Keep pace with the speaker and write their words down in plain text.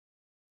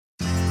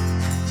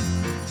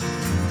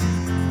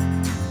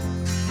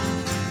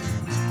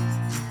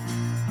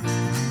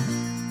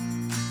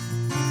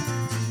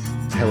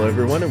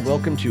everyone, and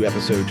welcome to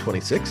episode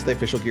 26, the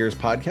Official Gears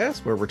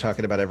podcast, where we're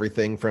talking about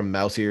everything from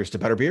mouse ears to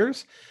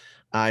butterbeers.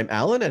 I'm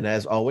Alan, and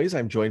as always,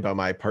 I'm joined by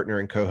my partner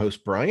and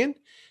co-host, Brian,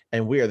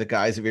 and we are the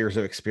guys of Ears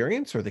of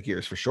Experience, or the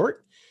Gears for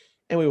short.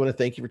 And we want to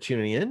thank you for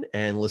tuning in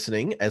and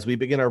listening as we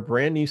begin our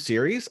brand new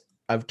series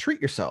of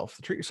Treat Yourself,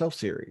 the Treat Yourself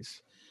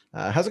series.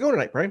 How's it going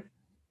tonight, Brian?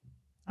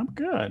 I'm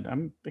good.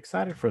 I'm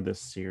excited for this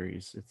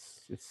series.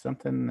 It's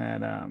something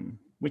that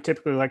we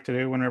typically like to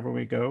do whenever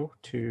we go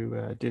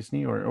to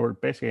Disney or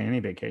basically any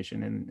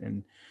vacation,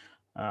 and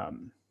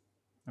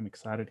I'm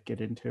excited to get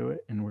into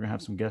it. And we're gonna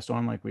have some guests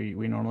on like we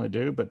normally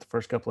do. But the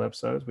first couple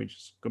episodes, we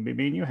just gonna be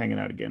me and you hanging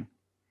out again.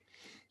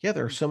 Yeah,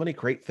 there are so many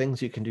great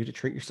things you can do to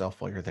treat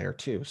yourself while you're there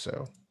too.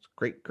 So it's a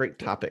great Yep.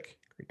 topic.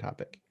 Great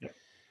topic. Yep.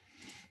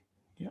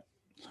 Yep.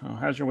 So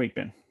how's your week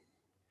been?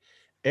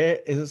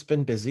 It has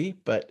been busy,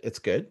 but it's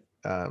good.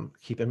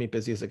 Keeping me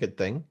busy is a good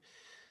thing.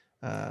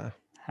 Uh,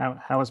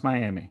 How is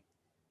Miami?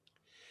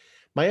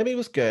 Miami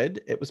was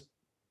good. It was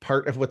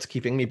part of what's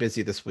keeping me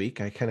busy this week.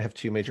 I kind of have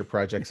two major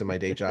projects in my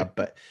day job,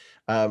 but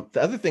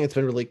the other thing that's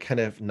been really kind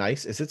of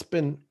nice is it's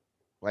been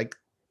like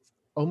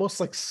almost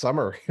like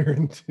summer here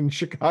in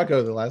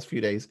Chicago the last few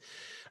days.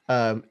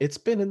 It's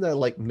been in the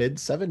like mid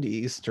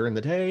 70s during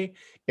the day.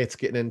 It's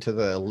getting into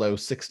the low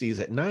 60s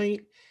at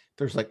night.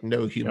 There's like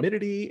no Yep.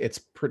 humidity. It's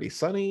pretty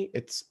sunny.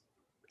 It's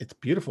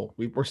beautiful.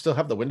 We're still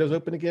have the windows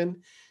open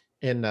again,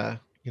 and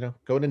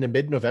going into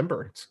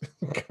mid-November. It's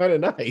kind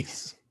of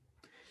nice.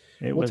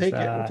 It We'll was take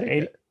it. We'll take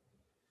 80. it.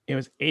 It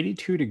was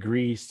 82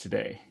 degrees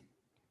today.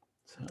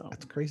 So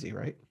That's crazy,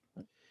 right?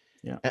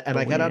 yeah, And but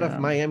I got we out of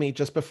Miami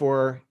just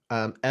before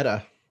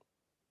Etta.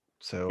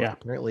 So yeah.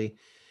 apparently,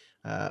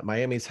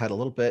 Miami's had a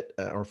little bit,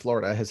 or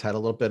Florida has had a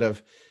little bit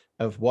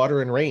of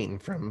water and rain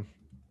from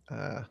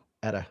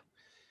Etta.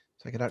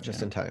 So I got out just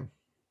Yeah. in time.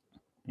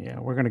 Yeah,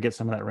 we're going to get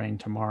some of that rain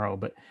tomorrow,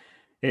 but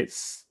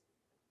it's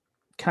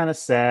kind of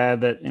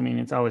sad that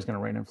it's always going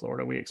to rain in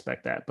Florida. We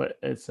expect that, but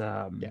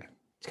Yeah.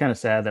 it's kind of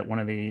sad that one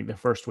of the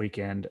first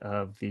weekend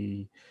of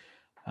the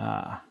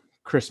uh,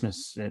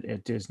 Christmas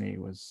at Disney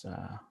was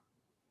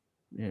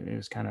it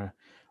was kind of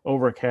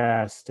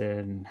overcast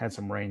and had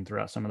some rain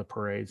throughout some of the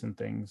parades and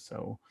things.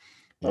 So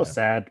a little Yeah.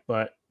 sad,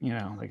 but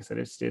like I said,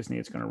 it's Disney.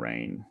 It's going to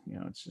rain.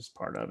 It's just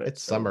part of it.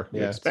 It's So summer. we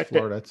Yeah. It's expect it.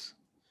 Florida.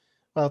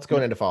 It's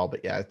going Yep. into fall, but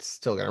yeah, it's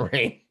still gonna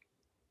rain.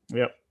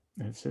 Yep.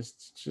 It's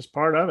just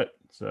part of it.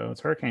 So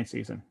it's hurricane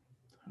season.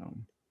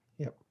 Um,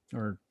 Yep.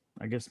 or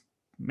I guess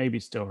maybe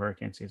still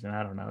hurricane season.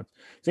 I don't know. It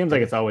seems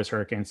like It it's is. always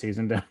hurricane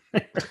season down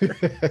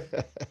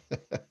there.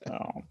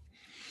 um,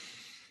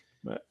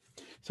 but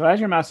so, as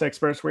your mouse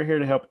experts, we're here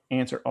to help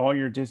answer all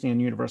your Disney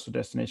and Universal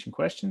destination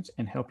questions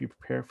and help you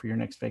prepare for your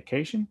next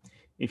vacation.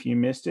 If you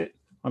missed it,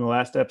 on the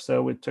last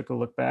episode, we took a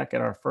look back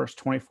at our first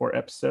 24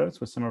 episodes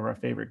with some of our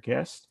favorite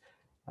guests.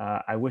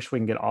 I wish we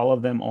can get all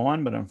of them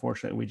on, but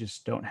unfortunately, we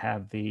just don't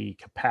have the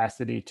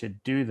capacity to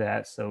do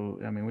that. So,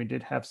 we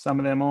did have some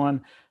of them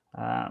on.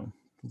 Um,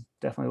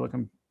 Definitely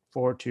looking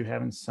forward to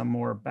having some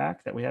more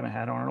back that we haven't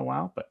had on in a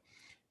while. But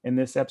in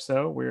this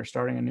episode, we're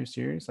starting a new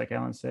series, like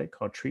Alan said,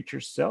 called Treat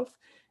Yourself.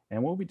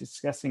 And we'll be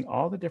discussing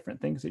all the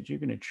different things that you're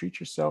going to treat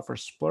yourself or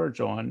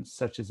splurge on,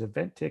 such as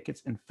event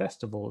tickets and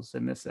festivals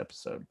in this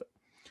episode.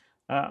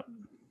 But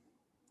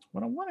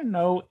what I want to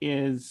know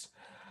is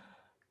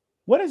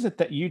what is it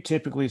that you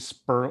typically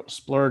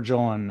splurge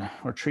on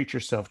or treat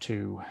yourself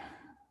to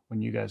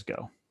when you guys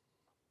go?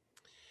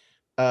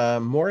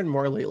 More and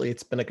more lately,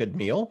 it's been a good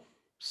meal.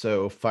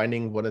 So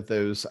finding one of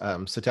those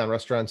sit-down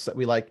restaurants that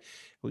we like,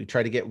 we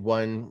try to get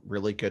one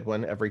really good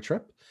one every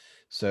trip.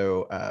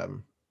 So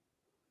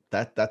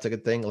that's a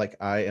good thing. Like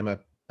I am a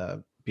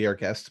Be Our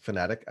Guest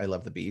fanatic. I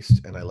love the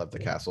Beast and I love the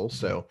castle.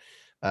 So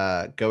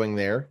going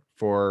there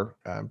for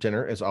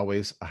dinner is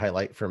always a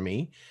highlight for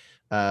me.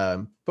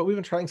 But we've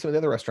been trying some of the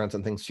other restaurants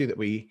and things too that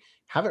we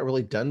haven't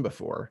really done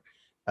before.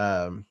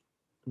 Um,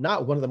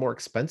 Not one of the more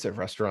expensive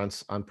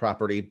restaurants on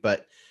property,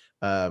 but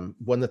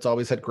one that's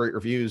always had great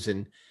reviews.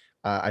 And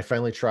I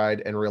finally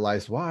tried and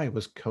realized why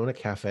was Kona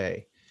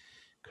Cafe.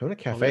 Kona Oh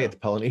Cafe yeah, at the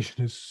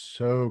Polynesian is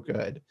so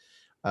good.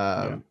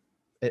 yeah, Um,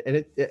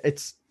 and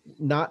it's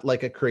not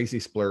like a crazy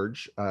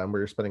splurge where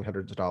you're spending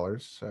hundreds of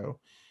dollars. So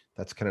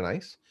that's kind of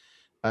nice.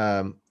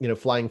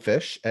 Flying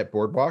Fish at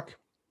Boardwalk,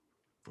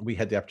 we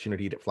had the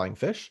opportunity to eat at Flying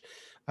Fish.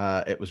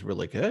 It was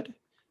really good.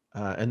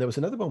 And there was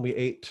another one we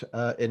ate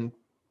in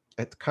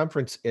at the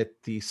conference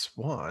at the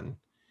Swan.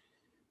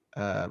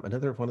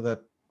 Another one of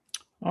the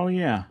oh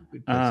yeah.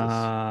 food places.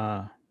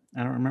 I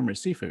don't remember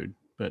seafood,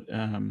 but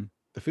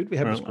The food we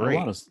had or was a lot great.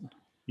 of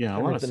yeah, a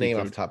Can't lot remember of the name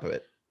off seafood. the top of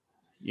it.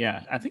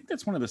 Yeah, I think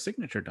that's one of the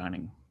signature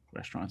dining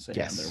restaurants they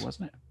have there, Yes.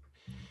 wasn't it?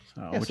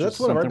 So, Yeah, so which is that's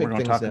one of our something we're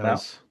big going to things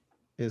talk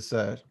now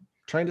about. is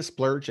trying to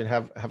splurge and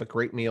have a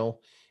great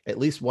meal at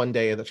least one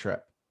day of the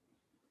trip.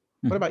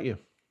 What Mhm. about you?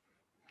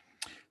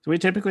 So we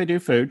typically do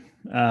food.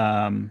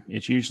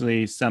 It's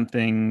usually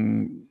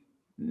something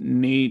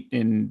neat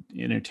and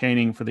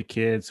entertaining for the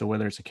kids. So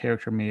whether it's a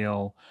character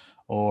meal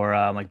or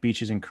like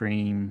beaches and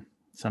cream,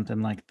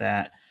 something like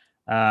that.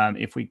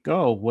 If we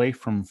go away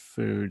from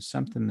food,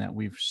 something that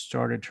we've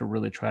started to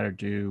really try to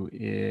do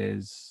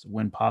is,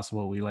 when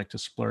possible, we like to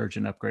splurge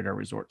and upgrade our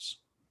resorts.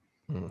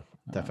 Mm,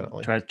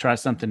 definitely. Try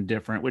something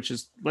different, which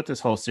is what this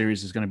whole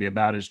series is going to be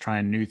about: is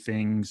trying new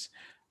things,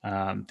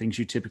 things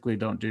you typically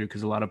don't do.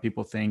 Because a lot of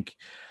people think,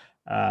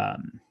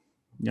 um,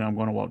 I'm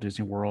going to Walt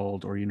Disney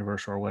World or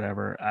Universal or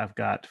whatever. I've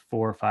got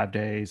 4 or 5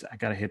 days. I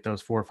got to hit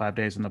those 4 or 5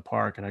 days in the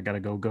park, and I got to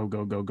go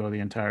the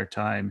entire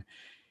time.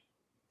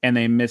 And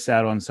they miss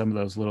out on some of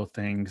those little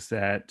things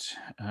that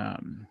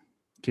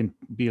can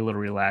be a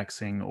little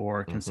relaxing,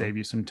 or can Hmm. save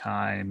you some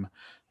time,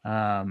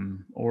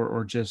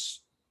 or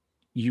just,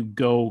 you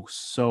go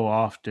so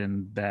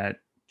often that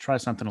try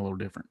something a little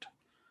different.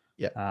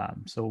 Yeah.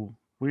 So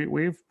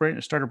we've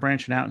started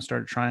branching out and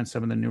started trying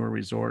some of the newer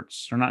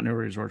resorts, or not newer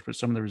resorts, but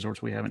some of the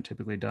resorts we haven't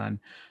typically done,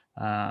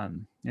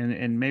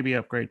 and maybe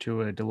upgrade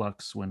to a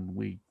deluxe when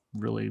we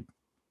really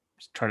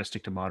try to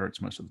stick to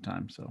moderates most of the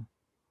time. So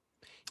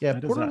Yeah,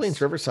 that is Port Orleans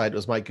us. Riverside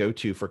was my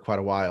go-to for quite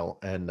a while,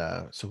 and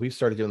so we've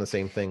started doing the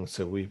same thing.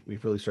 So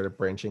we've really started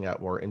branching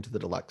out more into the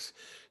deluxe.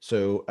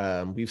 So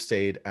we've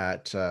stayed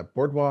at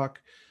Boardwalk.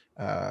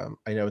 I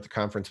know at the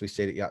conference we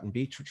stayed at Yacht and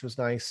Beach, which was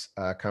nice.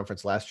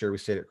 Conference last year we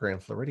stayed at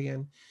Grand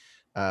Floridian.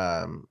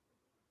 Um,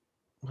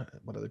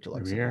 what other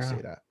deluxe have we Riviera.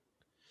 stayed at?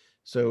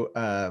 So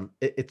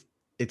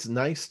it's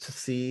nice to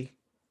see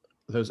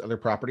those other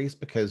properties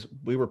because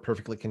we were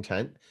perfectly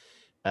content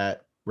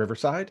at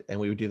Riverside, and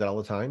we would do that all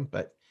the time.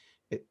 But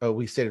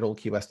we stayed at Old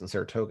Key West and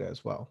Saratoga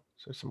as well.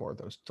 So some more of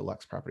those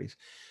deluxe properties.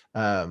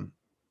 Um,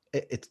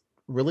 it's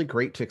really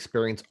great to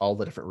experience all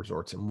the different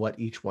resorts and what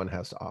each one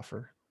has to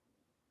offer.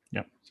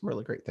 Yep. Some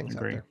really great things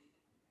out Agree. there.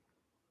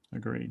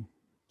 Agreed.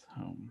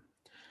 So,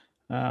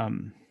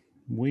 um,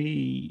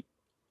 we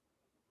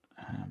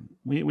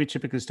we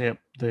typically stay up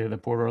the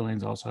Port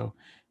Orleans also.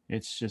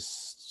 It's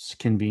just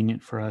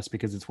convenient for us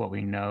because it's what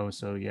we know.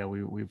 So yeah,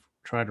 we've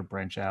tried to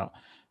branch out.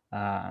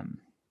 Um,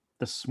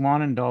 the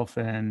Swan and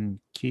Dolphin,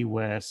 Key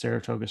West,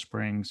 Saratoga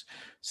Springs,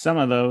 some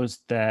of those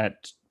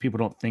that people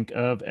don't think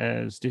of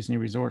as Disney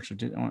resorts or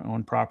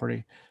on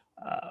property,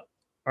 uh,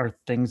 are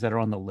things that are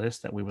on the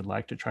list that we would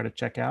like to try to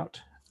check out.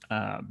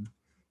 Um,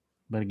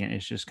 but again,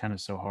 it's just kind of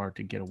so hard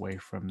to get away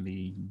from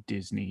the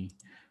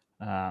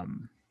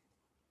um,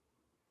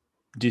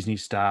 Disney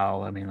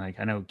style. I mean, like,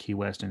 I know Key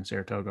West and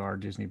Saratoga are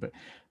Disney, but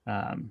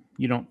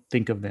you don't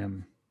think of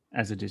them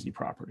as a Disney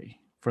property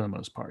for the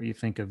most part. You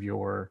think of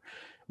your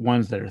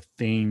ones that are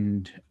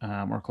themed,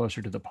 or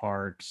closer to the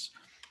parks.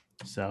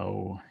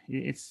 So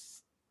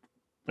it's,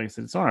 like I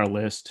said, it's on our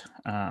list,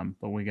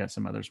 but we got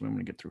some others we want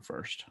to get through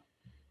first.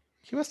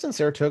 Key West and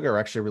Saratoga are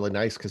actually really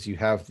nice because you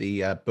have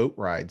the boat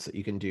rides that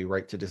you can do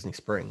right to Disney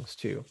Springs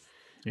too,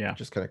 Yeah.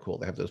 which is kind of cool.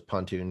 They have those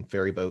pontoon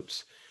ferry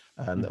boats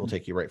that will Hmm.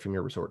 take you right from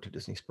your resort to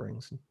Disney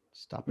Springs and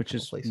stop a Which couple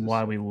is places.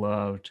 why we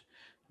loved.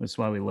 That's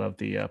why we love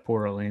the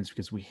Port Orleans,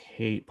 because we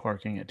hate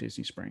parking at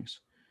Disney Springs,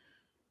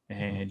 Mhm.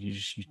 and you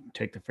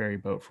take the ferry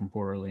boat from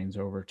Port Orleans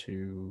over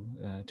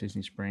to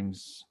Disney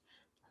Springs.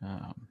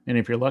 And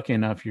if you're lucky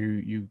enough,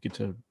 you get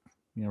to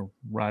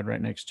ride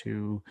right next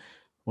to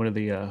one of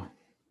the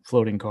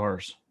floating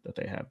cars that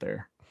they have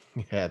there.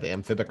 Yeah, the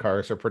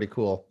amphibicars are pretty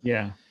cool.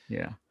 Yeah,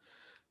 yeah.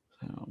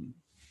 Um,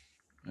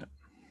 but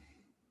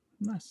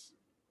nice.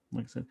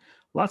 Like I said,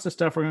 lots of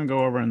stuff we're going to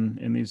go over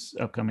in these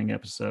upcoming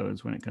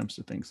episodes when it comes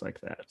to things like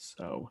that.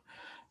 So,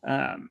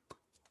 um,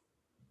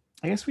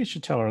 I guess we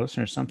should tell our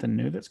listeners something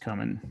new that's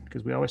coming,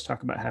 because we always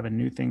talk about having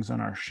new things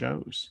on our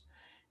shows.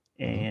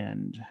 Hmm.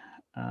 And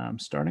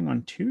starting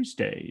on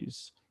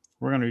Tuesdays,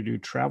 we're going to do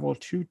Travel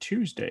to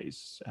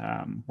Tuesdays,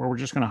 where we're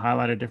just going to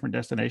highlight a different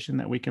destination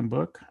that we can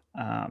book.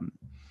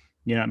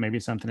 Maybe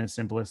something as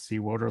simple as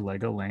SeaWorld or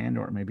Legoland,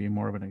 or maybe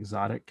more of an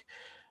exotic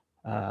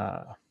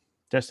uh,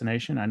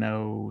 destination. I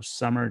know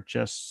Summer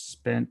just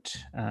spent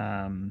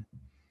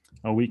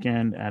a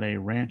weekend at a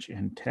ranch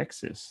in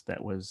Texas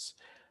that was,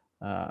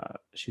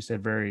 she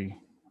said,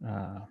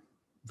 uh,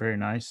 very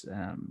nice.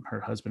 Her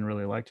husband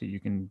really liked it. You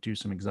can do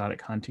some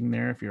exotic hunting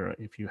there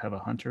if you have a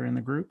hunter in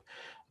the group.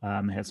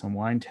 They had some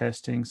wine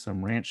testing,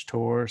 some ranch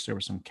tours. There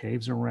were some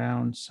caves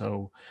around,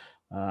 so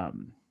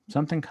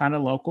something kind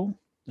of local.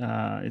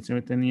 It's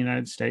within the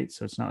United States,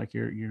 so it's not like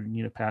you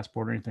need a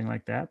passport or anything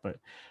like that. But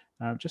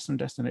just some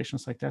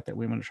destinations like that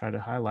we want to try to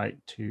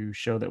highlight to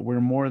show that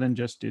we're more than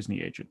just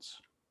Disney agents.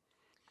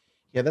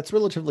 Yeah, that's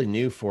relatively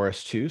new for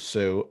us too.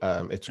 So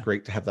it's Yeah.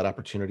 great to have that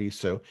opportunity.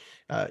 So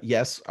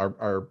yes,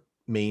 our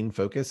main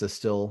focus is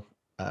still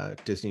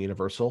Disney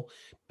Universal,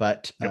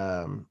 but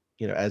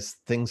Yep. as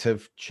things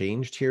have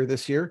changed here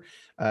this year,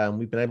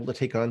 we've been able to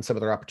take on some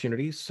other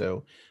opportunities.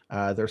 So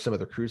there are some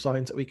other cruise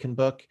lines that we can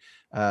book.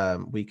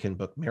 We can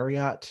book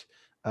Marriott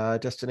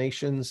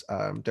destinations.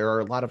 There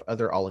are a lot of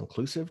other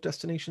all-inclusive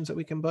destinations that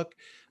we can book,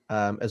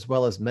 as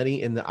well as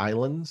many in the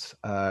islands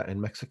in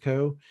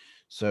Mexico.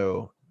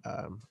 So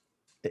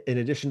in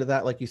addition to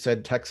that, like you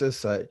said,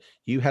 Texas,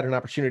 you had an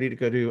opportunity to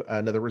go to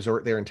another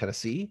resort there in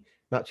Tennessee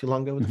not too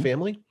long ago with the Hmm.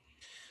 family. Yep.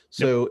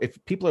 So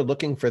if people are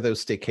looking for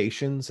those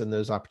staycations and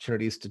those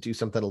opportunities to do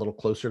something a little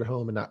closer to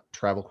home and not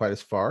travel quite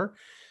as far,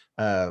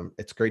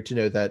 It's great to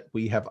know that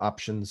we have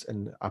options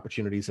and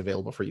opportunities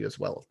available for you as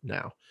well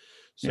now.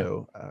 Yeah.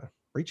 So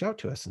reach out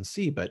to us and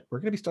see. But we're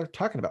going to be start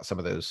talking about some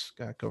of those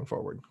going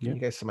forward. Give Yeah.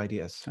 you guys some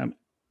ideas.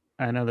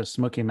 I know the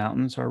Smoky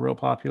Mountains are real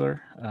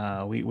popular.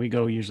 We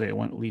go usually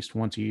at least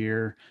once a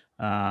year.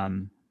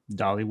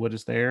 Dollywood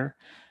is there.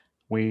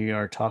 We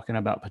are talking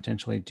about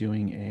potentially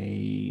doing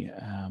a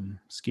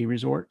ski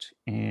resort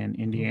in Mhm.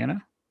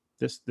 Indiana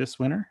this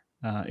winter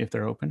if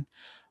they're open.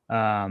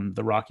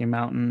 The Rocky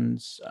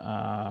Mountains,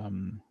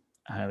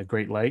 the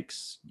Great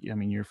Lakes. I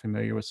mean, you're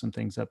familiar with some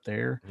things up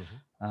there.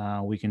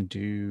 Mhm. We can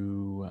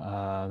do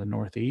the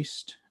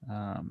Northeast.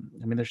 I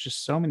mean, there's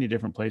just so many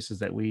different places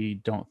that we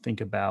don't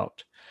think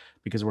about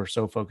because we're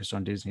so focused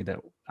on Disney that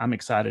I'm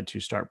excited to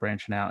start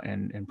branching out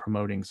and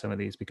promoting some of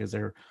these because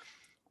they're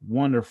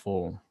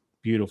wonderful,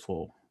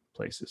 beautiful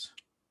places.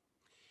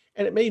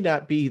 And it may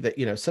not be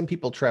that, some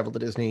people travel to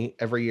Disney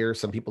every year,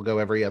 some people go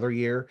every other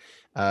year,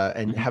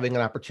 and Hmm. having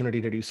an opportunity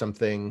to do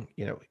something,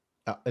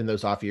 in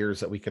those off years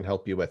that we can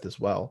help you with as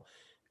well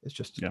is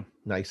just a Yeah.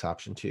 nice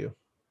option too.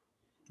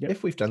 Yep.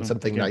 If we've done So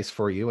something again, nice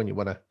for you and you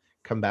want to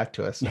come back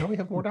to us, now we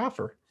have more to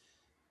offer.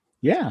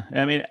 yeah.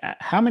 I mean,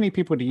 how many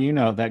people do you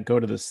know that go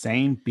to the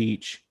same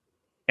beach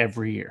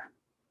every year,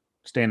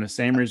 stay in the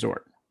same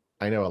resort?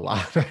 I know a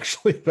lot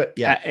actually, but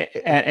yeah,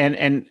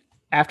 And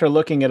after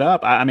looking it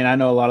up, I mean, I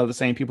know a lot of the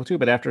same people too.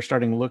 But after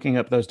starting looking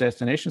up those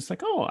destinations,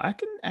 like, oh, I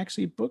can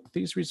actually book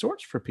these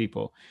resorts for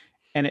people,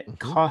 and it mhm,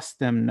 costs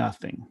them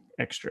nothing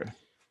extra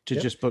to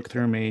yep, just book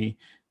through me,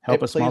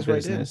 help a it small plays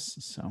right in. business.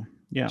 So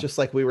yeah, Just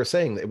like we were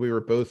saying that we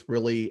were both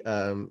really,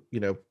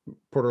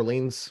 Port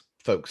Orleans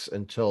folks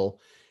until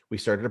we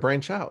started to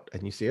branch out,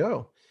 and you see,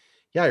 oh,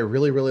 yeah, I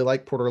really, really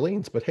like Port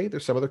Orleans, but hey,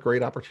 there's some other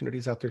great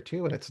opportunities out there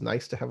too, and it's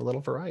nice to have a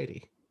little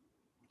variety.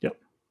 yep,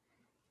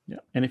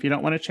 yep. And if you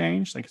don't want to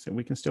change, like I said,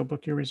 we can still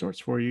book your resorts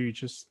for you. You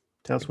just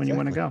tell us when you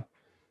want to Exactly, go.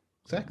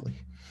 exactly.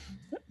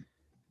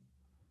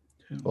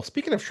 So, Well,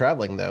 speaking of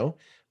traveling, though,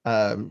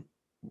 um,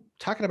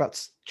 talking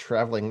about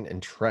traveling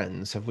and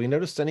trends, have we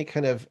noticed any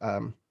kind of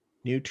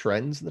new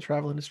trends in the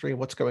travel industry?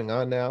 What's going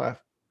on now?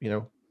 You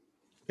know,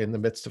 in the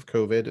midst of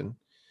COVID, and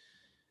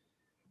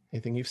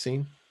anything you've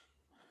seen?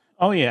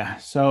 oh yeah.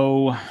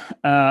 So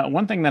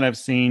one thing that I've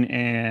seen,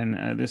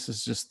 and this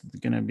is just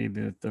going to be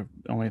the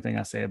only thing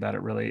I say about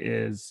it really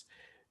is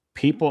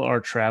people are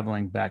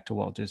traveling back to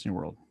Walt Disney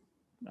World.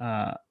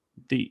 Uh,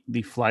 the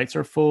flights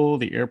are full.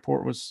 The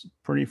airport was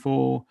pretty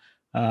full.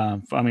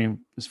 I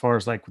mean, as far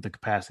as like with the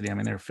capacity, I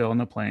mean, they're filling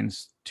the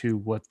planes to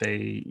what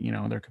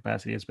their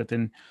capacity is. But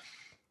then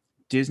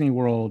Disney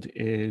World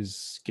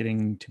is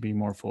getting to be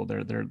more full.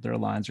 Their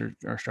lines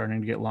are starting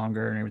to get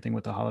longer and everything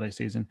with the holiday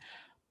season.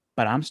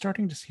 But I'm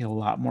starting to see a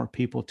lot more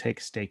people take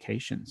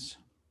staycations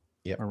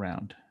Yep.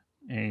 around.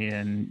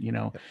 And,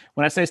 Yep.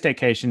 when I say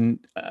staycation,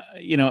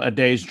 a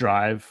day's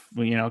drive,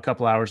 a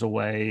couple hours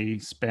away,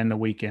 spend a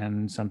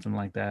weekend, something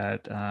like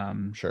that.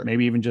 Sure.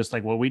 Maybe even just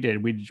like what we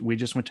did. We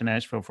just went to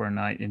Nashville for a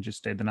night and just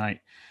stayed the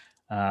night.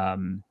 I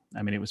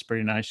mean, it was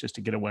pretty nice just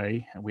to get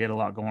away. We had a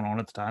lot going on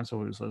at the time.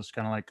 So it was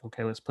kind of like,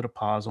 okay, let's put a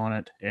pause on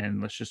it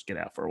and let's just get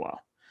out for a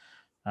while.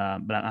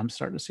 But I'm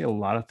starting to see a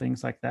lot of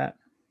things like that.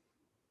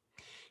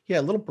 Yeah,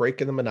 a little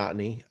break in the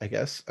monotony, I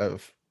guess,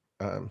 of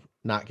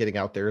not getting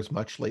out there as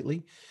much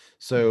lately.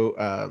 Yeah.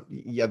 So,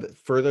 yeah,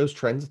 for those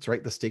trends, it's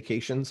right. The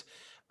staycations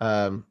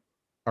um,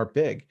 are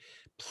big.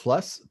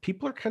 Plus,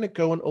 people are kind of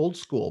going old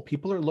school.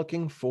 People are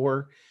looking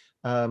for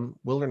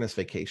wilderness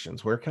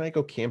vacations. Where can I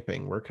go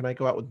camping? Where can I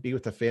go out with be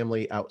with the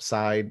family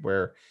outside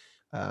where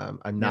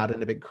I'm Yep. not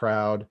in a big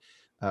crowd?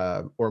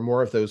 Or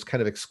more of those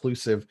kind of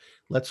exclusive.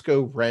 Let's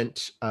go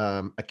rent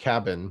a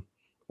cabin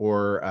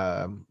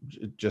or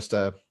just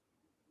a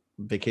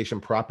vacation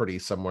property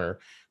somewhere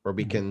where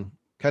we Mhm. can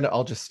kind of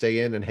all just stay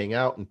in and hang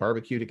out and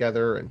barbecue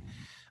together and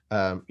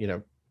um, you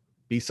know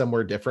be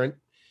somewhere different,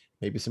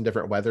 maybe some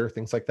different weather,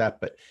 things like that,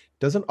 but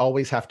doesn't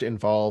always have to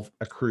involve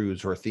a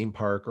cruise or a theme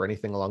park or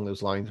anything along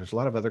those lines. There's a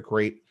lot of other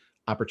great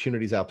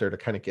opportunities out there to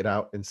kind of get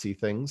out and see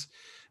things.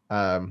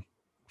 I've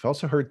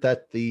also heard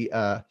that the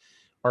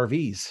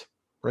RVs,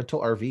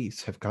 rental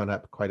RVs, have gone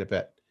up quite a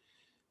bit,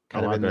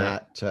 kind Oh, of I in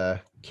bet.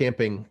 that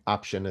camping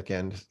option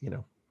again,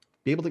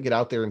 be able to get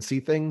out there and see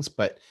things,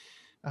 but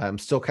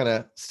still kind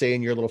of stay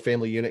in your little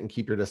family unit and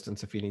keep your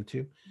distance if you need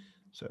to.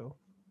 So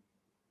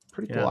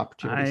pretty cool Yeah.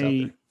 opportunities out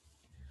there.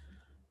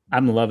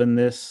 I'm loving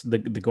this, the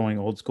going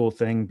old school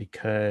thing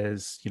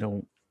because,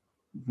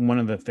 one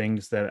of the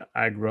things that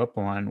I grew up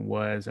on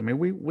was, I mean,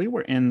 we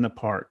were in the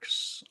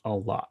parks a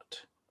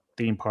lot,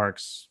 theme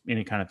parks,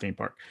 any kind of theme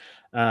park,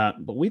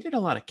 but we did a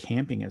lot of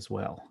camping as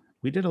well.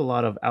 We did a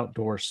lot of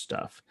outdoor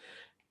stuff,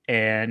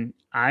 and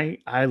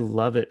I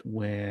love it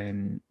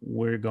when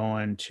we're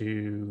going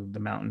to the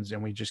mountains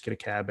and we just get a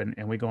cabin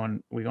and we go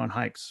on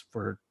hikes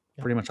for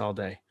Yeah. pretty much all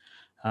day,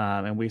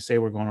 and we say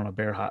we're going on a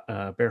bear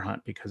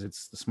hunt because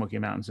it's the Smoky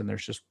Mountains and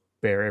there's just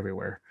bear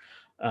everywhere.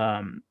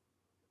 Um,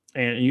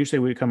 and usually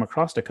we come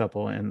across a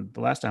couple, and the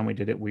last time we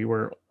did it, we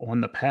were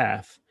on the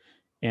path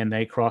and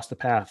they crossed the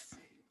path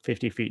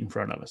 50 feet in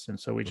front of us. And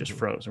so we just Mhm.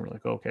 froze and we're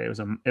like, okay, it was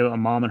a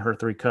mom and her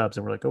 3 cubs.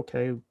 And we're like,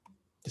 okay,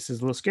 this is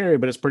a little scary,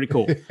 but it's pretty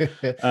cool.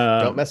 Don't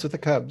Um, mess with the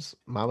cubs.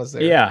 Mama's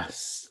there.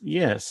 yes,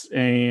 yes.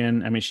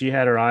 And I mean, she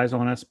had her eyes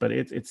on us, but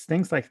it's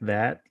things like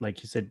that.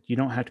 Like you said, you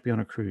don't have to be on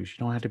a cruise.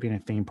 You don't have to be in a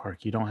theme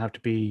park. You don't have to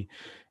be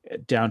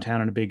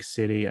downtown in a big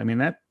city. I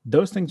mean,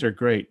 those things are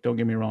great. Don't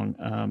get me wrong.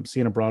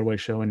 Seeing a Broadway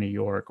show in New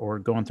York or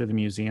going through the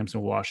museums in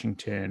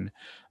Washington,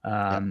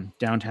 Yep.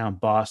 downtown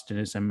Boston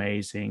is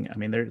amazing. I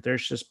mean,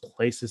 there's just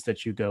places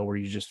that you go where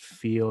you just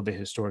feel the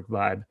historic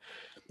vibe.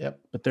 Yep.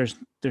 But there's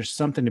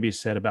something to be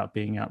said about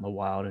being out in the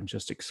wild and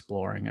just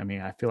exploring. I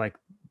mean, I feel like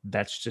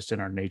that's just in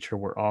our nature.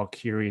 We're all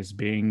curious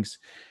beings.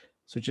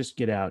 So just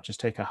get out, just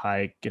take a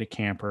hike, get a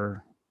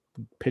camper,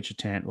 pitch a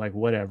tent, like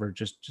whatever.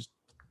 Just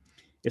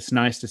it's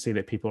nice to see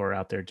that people are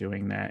out there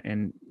doing that.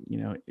 And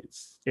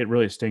it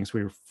really stinks.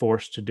 We were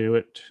forced to do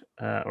it,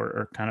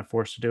 or kind of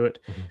forced to do it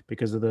Mhm.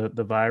 because of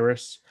the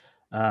virus.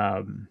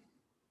 Um,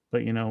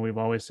 but we've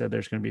always said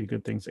there's going to be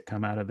good things that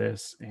come out of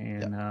this,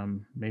 and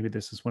Yep. maybe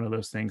this is one of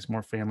those things,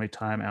 more family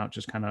time out,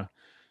 just kind of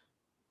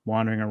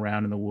wandering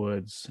around in the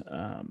woods,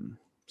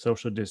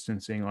 social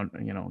distancing,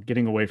 on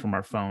getting away from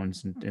our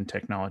phones and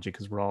technology,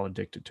 because we're all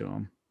addicted to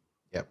them.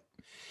 Yep.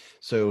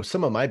 So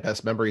some of my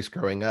best memories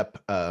growing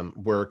up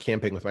were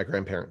camping with my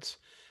grandparents.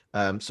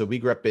 So we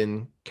grew up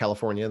in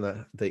California,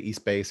 in the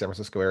East Bay, San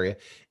Francisco area,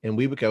 and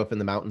we would go up in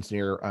the mountains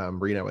near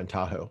Reno and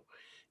Tahoe.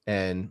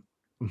 And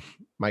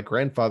my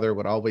grandfather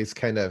would always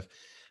kind of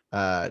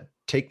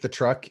take the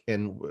truck,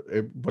 and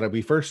when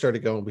we first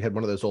started going, we had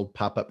one of those old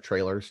pop-up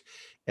trailers,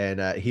 and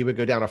he would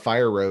go down a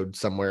fire road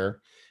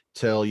somewhere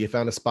till you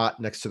found a spot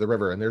next to the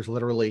river, and there's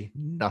literally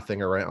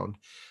nothing around.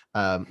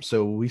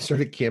 So we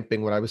started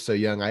camping when I was so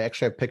young. I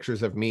actually have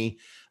pictures of me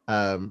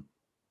um,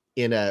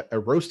 in a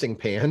roasting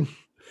pan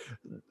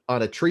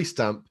on a tree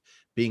stump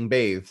being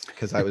bathed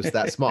because I was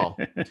that small.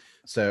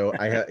 So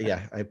I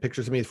have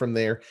pictures of me from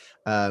there.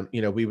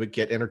 We would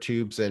get inner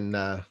tubes and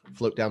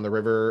float down the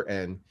river,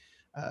 and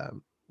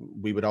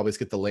we would always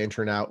get the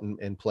lantern out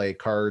and play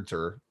cards,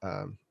 or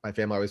my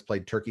family always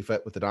played turkey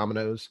foot with the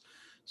dominoes.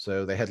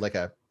 So they had like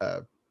a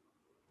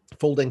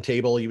folding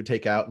table you would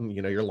take out, and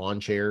your lawn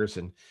chairs,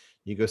 and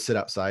you go sit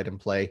outside and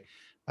play.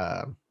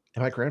 And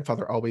my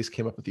grandfather always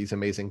came up with these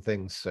amazing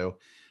things. So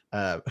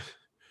uh,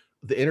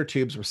 the inner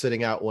tubes were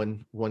sitting out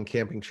one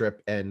camping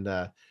trip, and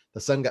the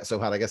sun got so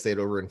hot, I guess they had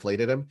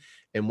overinflated them,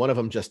 and one of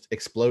them just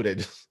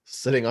exploded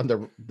sitting on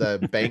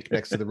the bank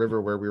next to the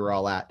river where we were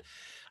all at.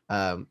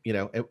 And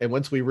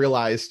once we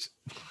realized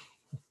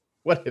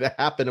what had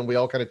happened, and we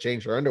all kind of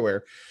changed our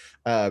underwear,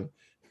 uh,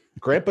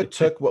 Grandpa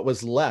took what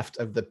was left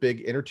of the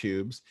big inner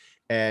tubes,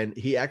 and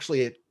he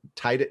actually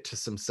tied it to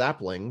some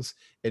saplings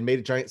and made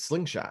a giant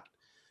slingshot.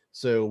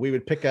 So we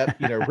would pick up,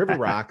 river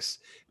rocks,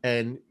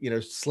 and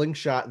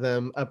slingshot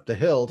them up the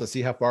hill to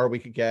see how far we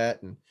could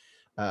get. And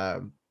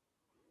um,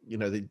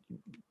 the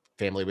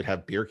family would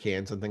have beer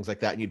cans and things like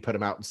that, and you'd put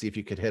them out and see if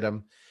you could hit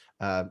them.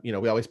 We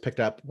always picked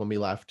up when we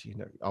left.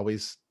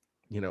 Always,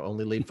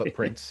 only leave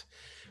footprints.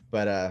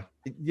 But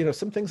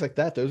some things like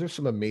that, those are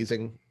some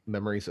amazing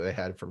memories that I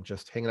had from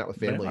just hanging out with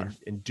They family are.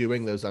 and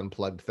doing those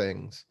unplugged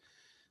things.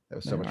 That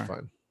was They so much are.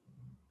 fun.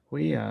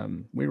 We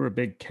were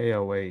big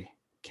KOA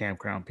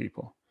campground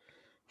people.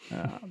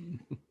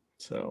 Um,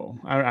 so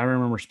I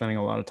remember spending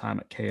a lot of time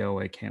at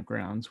KOA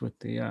campgrounds with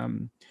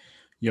the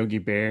Yogi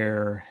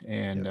Bear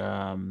and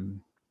Yep.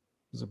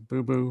 was it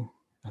Boo Boo,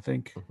 I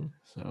think. Mhm.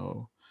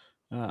 So,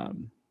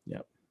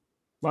 yep,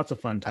 lots of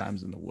fun I,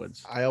 times in the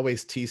woods. I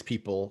always tease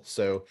people.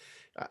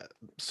 Uh,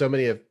 so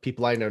many of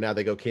people I know now,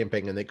 they go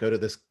camping and they go to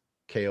this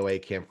KOA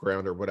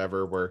campground or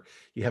whatever, where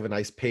you have a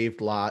nice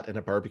paved lot and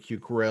a barbecue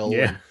grill,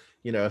 Yeah.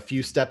 and a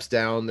few steps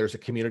down, there's a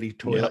community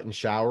toilet Yep. and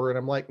shower. And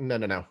I'm like, no,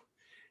 no, no.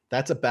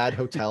 That's a bad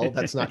hotel.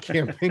 That's not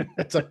camping.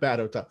 That's a bad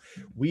hotel.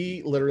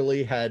 We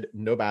literally had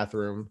no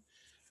bathroom.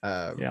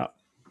 Um, Yeah.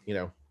 you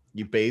know,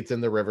 you bathed in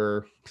the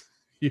river,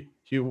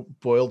 you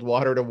boiled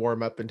water to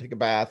warm up and take a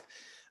bath.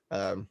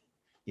 Um,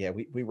 yeah,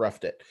 we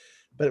roughed it,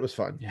 but it was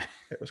fun. Yeah.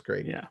 It was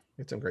great. Yeah.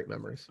 We had some great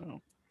memories.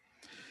 So,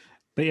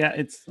 but yeah,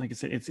 it's like I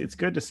said, it's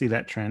good to see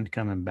that trend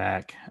coming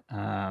back.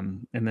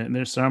 And then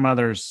there's some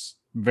others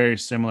very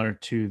similar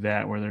to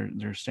that where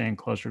they're staying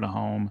closer to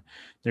home.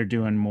 They're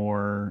doing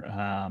more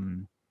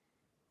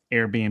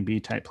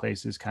Airbnb type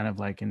places, kind of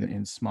like Yep.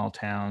 in small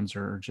towns,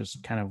 or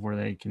just kind of where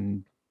they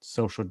can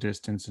social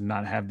distance and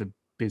not have the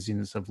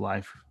busyness of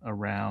life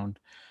around.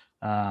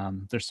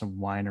 There's some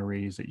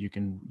wineries that you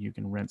can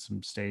rent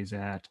some stays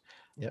at.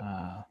 Yep.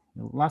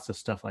 Lots of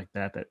stuff like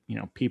that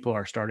people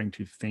are starting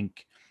to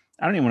think.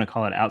 I don't even want to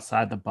call it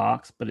outside the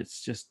box, but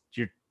it's just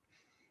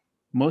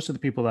most of the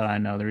people that I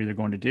know, they're either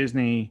going to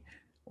Disney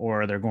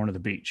or they're going to the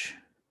beach.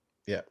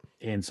 Yep.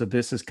 And so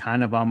this is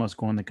kind of almost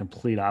going the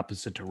complete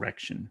opposite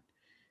direction.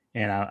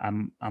 And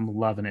I'm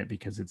loving it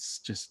because it's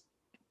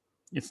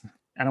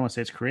I don't want to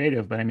say it's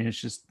creative, but I mean it's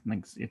just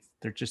like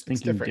they're just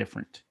It's thinking different.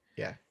 different.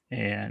 Yeah.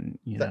 And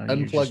The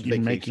unplugged you're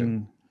vacation.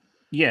 making,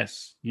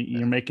 yes, Yeah.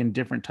 you're making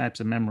different types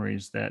of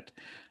memories that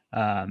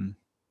um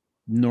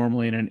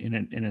normally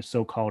in a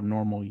so-called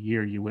normal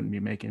year you wouldn't be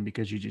making,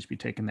 because you'd just be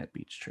taking that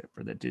beach trip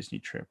or that Disney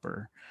trip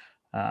or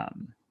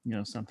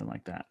something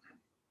like that.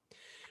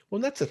 Well,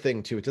 and that's the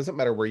thing too. It doesn't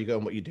matter where you go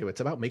and what you do. It's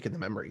about making the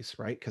memories,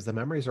 right? Because the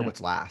memories are Yeah.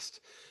 what's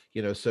last.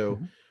 So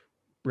Mm-hmm.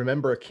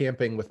 remember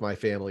camping with my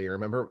family, or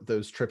remember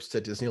those trips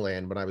to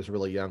Disneyland when I was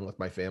really young with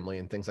my family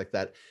and things like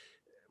that.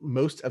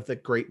 Most of the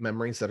great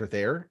memories that are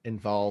there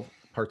involve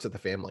parts of the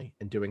family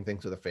and doing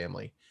things with a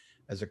family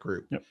as a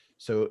group. Yep.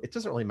 So it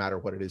doesn't really matter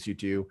what it is you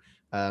do,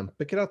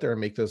 but get out there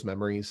and make those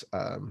memories.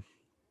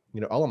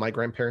 All of my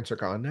grandparents are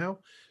gone now.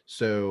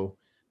 So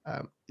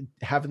um,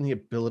 having the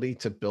ability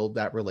to build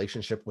that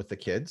relationship with the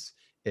kids,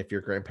 if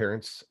your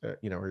grandparents, or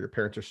your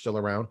parents are still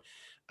around,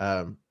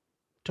 um,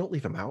 don't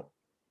leave them out.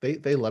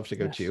 They love to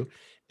go Yes, too.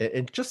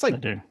 And just I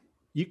like do.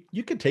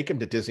 you can take them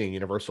to Disney and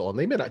Universal, and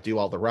they may not do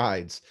all the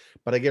rides,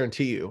 but I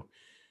guarantee you,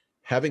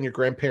 having your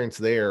grandparents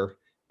there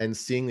and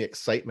seeing the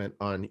excitement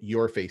on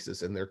your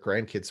faces and their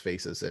grandkids'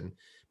 faces and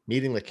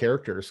meeting the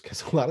characters,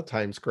 because a lot of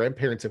times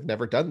grandparents have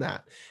never done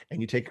that.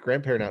 And you take a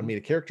grandparent out and Mm-hmm. meet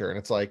a character, and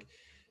it's like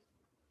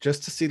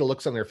just to see the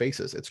looks on their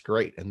faces, it's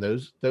great. And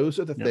those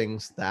are the Yep.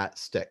 things that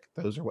stick.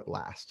 Those are what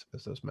last,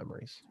 is those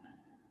memories.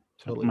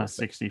 Totally My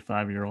worth it.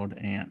 65-year-old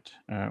aunt,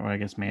 or I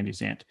guess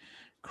Mandy's aunt,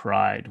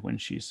 cried when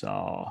she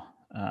saw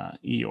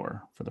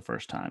Eeyore for the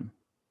first time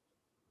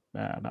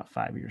about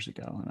 5 years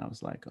ago, and I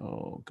was like,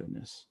 "Oh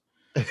goodness!"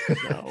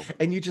 So,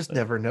 And you just but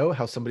never know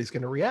how somebody's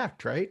going to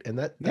react, right? And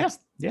yeah, that's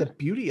the yeah,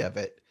 beauty of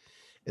it,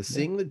 is yeah,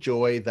 seeing the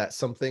joy that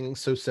something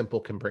so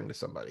simple can bring to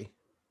somebody.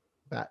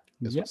 That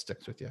is what yep,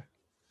 sticks with you.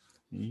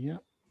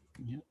 yep,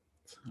 yep.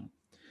 So,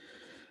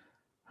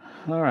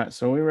 all right,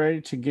 so we're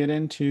ready to get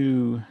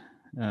into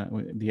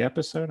the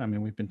episode. I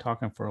mean, we've been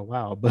talking for a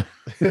while, but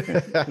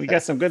we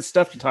got some good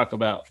stuff to talk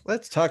about.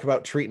 Let's talk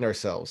about treating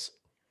ourselves.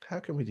 How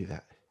can we do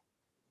that?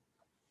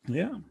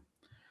 Yeah.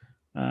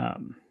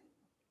 Um,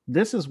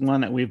 this is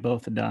one that we've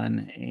both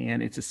done,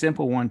 and it's a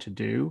simple one to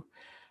do.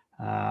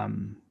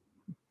 Um,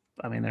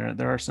 I mean,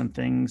 there are some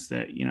things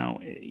that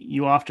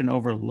you often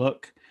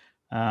overlook,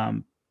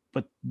 um,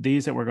 but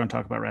these that we're going to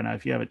talk about right now,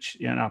 if you have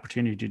an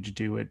opportunity to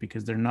do it,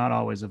 because they're not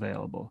always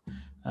available.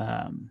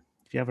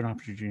 If you have an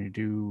opportunity to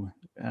do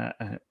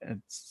a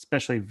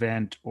special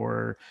event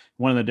or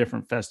one of the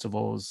different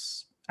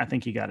festivals, I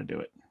think you got to do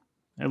it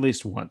at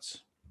least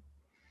once.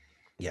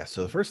 Yeah,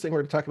 so the first thing we're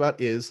going to talk about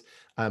is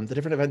the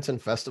different events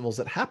and festivals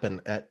that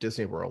happen at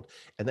Disney World.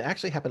 And they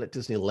actually happen at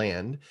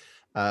Disneyland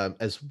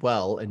as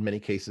well in many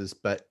cases.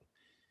 But,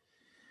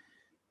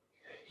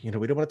 we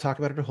don't want to talk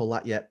about it a whole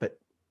lot yet. But,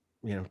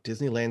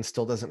 Disneyland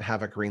still doesn't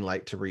have a green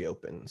light to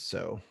reopen.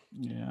 So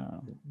Yeah,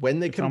 when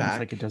they it's come almost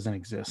like back, it doesn't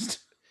exist.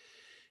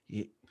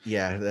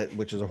 yeah,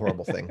 which is a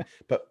horrible thing.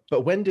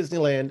 But when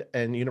Disneyland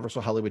and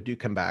Universal Hollywood do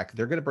come back,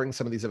 they're going to bring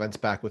some of these events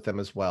back with them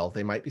as well.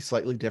 They might be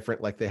slightly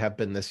different, like they have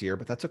been this year,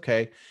 but that's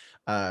okay.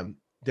 Um,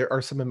 there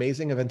are some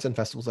amazing events and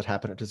festivals that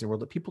happen at Disney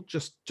World that people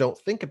just don't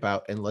think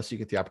about unless you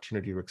get the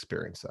opportunity to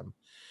experience them.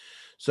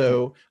 Yep.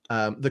 So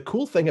the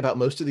cool thing about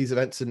most of these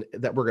events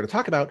that we're going to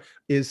talk about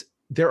is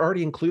they're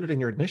already included in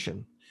your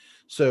admission.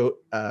 So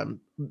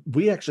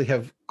we actually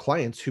have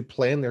clients who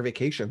plan their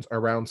vacations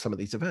around some of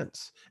these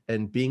events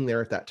and being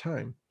there at that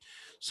time.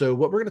 So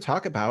what we're going to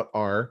talk about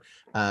are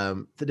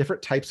the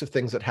different types of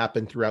things that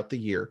happen throughout the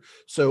year.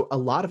 So a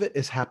lot of it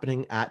is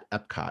happening at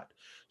Epcot.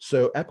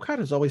 So Epcot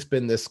has always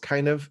been this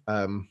kind of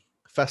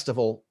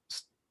festival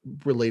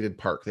related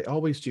park. They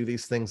always do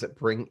these things that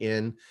bring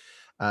in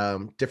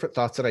different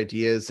thoughts and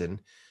ideas and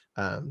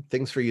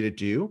things for you to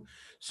do.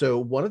 So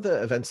one of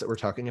the events that we're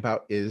talking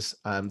about is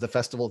the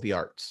Festival of the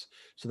Arts.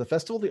 So the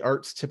Festival of the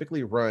Arts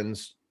typically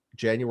runs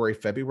January,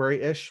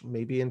 February-ish,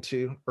 maybe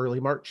into early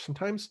March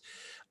sometimes.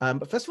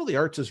 But Festival of the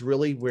Arts is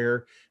really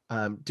where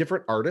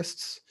different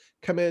artists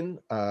come in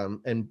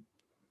and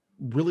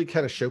really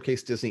kind of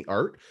showcase Disney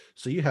art.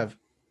 So you have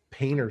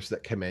painters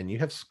that come in, you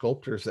have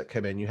sculptors that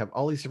come in, you have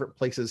all these different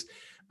places.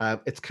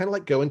 It's kind of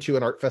like going to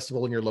an art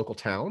festival in your local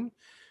town,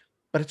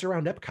 but it's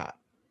around Epcot.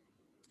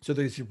 So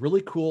there's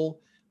really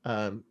cool,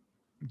 um,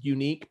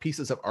 unique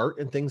pieces of art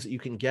and things that you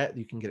can get.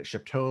 You can get it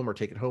shipped home or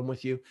take it home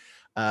with you.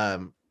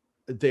 Um,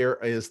 there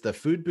is the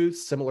food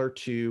booths, similar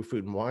to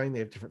Food and Wine. They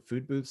have different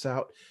food booths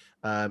out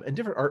and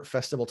different art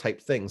festival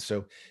type things.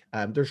 So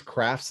there's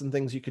crafts and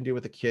things you can do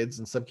with the kids.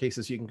 In some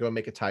cases, you can go and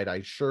make a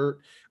tie-dye shirt,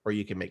 or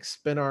you can make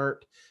spin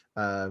art,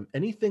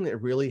 anything that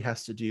really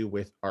has to do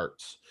with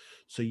arts.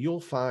 So you'll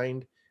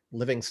find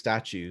living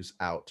statues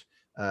out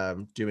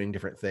doing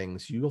different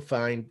things. You will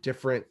find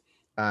different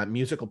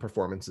musical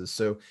performances.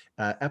 So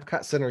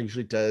Epcot Center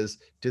usually does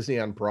Disney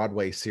on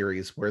Broadway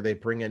series where they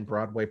bring in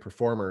Broadway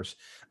performers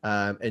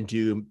and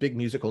do big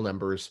musical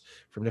numbers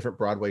from different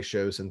Broadway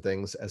shows and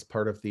things as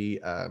part of the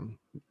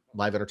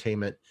live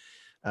entertainment.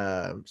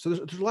 So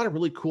there's a lot of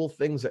really cool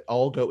things that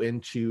all go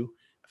into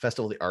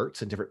Festival of the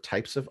Arts and different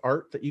types of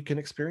art that you can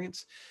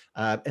experience.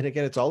 And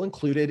again, it's all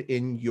included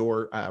in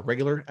your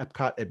regular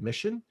Epcot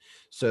admission.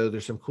 So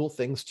there's some cool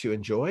things to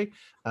enjoy.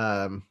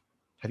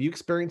 Have you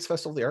experienced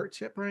Festival of the Arts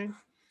yet, Brian?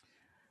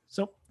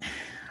 So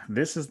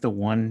this is the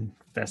one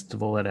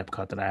festival at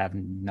Epcot that I have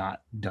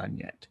not done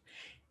yet,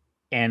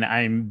 and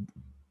I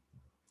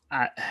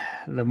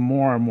the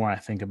more and more I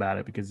think about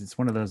it, because it's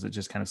one of those that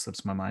just kind of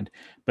slips my mind.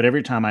 But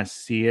every time I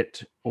see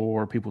it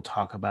or people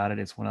talk about it,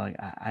 it's one of like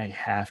I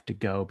have to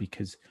go,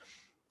 because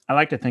I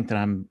like to think that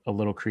I'm a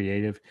little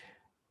creative,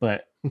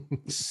 but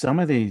some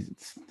of the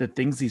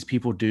things these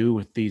people do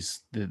with the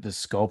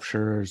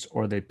sculptures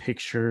or the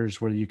pictures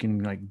where you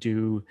can like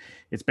do,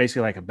 it's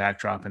basically like a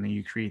backdrop and then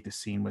you create the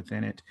scene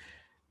within it.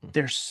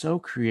 They're so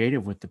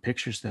creative with the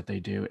pictures that they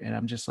do, and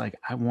I'm just like,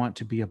 I want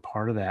to be a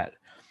part of that,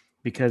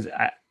 because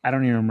I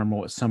don't even remember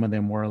what some of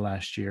them were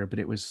last year, but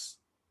it was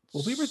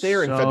Well, we were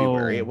there in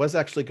February. It so. was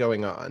actually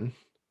going on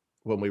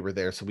when we were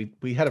there, so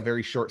we had a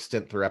very short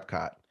stint through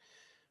Epcot.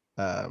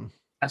 Um,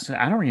 I said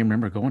I don't even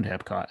remember going to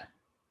Epcot.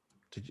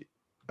 did you?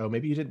 Oh,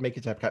 maybe you didn't make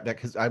it to Epcot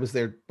because I was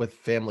there with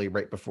family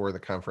right before the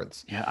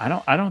conference. Yeah, I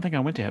don't think I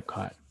went to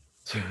Epcot.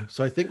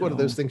 So I think one of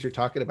those So things you're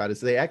talking about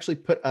is they actually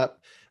put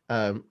up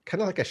kind of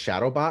like a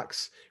shadow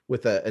box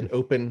with an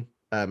open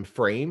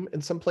frame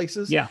in some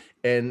places, yeah,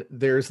 and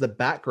there's the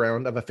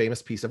background of a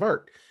famous piece of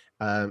art.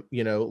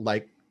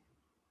 Like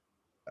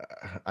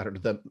I don't know,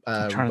 the Mona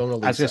I was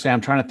gonna Lisa, say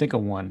I'm trying to think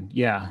of one.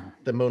 Yeah,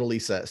 the Mona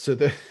Lisa. So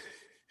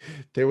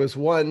there was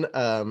one.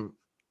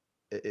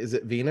 Is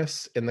it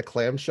Venus in the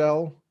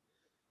clamshell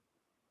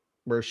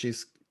where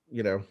she's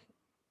you know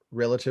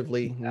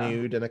relatively yeah,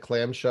 nude in a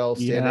clamshell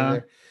standing yeah.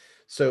 there.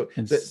 So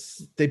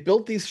It's they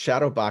built these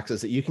shadow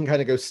boxes that you can kind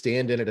of go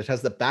stand in it. It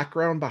has the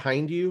background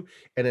behind you,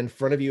 and in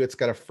front of you, it's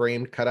got a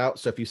framed cutout.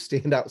 So if you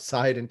stand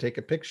outside and take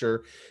a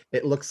picture,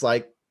 it looks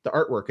like the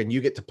artwork, and you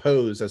get to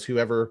pose as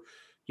whoever,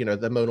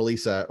 the Mona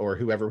Lisa or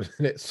whoever was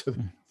in it. So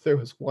there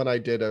was one I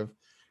did of,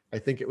 I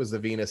think it was the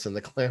Venus and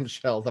the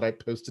clamshell that I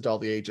posted to all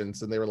the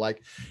agents, and they were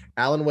like,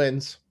 "Alan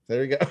wins."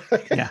 There you go.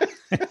 yeah.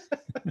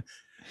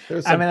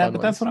 There's I some mean, fun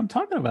but that's ones. what I'm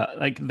talking about.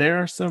 Like, there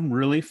are some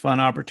really fun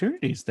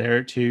opportunities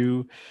there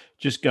to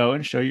just go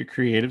and show your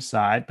creative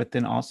side. But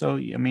then also,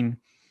 I mean,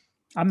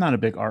 I'm not a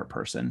big art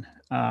person.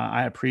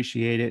 I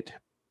appreciate it,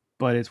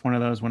 but it's one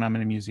of those, when I'm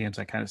in museums,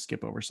 I kind of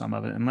skip over some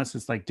of it, unless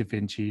it's like Da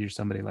Vinci or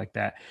somebody like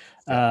that.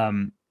 Yeah,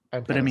 Um,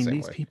 I'm but kind I of the mean, same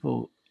these way.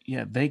 people,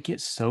 yeah, they get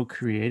so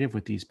creative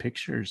with these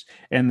pictures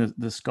and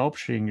the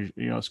sculpturing,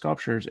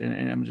 sculptures,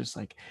 and I'm just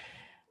like,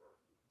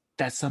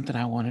 that's something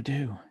I want to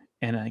do.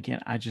 And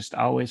again, I just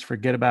always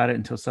forget about it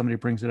until somebody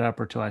brings it up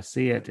or till I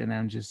see it, and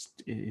I'm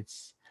just, And a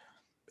it's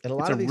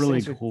lot a of these really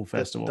things are cool the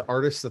festival.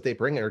 artists that they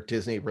bring are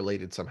Disney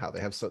related somehow.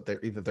 They have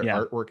either their Yeah.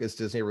 artwork is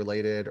Disney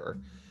related or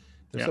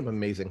there's Yeah. some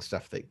amazing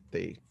stuff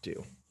they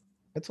do.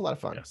 It's a lot of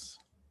fun. Yes,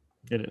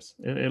 it is.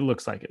 It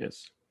looks like it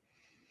is.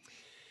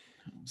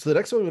 So the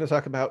next one we're going to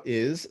talk about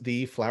is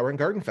the Flower and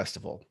Garden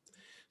Festival.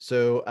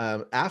 So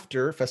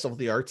after Festival of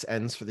the Arts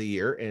ends for the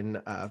year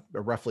in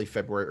roughly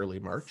February, early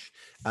March,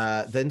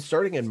 then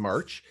starting in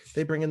March,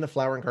 they bring in the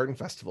Flower and Garden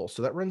Festival.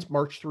 So that runs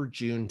March through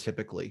June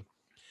typically.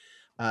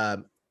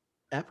 Um,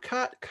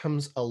 Epcot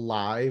comes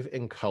alive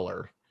in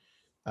color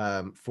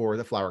for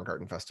the Flower and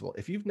Garden Festival.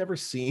 If you've never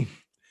seen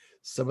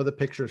some of the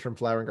pictures from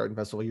Flower and Garden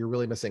Festival, you're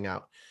really missing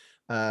out.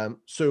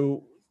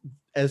 So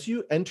as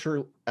you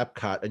enter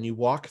Epcot and you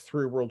walk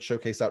through World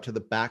Showcase out to the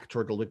back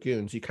toward the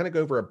lagoons, you kind of go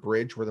over a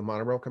bridge where the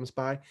monorail comes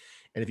by.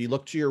 And if you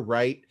look to your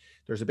right,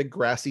 there's a big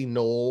grassy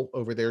knoll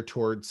over there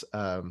towards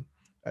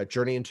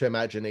Journey into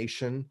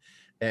Imagination.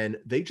 And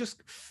they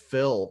just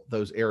fill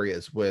those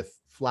areas with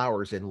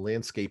flowers and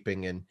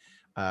landscaping.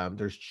 And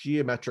there's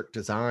geometric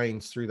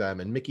designs through them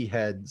and Mickey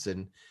heads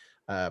and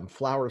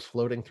flowers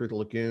floating through the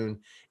lagoon.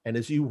 And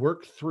as you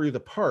work through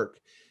the park,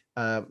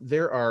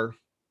 there are,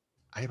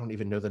 I don't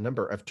even know the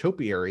number of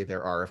topiary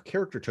there are, of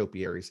character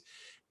topiaries.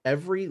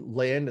 Every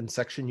land and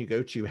section you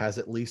go to has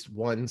at least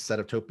one set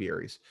of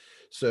topiaries.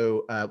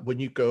 So when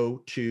you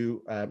go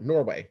to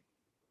Norway,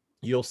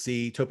 you'll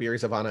see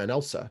topiaries of Anna and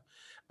Elsa.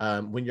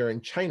 When you're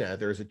in China,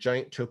 there's a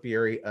giant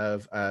topiary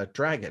of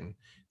dragon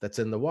that's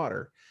in the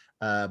water.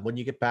 When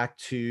you get back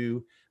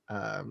to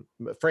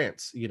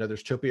France,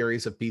 there's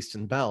topiaries of Beast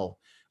and Belle.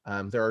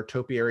 There are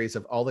topiaries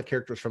of all the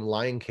characters from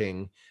Lion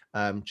King,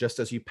 just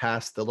as you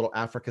pass the little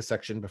Africa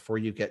section before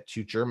you get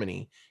to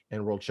Germany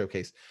and World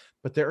Showcase.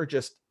 But there are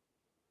just,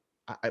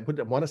 I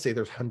wouldn't want to say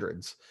there's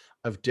hundreds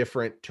of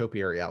different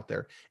topiary out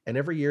there. And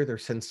every year there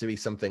tends to be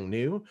something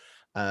new.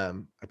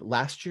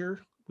 Last year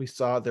we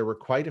saw there were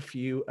quite a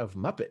few of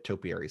Muppet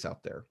topiaries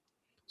out there.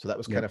 So that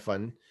was kind Yep. of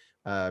fun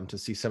to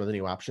see some of the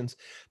new options.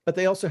 But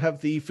they also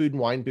have the food and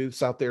wine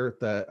booths out there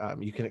that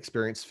you can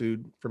experience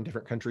food from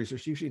different countries.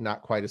 There's usually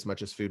not quite as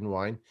much as food and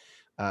wine.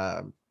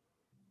 Um,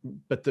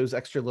 but those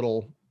extra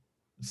little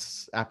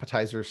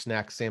appetizer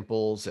snack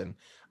samples and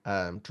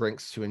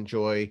drinks to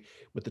enjoy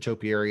with the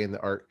topiary and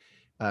the art.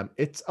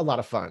 It's a lot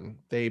of fun.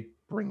 They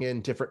bring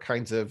in different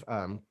kinds of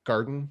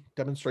garden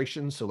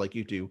demonstrations. So, like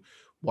you do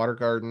water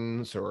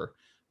gardens or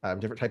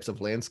different types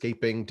of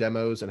landscaping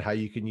demos and how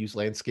you can use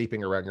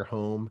landscaping around your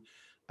home.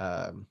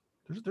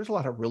 There's a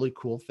lot of really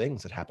cool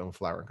things that happen with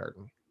Flower and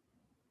Garden.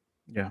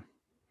 Yeah.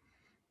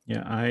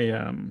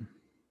 Yeah.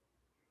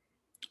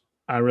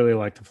 I really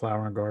like the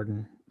flower and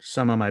garden.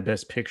 Some of my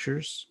best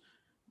pictures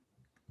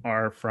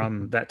are Mhm.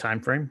 from that time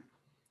frame.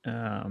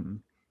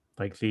 Um,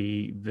 like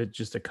the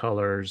just the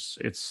colors.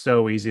 It's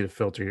so easy to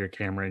filter your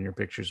camera and your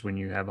pictures when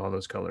you have all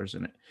those colors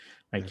in it.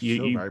 They're Like so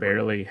you vibrant.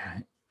 barely,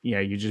 yeah,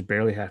 you just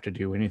barely have to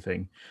do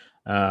anything.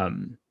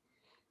 Um,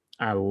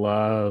 I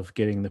love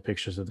getting the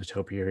pictures of the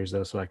topiaries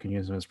though, so I can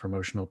use them as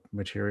promotional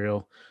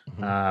material.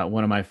 Mhm.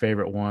 One of my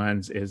favorite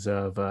ones is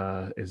of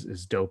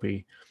is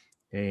Dopey,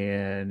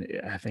 and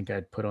I think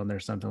I'd put on there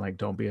something like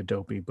 "Don't be a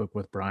dopey" book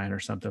with Brian or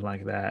something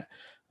like that.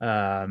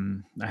 I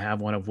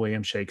have one of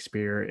William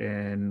Shakespeare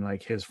in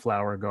like his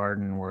flower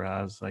garden, where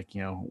I was like,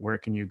 where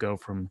can you go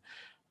from?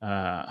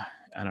 I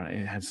don't know.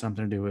 It had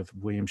something to do with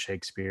William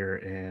Shakespeare,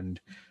 and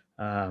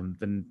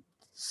then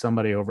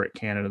somebody over at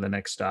Canada the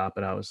next stop,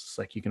 and I was just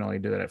like, you can only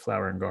do that at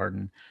Flower and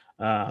Garden.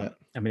 Yeah.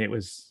 I mean,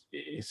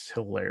 it's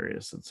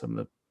hilarious, and some of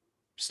the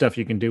stuff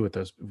you can do with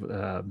those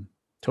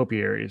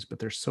topiaries, but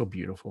they're so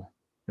beautiful.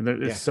 And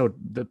it's Yeah. so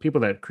the people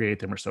that create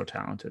them are so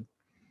talented.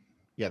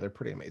 Yeah, they're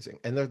pretty amazing,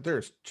 and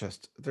there's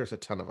a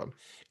ton of them,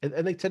 and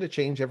they tend to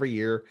change every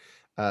year.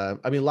 I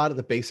mean, a lot of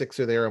the basics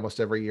are there almost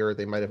every year.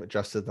 They might have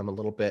adjusted them a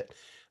little bit,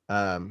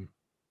 um,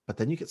 but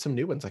then you get some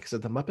new ones. Like I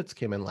said, the Muppets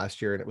came in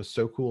last year, and it was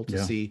so cool to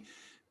Yeah. see,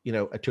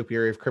 a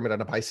topiary of Kermit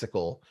on a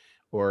bicycle,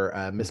 or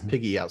Miss Mhm.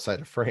 Piggy outside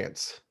of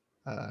France,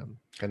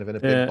 kind of in a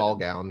big The ball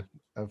gown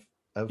of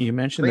You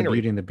mentioned the granary.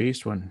 Beauty and the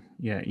Beast one.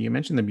 Yeah, you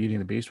mentioned the Beauty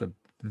and the Beast one.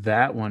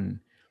 That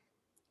one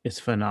is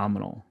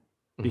phenomenal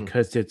Mhm.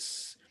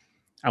 because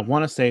I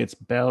want to say it's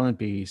Belle and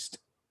Beast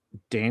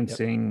Yep.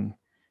 dancing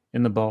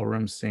in the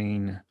ballroom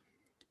scene,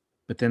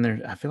 but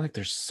then I feel like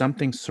there's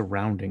something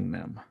surrounding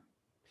them.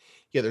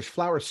 Yeah, there's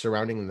flowers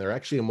surrounding them. They're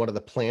actually in one of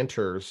the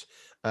planters,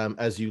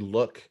 as you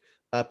look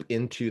up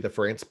into the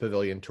France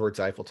Pavilion towards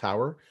Eiffel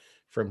Tower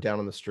from down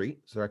on the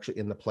street. So they're actually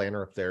in the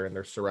planter up there, and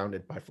they're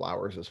surrounded by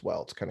flowers as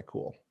well. It's kind of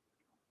cool.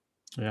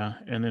 Yeah,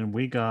 and then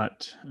we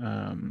got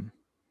some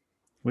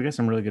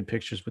really good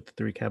pictures with the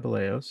three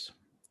Caballeros.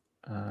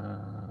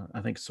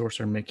 I think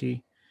Sorcerer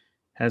Mickey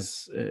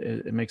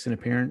it makes an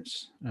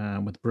appearance with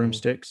Mhm.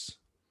 broomsticks.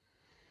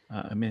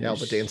 I mean, Yeah, all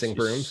the dancing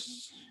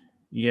brooms.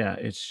 yeah,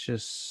 it's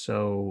just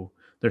so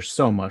there's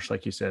so much,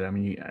 like you said. I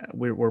mean,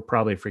 we're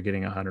probably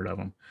forgetting 100 of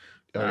them,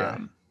 Oh yeah,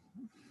 um,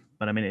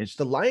 but I mean,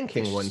 the Lion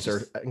King it's ones are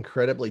just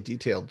incredibly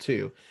detailed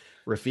too.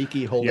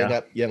 Rafiki holding yeah.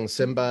 up young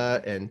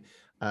Simba, and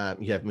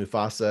you have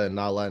Mufasa and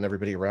Nala and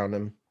everybody around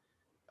him.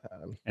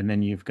 Um, And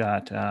then you've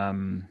got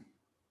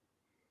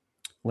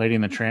Lady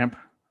and the Tramp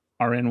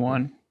are in mhm,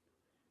 one,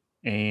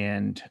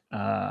 and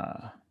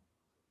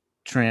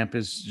Tramp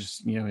is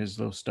just his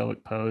little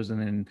stoic pose, and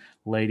then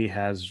Lady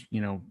has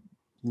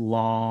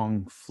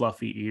long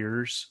fluffy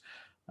ears.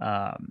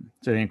 So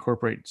they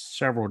incorporate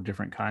several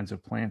different kinds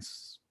of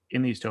plants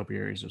in these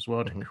topiaries as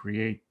well to mhm.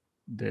 create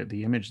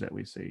the image that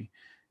we see.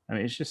 I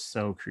mean, it's just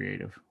so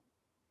creative.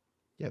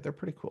 Yeah, they're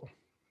pretty cool.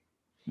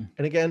 Mm.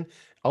 And again,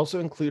 also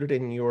included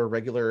in your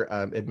regular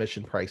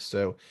admission price.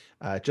 So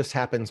it just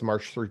happens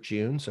March through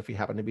June. So if you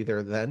happen to be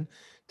there then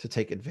to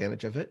take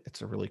advantage of it,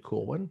 it's a really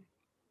cool one.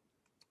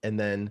 And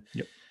then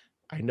Yep.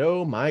 I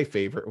know my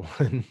favorite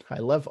one. I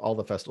love all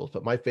the festivals,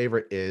 but my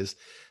favorite is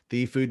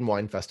the Food and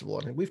Wine Festival.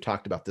 And we've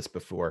talked about this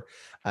before.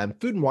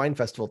 Food and Wine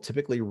Festival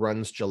typically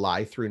runs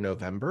July through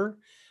November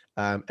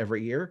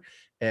every year.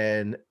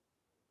 And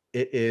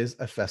it is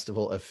a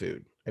festival of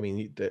food. I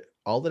mean,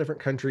 all the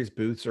different countries'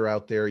 booths are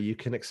out there. You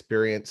can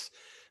experience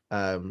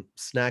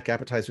snack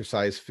appetizer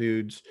size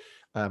foods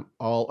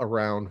all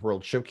around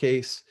World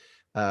Showcase,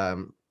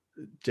 um,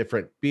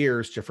 different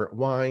beers, different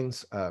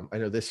wines. I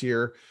know this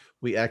year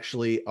we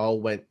actually all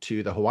went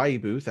to the Hawaii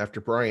booth after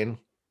Brian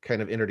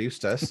kind of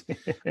introduced us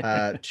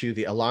to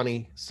the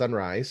Alani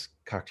Sunrise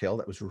cocktail.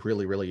 That was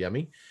really, really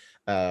yummy.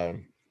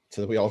 Um,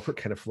 so we all were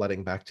kind of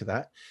flooding back to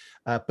that.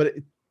 But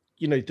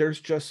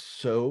there's just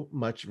so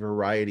much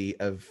variety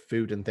of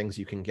food and things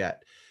you can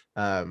get.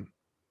 Um,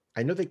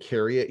 I know they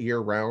carry it year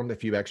round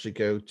if you actually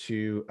go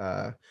to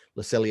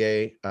Le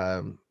Cellier,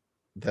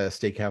 the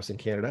steakhouse in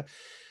Canada,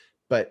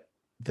 but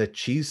the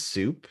cheese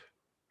soup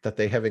that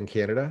they have in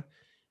Canada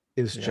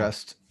is Yeah.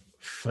 just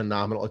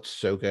phenomenal. It's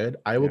so good.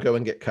 I will Yeah. go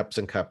and get cups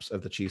and cups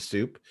of the cheese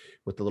soup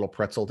with the little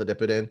pretzel to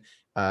dip it in,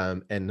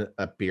 and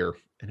a beer,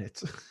 and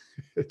it's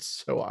it's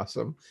so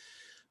awesome.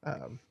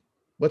 Um,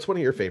 what's one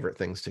of your favorite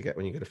things to get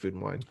when you go to Food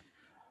and Wine?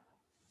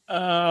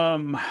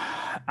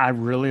 I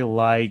really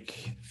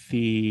like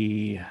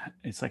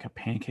it's like a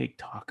pancake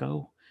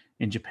taco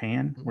in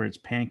Japan Mm. where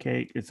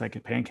it's like a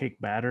pancake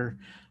batter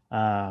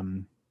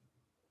um,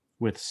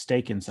 with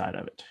steak inside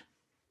of it.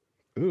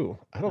 Ooh,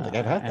 I don't think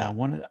I've had And that.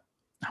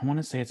 I want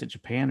to say it's at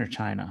Japan or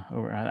China,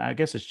 or I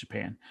guess it's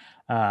Japan,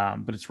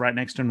 but it's right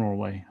next to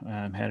Norway.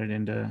 Headed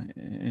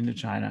into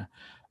China,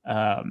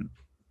 um,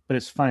 but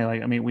it's funny.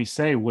 Like I mean, we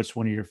say what's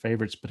one of your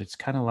favorites, but it's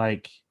kind of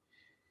like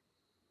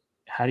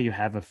how do you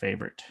have a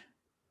favorite?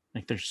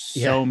 Like there's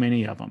Yeah, so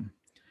many of them,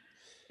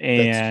 that's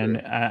and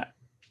true.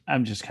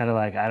 I'm just kind of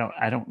like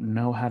I don't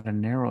know how to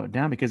narrow it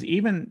down because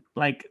even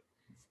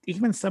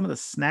some of the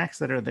snacks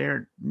that are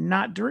there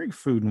not during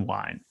Food and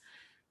Wine.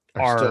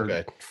 Are still are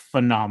good.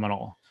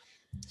 phenomenal.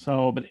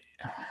 So, but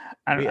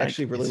We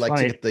actually really it's like to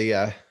funny. get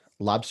the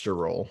lobster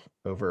roll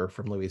over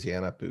from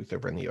Louisiana booth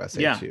over in the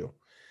USA Yeah, too.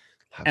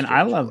 and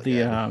Lobster roll's really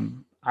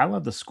good. I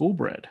love the school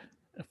bread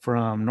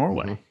from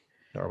Norway.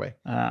 Hmm. Norway.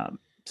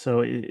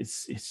 So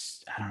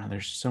it's I don't know.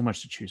 There's so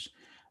much to choose.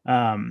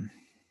 Um,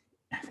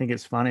 I think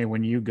it's funny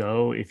when you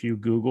go, if you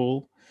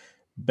Google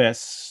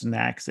best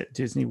snacks at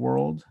Disney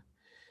World,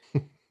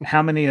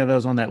 how many of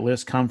those on that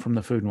list come from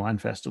the Food and Wine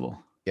Festival?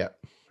 Yeah,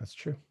 that's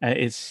true.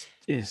 It's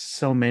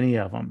so many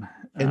of them.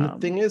 And the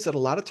thing is that a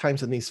lot of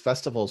times in these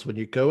festivals, when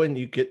you go and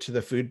you get to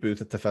the food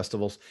booth at the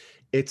festivals,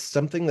 it's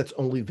something that's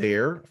only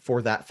there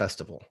for that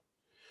festival. Yes.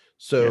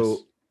 So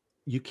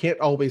you can't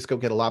always go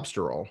get a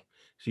lobster roll.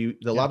 So the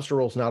Yeah. lobster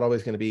roll is not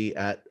always going to be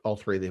at all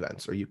three of the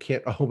events, or you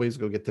can't always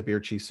go get the beer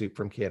cheese soup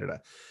from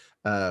Canada.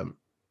 Um,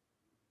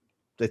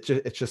 it's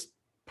just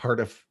part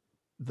of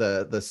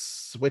the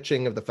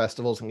switching of the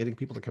festivals and getting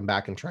people to come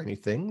back and try new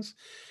things.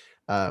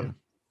 Yeah. Um,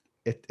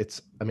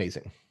 it's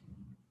amazing.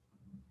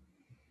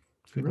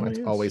 It Food and really wine's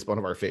is. always one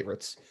of our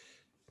favorites.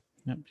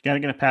 Yep. You got to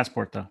get a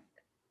passport though.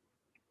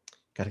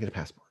 Got to get a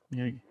passport.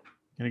 You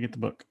got to get the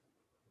book.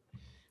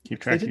 Keep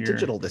They track of did your.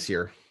 digital this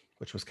year,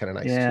 which was kind of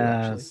nice too,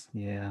 actually. Yes.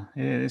 Yeah.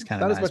 It is It's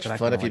kind of not as nice, much but I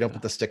fun kind of if you like don't the.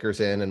 put the stickers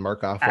in and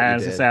mark off what you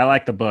As I say, did. I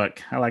like the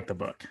book. I like the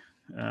book.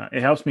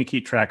 It helps me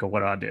keep track of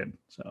what I did.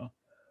 So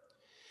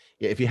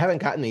Yeah, if you haven't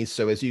gotten these,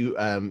 so as you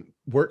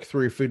work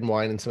through Food and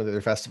Wine and some of the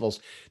other festivals,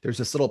 there's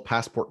this little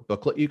passport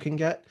booklet you can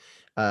get,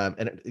 and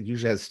it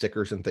usually has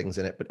stickers and things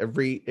in it. But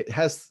it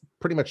has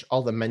pretty much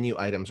all the menu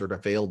items are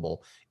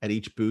available at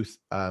each booth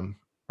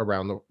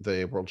around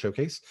the World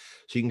Showcase.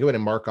 So you can go in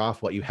and mark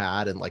off what you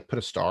had and like put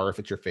a star if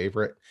it's your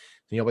favorite.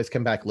 And you always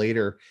come back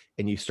later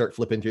and you start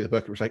flipping through the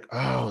book. It was like,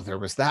 oh, there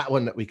was that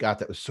one that we got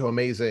that was so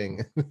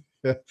amazing.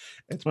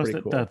 It's was pretty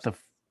it cool.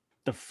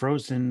 the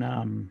frozen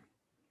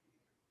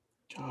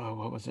oh,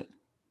 what was it?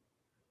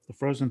 The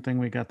frozen thing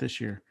we got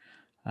this year.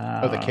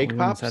 Oh, the We cake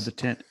went inside pops. the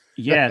tent.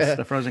 Yes,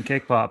 the frozen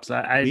cake pops.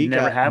 I'd We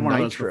never got had one of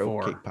those nitro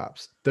cake before.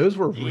 pops. Those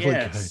were really good.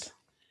 Yes.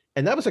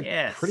 And that was a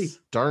pretty Yes.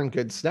 darn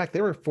good snack.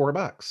 They were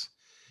 $4.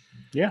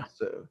 Yeah.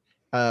 So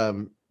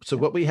Yep.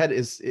 what we had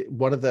is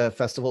one of the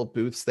festival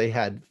booths, they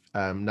had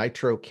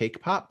nitro cake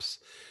pops.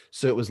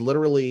 So it was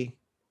literally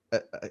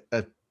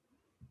a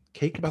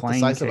cake A about the plain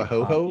size of a cake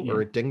pop. ho-ho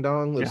or Yeah. a ding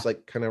dong, Yeah. those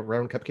like kind of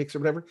round cupcakes or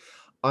whatever,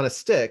 on a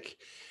stick.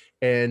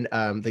 And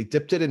they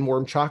dipped it in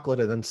warm chocolate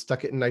and then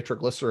stuck it in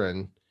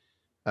nitroglycerin.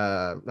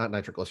 Not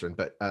nitroglycerin,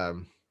 but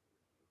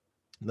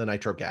the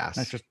nitro That's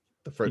gas, just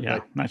the fro- yeah.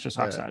 like That's just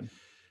uh, oxide.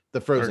 the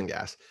frozen Or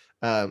gas,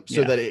 so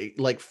yeah. that it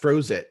like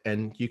froze it,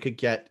 and you could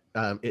get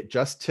it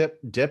just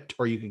dipped,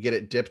 or you could get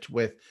it dipped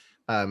with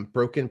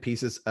broken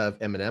pieces of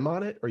M&M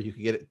on it, or you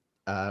could get it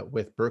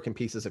with broken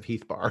pieces of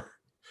Heath bar.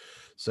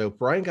 So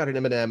Brian got an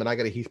M&M and I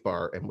got a Heath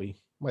bar, and we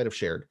might have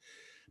shared,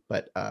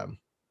 but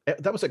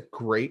that was a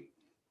great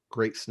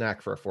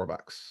snack for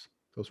 $4.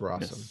 Those were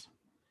awesome, Yes.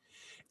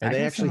 and I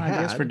they got some actually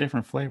ideas for had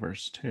different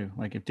flavors too.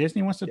 Like if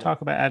Disney wants to yeah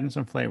talk about adding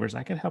some flavors,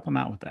 I could help them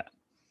out with that.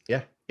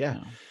 yeah.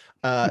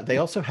 So, They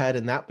also had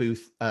in that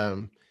booth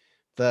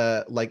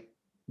the like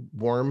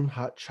warm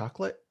hot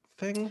chocolate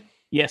thing.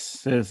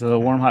 yes, it's the Yeah.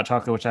 warm hot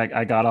chocolate, which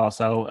I got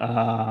also.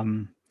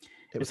 It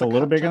It's was a like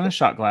little hot bigger than a chocolate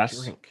shot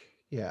glass. drink.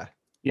 Yeah.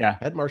 Yeah,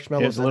 Had it was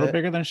marshmallows a in little it.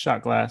 bigger than a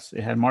shot glass.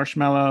 It had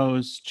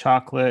marshmallows,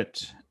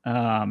 chocolate.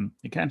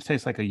 It kind of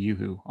tastes like a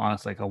yoo-hoo,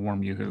 honestly, like a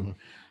warm yoo-hoo.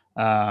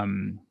 Mhm.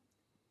 Um,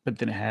 but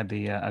then it had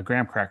the a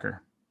graham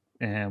cracker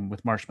and with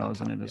On marshmallows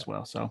in top. it Yeah. as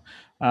well. So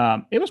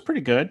it was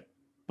pretty good.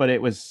 But it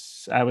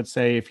was, I would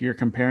say, if you're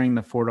comparing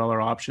the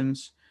 $4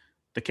 options,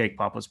 the cake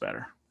pop was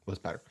better. Was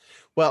better.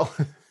 Well,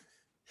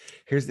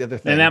 here's the other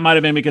And that thing. might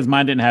have been because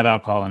mine didn't have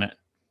alcohol in it.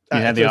 You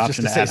had So the I was just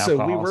option to to say, add so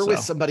we alcohol. were with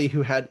So somebody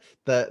who had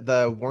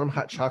the warm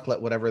hot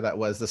chocolate, whatever that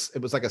was. This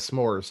it was like a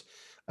s'mores.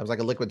 It was like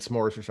a liquid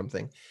s'mores or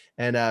something.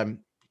 And I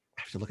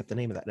have to look up the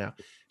name of that now.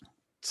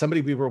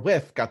 Somebody we were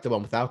with got the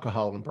one with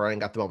alcohol, and Brian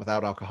got the one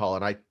without alcohol,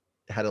 and I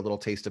had a little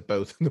taste of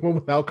both. The one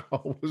with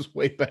alcohol was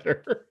way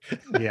better.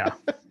 yeah,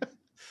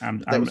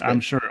 But that was I'm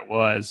good. sure it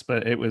was,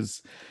 but it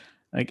was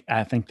like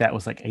I think that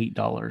was like $8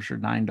 or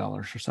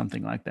 $9 or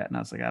something like that, and I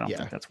was like, I don't Yeah,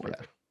 think that's worth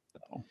yeah. it.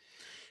 So,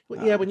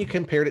 Well, yeah, when you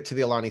compared it to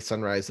the Alani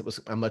Sunrise, it was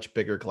a much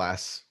bigger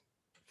glass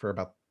for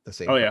about the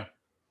same oh price. yeah,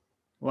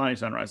 Lonnie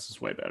Sunrise is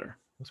way better.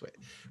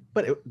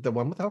 But the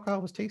one with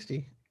alcohol was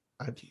tasty.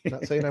 I'm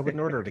not saying I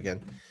wouldn't order it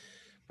again,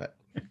 but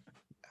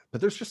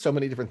there's just so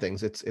many different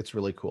things. It's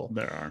really cool.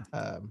 There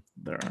are.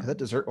 That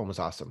dessert one was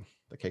awesome.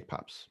 The cake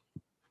pops.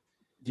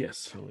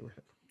 Yes. Totally worth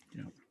it.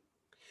 Yeah.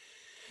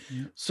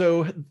 Yeah.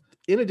 So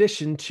in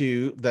addition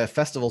to the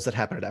festivals that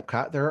happen at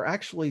Epcot, there are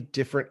actually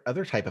different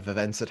other type of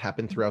events that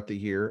happen throughout the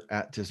year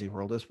at Disney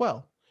World as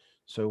well.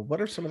 So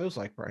what are some of those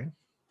like, Brian?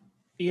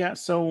 Yeah.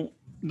 So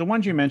the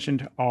ones you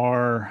mentioned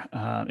are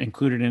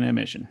included in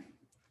admission.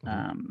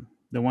 Mhm.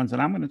 The ones that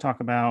I'm going to talk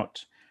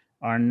about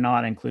are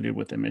not included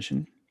with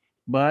admission,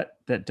 but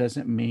that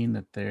doesn't mean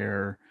that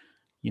they're,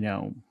 you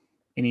know,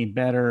 any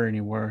better,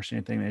 any worse,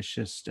 anything. It's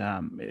just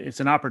it's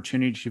an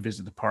opportunity to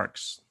visit the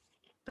parks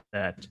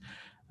that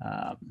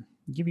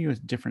give you a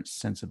different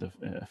sense of the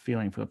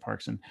feeling for the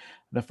parks. And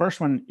the first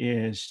one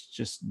is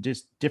just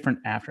different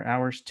after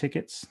hours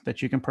tickets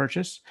that you can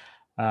purchase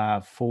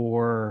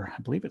for,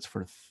 I believe it's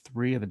for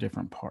 3 of the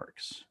different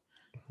parks.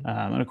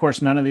 And of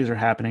course, none of these are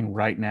happening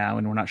right now,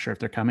 and we're not sure if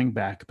they're coming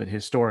back, but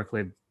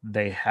historically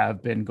they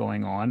have been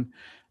going on.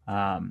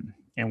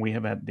 And we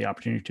have had the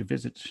opportunity to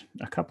visit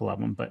a couple of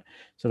them. But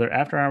so they're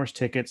after hours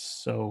tickets.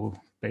 So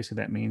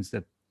basically, that means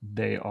that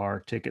they are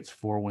tickets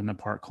for when the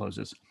park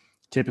closes.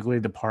 Typically,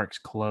 the parks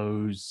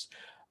close,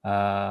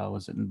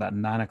 was it about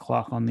 9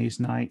 o'clock on these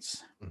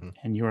nights? Mm-hmm.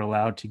 And you're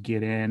allowed to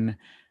get in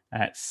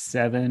at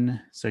 7.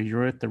 So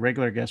you're at the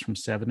regular guest from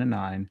 7 to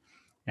 9.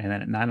 And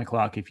then at 9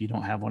 o'clock, if you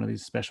don't have one of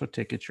these special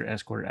tickets, you're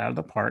escorted out of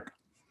the park.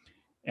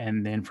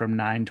 And then from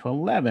 9 to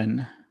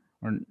 11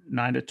 or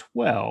 9 to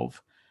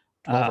 12,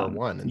 12 or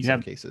 1 in you some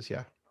have, cases.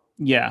 Yeah.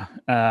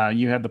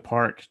 you have the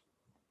park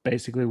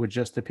basically with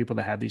just the people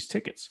that have these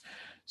tickets.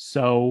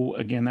 So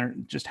again, they're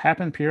just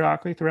happen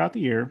periodically throughout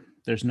the year.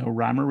 There's no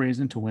rhyme or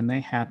reason to when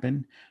they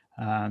happen.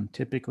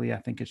 Typically, I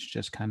think it's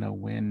just kind of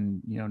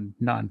when,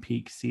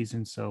 non-peak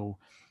season. So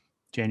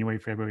January,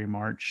 February,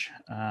 March.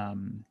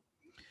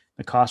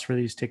 The cost for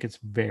these tickets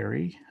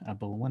vary. I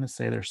want to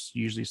say there's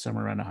usually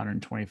somewhere around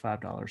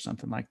 $125,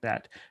 something like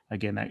that.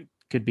 Again, that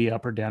could be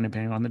up or down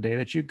depending on the day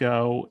that you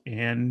go.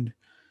 And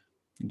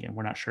again,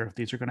 we're not sure if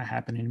these are going to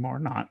happen anymore or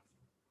not.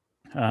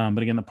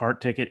 But again, the park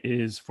ticket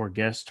is for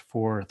guests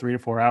for 3 to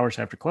 4 hours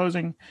after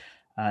closing.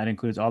 It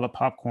includes all the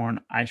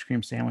popcorn, ice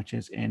cream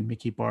sandwiches, and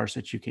Mickey bars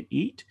that you can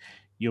eat.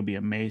 You'll be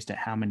amazed at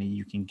how many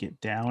you can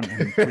get down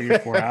in 3 to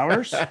 4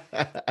 hours.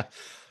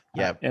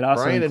 Yeah, It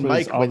also Brian and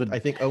includes Mike all I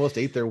think, almost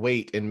ate their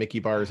weight in Mickey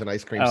bars and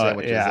ice cream Oh,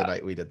 sandwiches the yeah.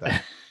 night we did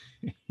that.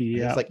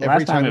 Yeah. It's like every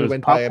Last time time it we was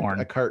went by a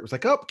popcorn. cart, it was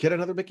like, oh, get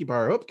another Mickey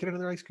bar. Oh, get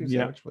another ice cream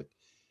Yeah. sandwich. Like,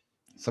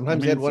 I sometimes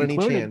mean, they had it's one in each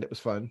included. hand. It was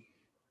fun.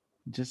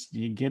 Just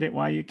you get it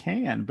while you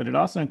can, but it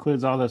also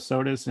includes all the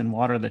sodas and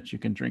water that you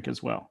can drink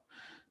as well.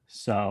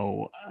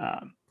 So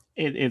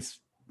it's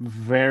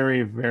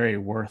very, very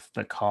worth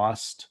the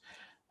cost,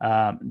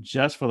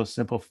 just for the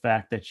simple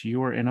fact that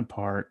you are in a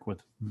park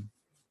with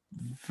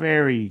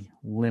very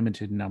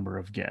limited number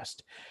of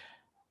guests.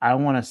 I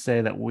want to say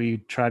that we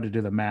tried to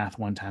do the math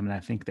one time, and I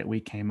think that we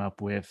came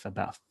up with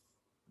about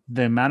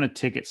the amount of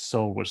tickets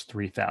sold was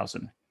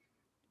 3,000,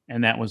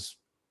 and that was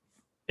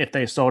if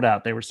they sold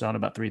out, they were selling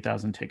about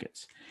 3,000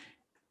 tickets.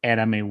 And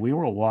I mean, we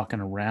were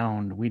walking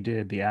around. We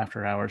did the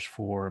after hours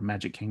for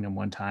Magic Kingdom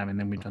one time, and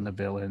then we've done the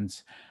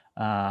villains.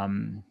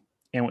 And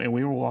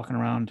we were walking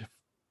around,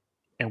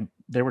 and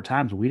there were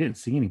times we didn't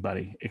see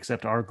anybody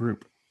except our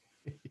group.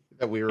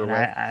 That we were And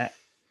with.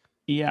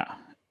 Yeah.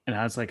 And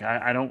I was like,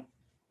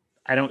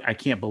 I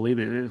can't believe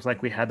it. It was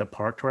like we had the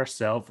park to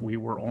ourselves. We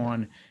were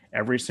on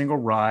every single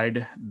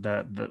ride,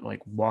 the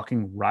like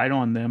walking right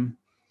on them,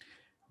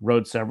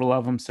 rode several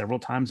of them several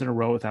times in a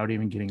row without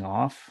even getting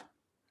off.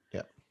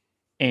 Yeah.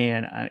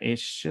 And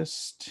it's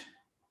just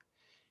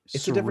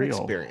It's a different surreal.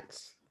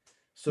 experience.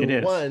 So It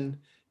is. one,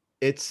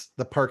 it's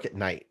the park at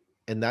night.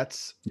 And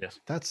that's Yes.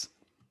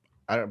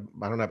 I don't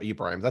know about you,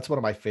 Brian. That's one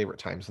of my favorite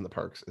times in the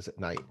parks is at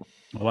night.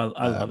 Well,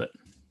 I love it.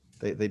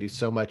 They do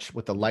so much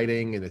with the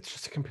lighting, and it's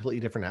just a completely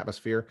different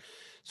atmosphere.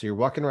 So you're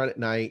walking around at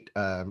night.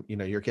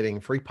 You're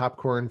getting free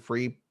popcorn,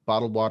 free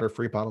bottled water,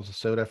 free bottles of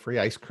soda, free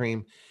ice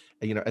cream.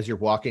 As you're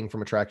walking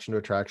from attraction to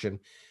attraction.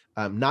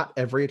 Not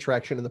every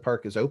attraction in the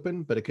park is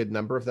open, but a good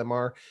number of them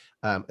are,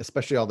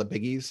 especially all the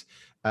biggies.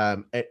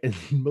 And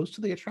most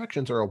of the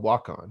attractions are a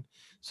walk on.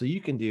 So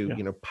you can do,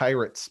 Yeah.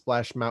 Pirates,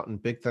 Splash Mountain,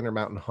 Big Thunder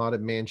Mountain,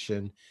 Haunted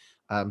Mansion,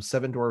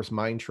 Seven Dwarfs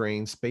Mine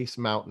Train, Space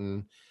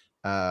Mountain.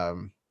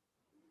 Um,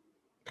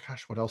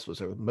 Gosh, what else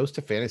was open? Most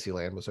of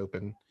Fantasyland was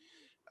open.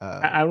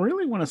 I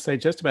really want to say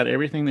just about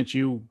everything that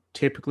you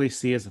typically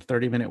see as a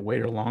 30-minute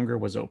wait or longer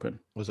was open.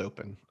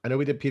 I know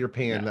we did Peter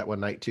Pan Yeah. that one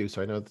night too,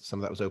 so I know that some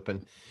of that was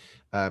open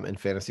in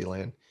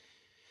Fantasyland.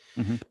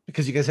 Mm-hmm.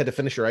 Because you guys had to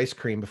finish your ice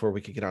cream before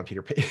we could get on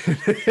Peter Pan.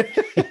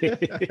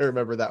 I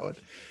remember that one.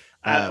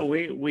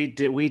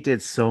 We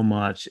did so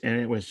much, and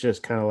it was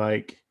just kind of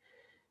like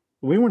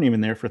we weren't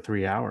even there for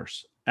 3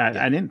 hours.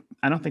 Yeah.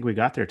 I don't think we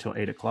got there till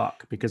 8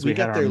 o'clock because we had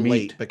got our there meet.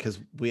 late because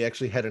we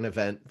actually had an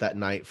event that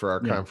night for our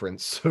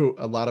conference. So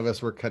a lot of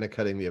us were kind of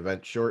cutting the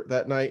event short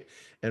that night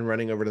and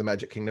running over to the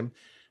Magic Kingdom.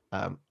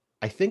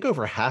 I think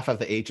over half of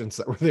the agents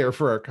that were there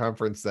for our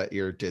conference that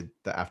year did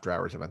the after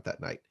hours event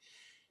that night.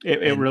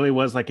 It really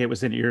was like it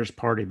was an ears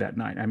party that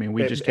night. I mean,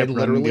 we just kept running.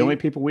 Literally, the only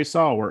people we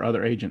saw were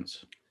other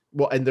agents.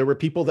 Well, and there were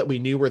people that we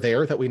knew were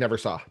there that we never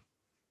saw.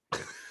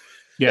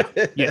 Yeah.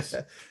 Yes.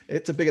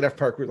 It's a big enough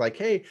park. We're like,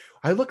 hey,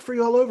 I looked for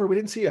you all over. We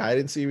didn't see you. I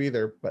didn't see you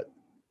either, but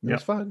it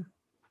was fun.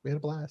 We had a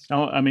blast.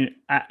 Oh, I mean,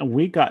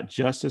 we got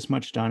just as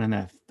much done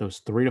in those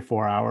 3 to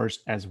 4 hours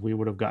as we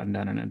would have gotten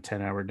done in a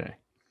 10-hour day.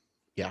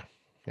 Yeah.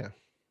 Yeah.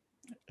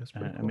 That's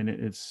pretty cool. I mean,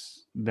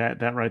 it's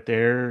that right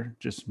there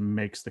just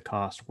makes the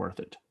cost worth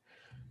it.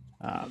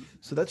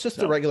 So that's just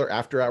the regular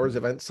after hours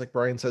events. Like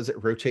Brian says,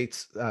 it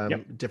rotates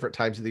different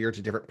times of the year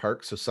to different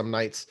parks. So some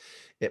nights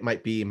it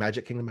might be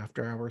Magic Kingdom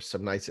after hours.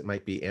 Some nights it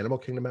might be Animal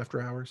Kingdom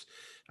after hours.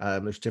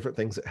 There's different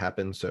things that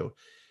happen. So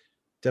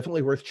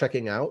definitely worth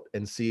checking out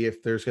and see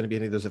if there's going to be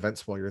any of those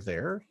events while you're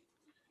there.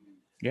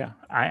 Yeah,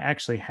 I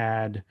actually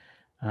had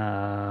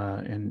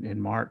in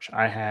March.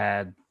 I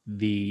had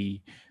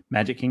the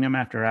Magic Kingdom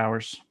After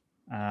Hours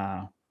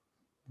uh,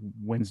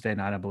 Wednesday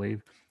night, I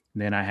believe.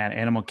 Then I had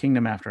Animal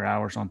Kingdom After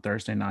Hours on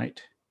Thursday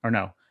night. Or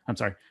no, I'm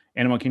sorry,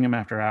 Animal Kingdom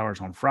After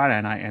Hours on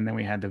Friday night, and then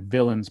we had the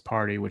Villains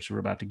Party, which we're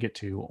about to get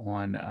to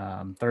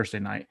on Thursday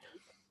night.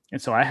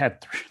 And so I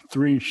had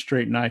three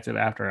straight nights of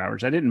After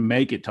Hours. I didn't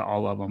make it to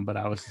all of them, but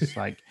I was just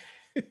like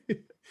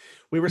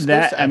We were supposed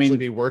that. to I actually mean,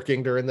 be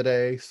working during the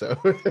day, so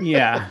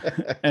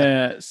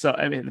yeah. So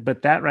I mean,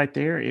 but that right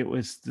there, it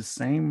was the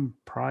same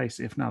price,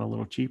 if not a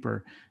little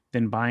cheaper,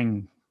 than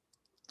buying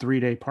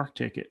 3-day park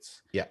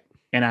tickets. yeah,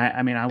 And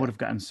I mean, I would yeah. have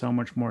gotten so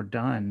much more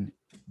done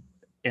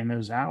in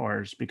those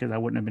hours because I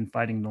wouldn't have been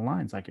fighting the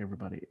lines like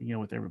everybody,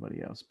 with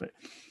everybody else. But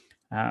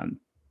um,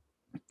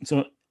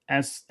 so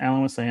as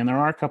Alan was saying, there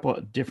are a couple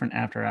of different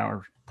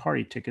after-hour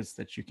party tickets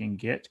that you can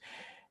get,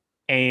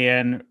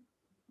 and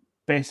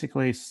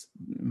basically,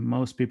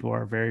 most people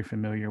are very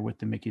familiar with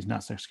the Mickey's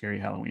Not So Scary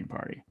Halloween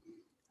Party.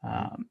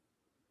 Mhm. Um,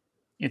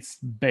 it's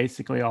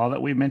basically all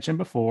that we mentioned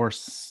before.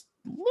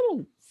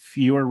 Little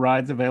fewer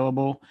rides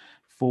available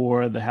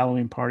for the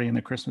Halloween party and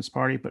the Christmas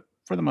party, but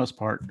for the most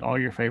part, all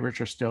your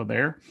favorites are still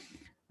there.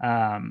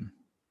 Um,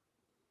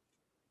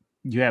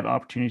 you have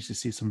opportunities to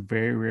see some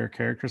very rare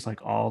characters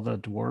like all the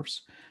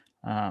dwarfs.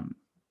 Um,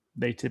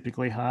 they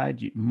typically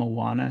hide.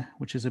 Moana,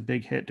 which is a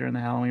big hit during the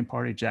Halloween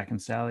party, Jack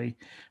and Sally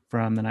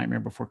from The Nightmare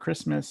Before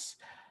Christmas.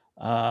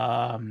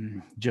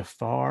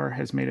 Jafar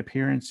has made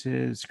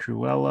appearances,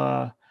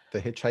 Cruella,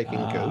 The hitchhiking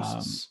um,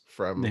 ghosts the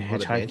from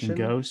Haunted hitchhiking Mansion have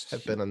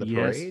ghost. been on the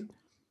Yes. parade.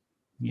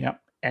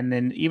 Yep. And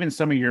then even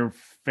some of your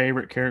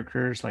favorite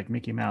characters like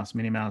Mickey Mouse,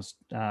 Minnie Mouse,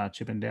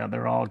 Chip and Dale,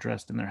 they're all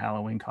dressed in their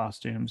Halloween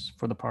costumes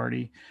for the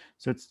party.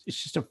 So it's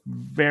just a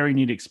very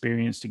neat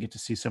experience to get to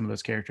see some of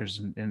those characters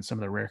and some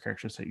of the rare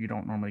characters that you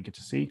don't normally get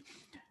to see.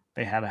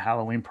 They have a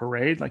Halloween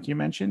parade, like you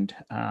mentioned.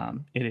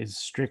 It is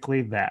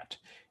strictly that.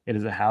 It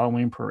is a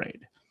Halloween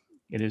parade.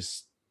 It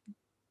is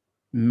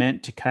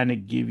meant to kind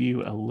of give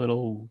you a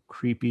little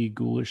creepy,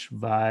 ghoulish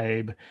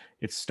vibe.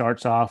 It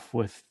starts off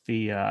with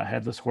the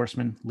headless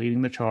horseman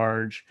leading the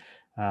charge.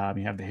 You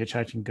have the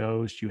hitchhiking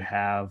ghost. You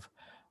have,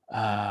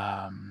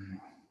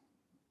 um,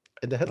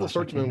 And the headless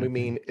gosh, I can't horseman, we even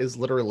mean, think. is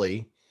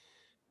literally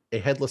a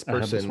headless A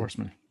headless person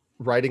horseman.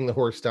 riding the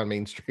horse down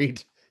Main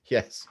Street.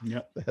 Yes,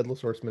 Yep. the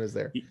headless horseman is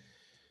there.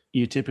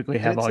 You typically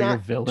And have it's all your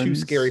not too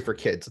scary villains. for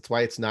kids. That's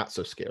why it's not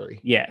so scary.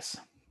 Yes.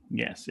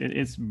 Yes.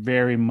 It's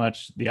very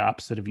much the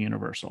opposite of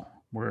Universal,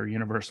 where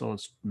Universal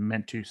is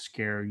meant to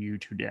scare you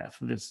to death.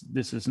 This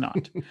is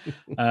not.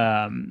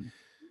 Um,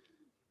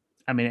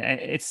 I mean,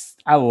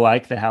 I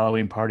like the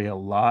Halloween party a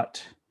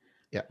lot.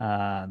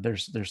 Yeah.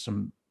 There's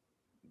some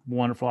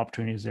wonderful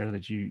opportunities there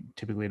that you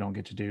typically don't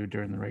get to do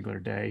during the regular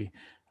day.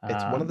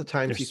 It's one of the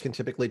times you There's can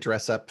typically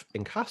dress up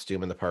in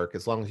costume in the park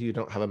as long as you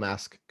don't have a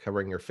mask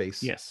covering your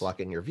face, yes,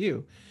 blocking your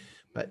view.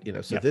 But,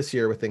 so yep, this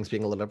year with things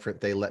being a little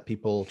different, they let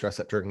people dress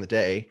up during the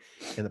day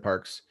in the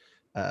parks.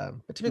 But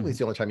typically hmm it's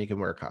the only time you can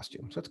wear a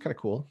costume. So it's kind of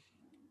cool.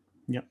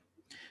 yep.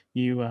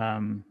 You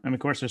and of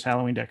course there's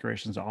Halloween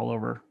decorations all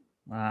over,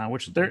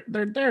 which Mm-hmm.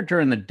 they're there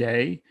during the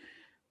day,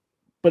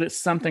 but it's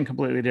something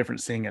completely different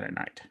seeing it at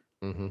night.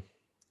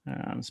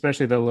 Mm-hmm.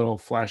 Especially the little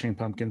flashing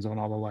pumpkins on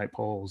all the light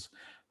poles,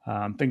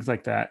 things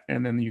like that.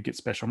 And then you get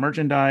special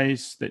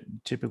merchandise that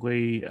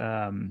typically,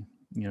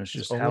 it's Is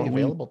just only Halloween.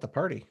 available at the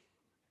party.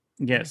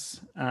 Yeah. Yes.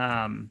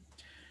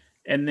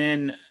 And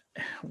then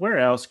where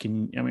else I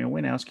mean,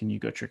 when else can you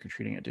go trick or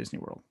treating at Disney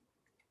World?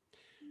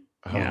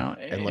 Oh,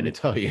 and let me It,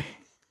 tell you,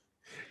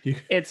 you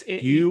it's,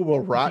 you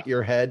will rot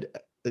your head,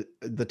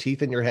 the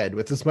teeth in your head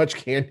with as much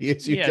candy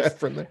as you yes, get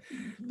from there.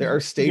 There are you're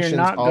stations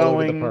not all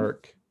over the going,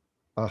 park.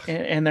 Ugh.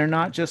 and they're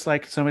not just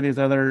like some of these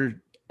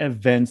other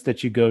events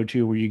that you go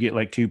to where you get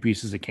like 2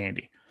 pieces of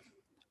candy.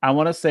 I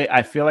want to say,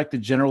 I feel like the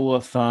general rule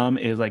of thumb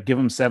is like give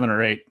them 7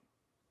 or 8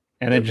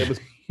 and then It was,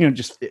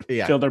 just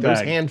yeah, fill their those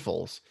bag.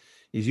 handfuls.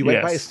 As you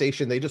went by a Yes.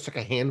 station, they just took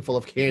a handful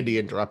of candy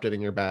and dropped it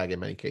in your bag in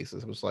many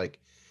cases. It was like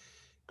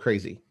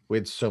crazy. We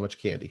had so much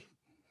candy.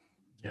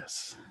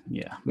 Yes.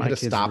 Yeah. We had My to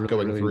kids stop really,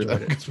 going really through them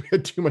enjoyed it. because we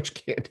had too much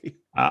candy.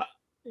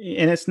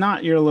 And it's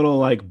not your little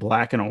like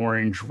black and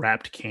orange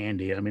wrapped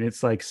candy. I mean,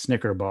 it's like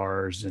Snicker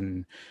bars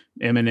and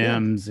M and Yeah.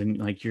 M's and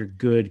like your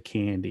good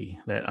candy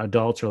that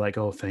adults are like,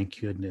 oh, thank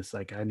goodness,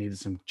 like I needed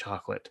some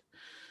chocolate.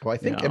 Well, I You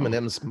think know,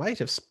 M&M's might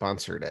have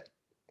sponsored it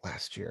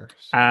last year.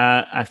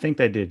 I think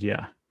they did.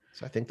 Yeah.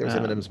 So I think there's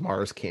Um, M&M's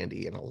Mars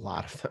candy in a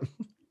lot of them.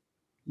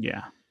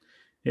 yeah.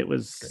 It Great.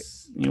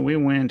 was, we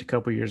went a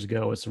couple years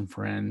ago with some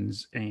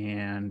friends,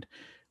 and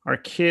our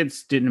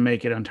kids didn't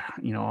make it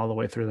all the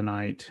way through the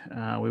night.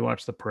 We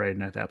watched the parade,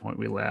 and at that point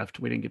we left.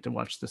 We didn't get to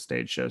watch the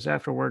stage shows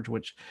afterwards,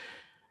 which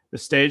the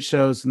stage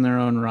shows in their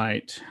own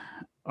right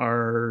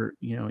are,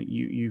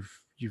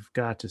 you've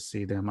got to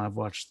see them. I've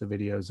watched the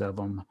videos of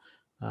them.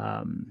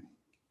 Um,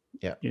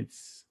 Yeah.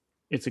 it's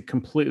a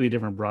completely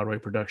different Broadway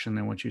production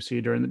than what you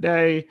see during the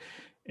day.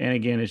 And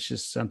again, it's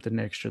just something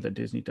extra that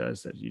Disney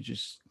does that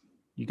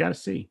you got to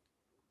see.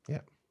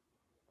 Yeah,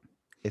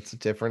 it's a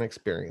different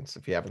experience.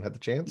 If you haven't had the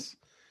chance,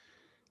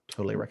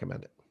 totally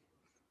recommend it.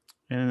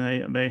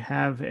 And they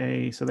have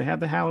they have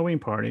the Halloween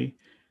party,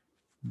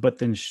 but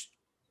then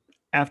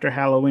after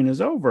Halloween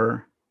is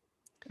over,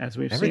 as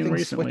we've seen Everything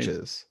recently,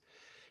 switches.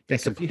 they Yeah,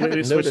 so if you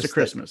haven't completely switch to noticed that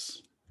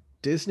Christmas.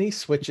 Disney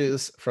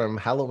switches from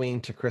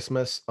Halloween to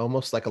Christmas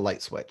almost like a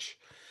light switch.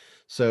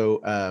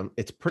 So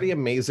it's pretty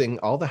amazing.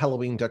 All the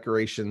Halloween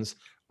decorations,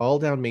 all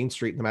down Main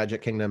Street in the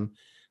Magic Kingdom,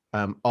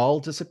 all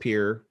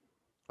disappear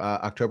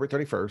October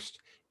 31st.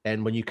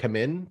 And when you come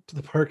in to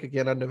the park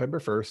again on November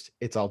 1st,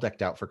 it's all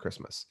decked out for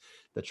Christmas.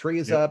 The tree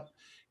is Yep. up.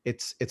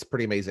 It's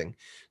pretty amazing.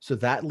 So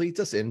that leads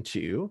us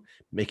into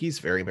Mickey's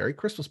Very Merry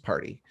Christmas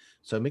Party.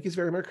 So Mickey's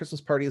Very Merry Christmas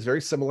Party is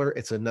very similar.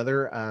 It's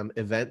another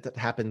event that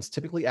happens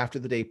typically after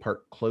the day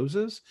park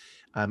closes.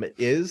 It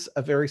is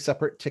a very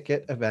separate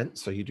ticket event,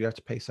 so you do have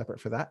to pay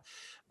separate for that.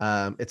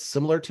 It's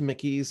similar to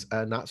Mickey's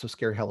Not So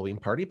Scary Halloween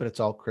Party, but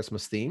it's all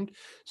Christmas themed.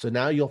 So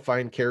now you'll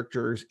find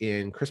characters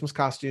in Christmas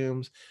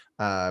costumes.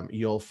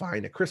 You'll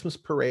find a Christmas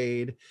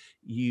parade.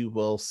 You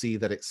will see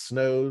that it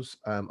snows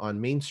on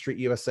Main Street,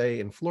 USA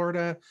in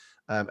Florida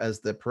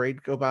as the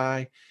parade go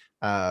by.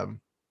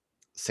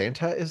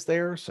 Santa is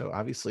there. So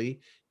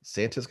obviously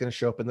Santa's going to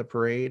show up in the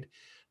parade.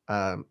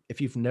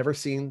 If you've never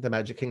seen the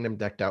Magic Kingdom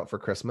decked out for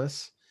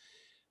Christmas,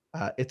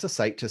 it's a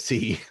sight to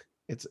see.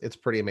 It's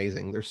pretty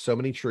amazing. There's so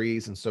many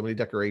trees and so many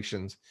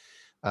decorations.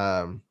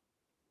 Um,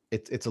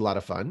 it's a lot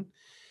of fun.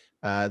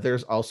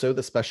 There's also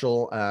the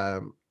special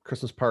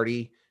Christmas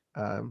party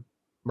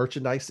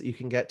merchandise that you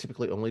can get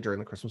typically only during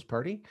the Christmas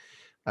party.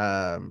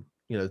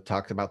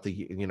 Talked about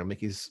the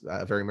Mickey's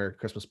Very Merry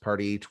Christmas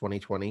Party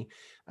 2020,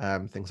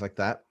 things like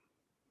that.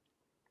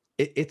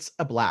 It's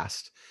a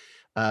blast,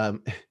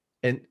 um,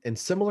 and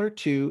similar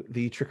to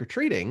the trick or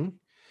treating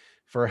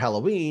for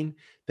Halloween,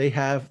 they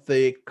have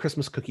the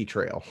Christmas cookie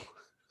trail.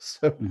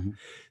 So Mm-hmm.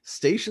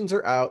 stations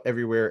are out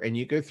everywhere, and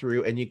you go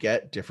through and you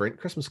get different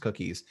Christmas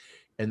cookies.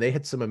 And they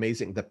had some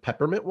amazing, the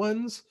peppermint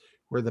ones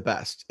were the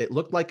best. It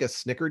looked like a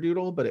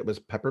snickerdoodle, but it was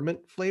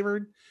peppermint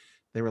flavored.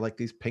 They were like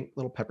these pink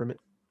little peppermint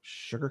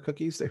sugar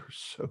cookies. They were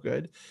so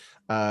good.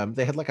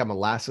 They had like a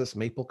molasses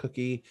maple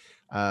cookie.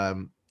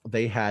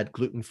 They had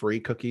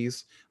gluten-free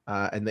cookies,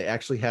 and they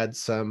actually had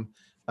some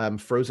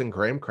frozen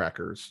graham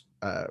crackers,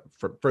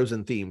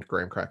 frozen themed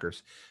graham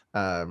crackers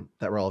that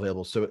were all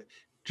available. So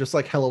just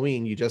like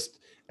Halloween,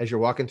 as you're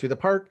walking through the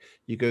park,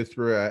 you go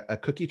through a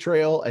cookie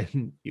trail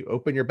and you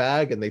open your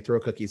bag and they throw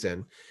cookies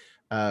in.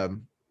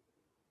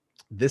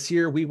 This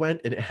year we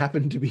went and it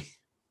happened to be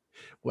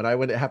when I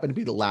went, it happened to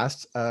be the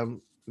last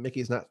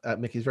Mickey's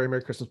Very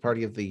Merry Christmas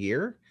Party of the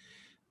year.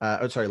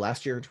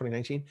 Last year in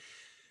 2019.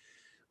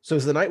 So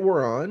as the night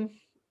wore on,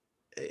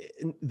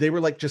 they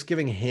were like just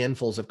giving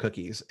handfuls of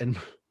cookies, and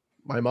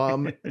my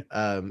mom,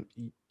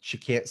 she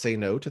can't say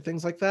no to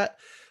things like that.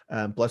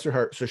 Bless her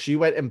heart. So she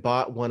went and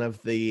bought one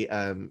of the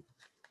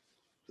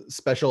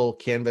special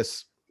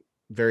canvas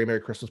Very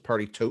Merry Christmas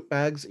Party tote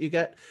bags that you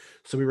get.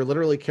 So we were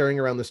literally carrying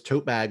around this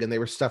tote bag and they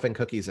were stuffing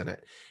cookies in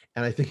it.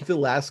 And I think the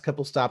last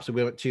couple stops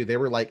we went to, they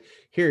were like,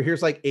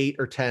 here's like 8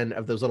 or 10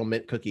 of those little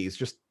mint cookies.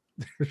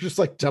 They're just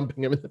like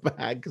dumping them in the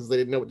bag because they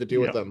didn't know what to do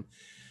with Yep. them.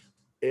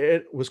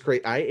 It was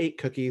great. I ate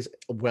cookies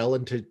well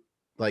into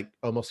like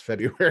almost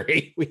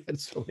February. We had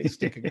so many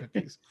stinking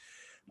cookies.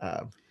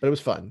 But it was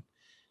fun.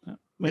 It's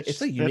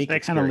Which a unique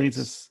that kind of leads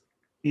experience. us,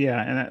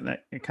 yeah, and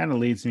that it kind of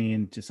leads me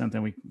into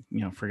something we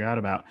forgot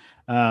about.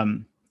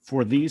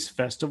 For these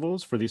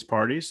festivals, for these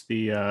parties,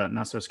 the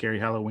Not So Scary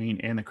Halloween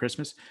and the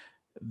Christmas,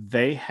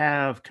 they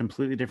have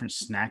completely different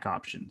snack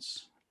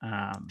options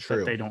that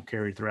True. they don't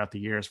carry throughout the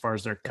year, as far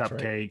as their That's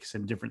right. cupcakes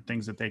and different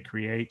things that they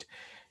create.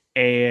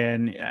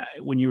 And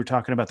when you were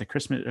talking about the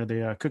Christmas or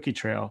the cookie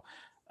trail,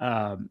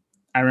 um,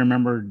 I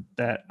remember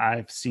that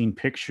I've seen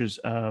pictures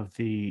of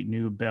the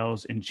new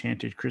Bell's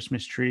Enchanted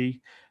Christmas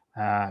tree,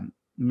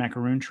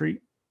 macaroon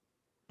treat.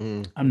 I'm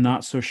Mm-hmm.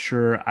 not so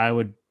sure I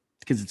would,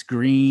 because it's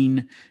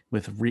green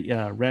with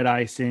red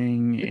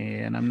icing,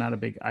 and I'm not a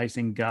big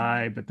icing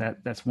guy, but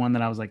that's one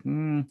that I was like,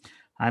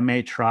 I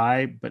may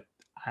try. But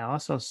I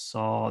also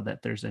saw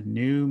that there's a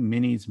new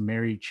Minnie's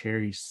Merry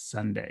Cherry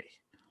Sundae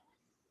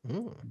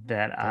Mm.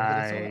 that Don't think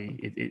I saw that one.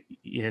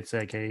 it's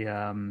like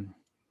a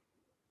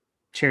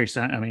cherry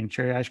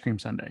ice cream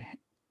sundae.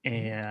 Mm.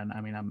 And I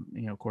mean, I'm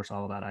of course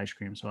all about ice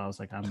cream, so I was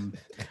like, I'm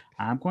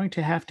going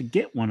to have to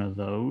get one of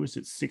those.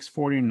 It's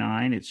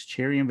 $6.49. It's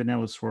cherry and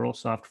vanilla swirl,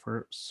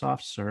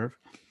 soft serve,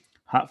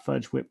 hot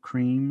fudge whipped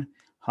cream,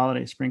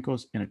 holiday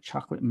sprinkles, and a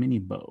chocolate mini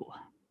bow.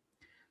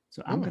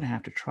 So I'm Mm. gonna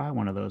have to try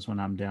one of those when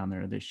I'm down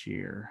there this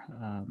year.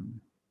 May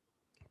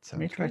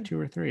Sounds try good. 2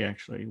 or 3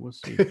 actually. We'll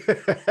see.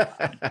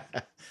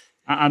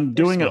 I'm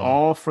They're doing it small.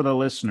 all for the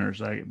listeners.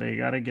 They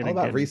got to get All a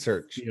about good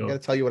research. I got feel. to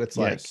tell you what it's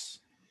like. Yes,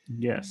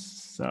 yes.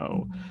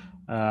 So,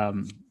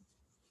 um,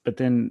 but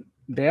then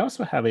they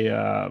also have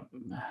a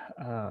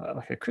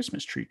like a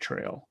Christmas tree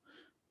trail.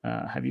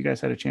 Have you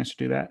guys had a chance to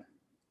do that?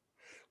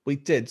 We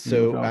did. You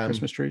look at So all the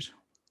Christmas trees.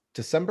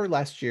 December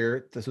last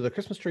year. So the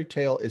Christmas tree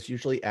trail is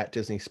usually at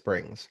Disney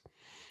Springs.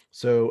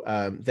 So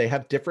they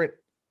have different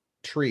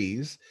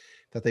trees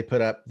that they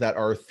put up that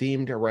are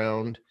themed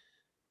around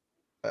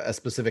a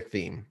specific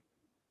theme.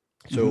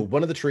 So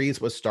one of the trees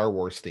was Star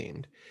Wars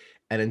themed,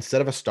 and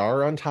instead of a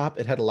star on top,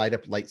 it had a light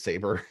up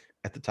lightsaber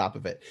at the top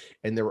of it,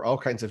 and there were all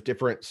kinds of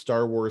different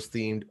Star Wars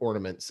themed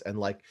ornaments, and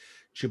like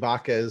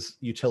Chewbacca's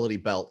utility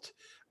belt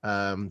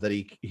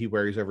that he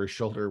wears over his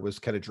shoulder was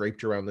kind of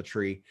draped around the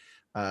tree.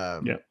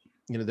 Um, Yep.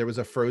 there was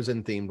a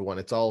Frozen themed one.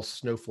 It's all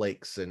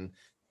snowflakes and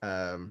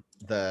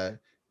the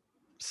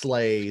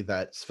sleigh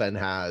that Sven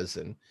has,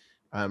 and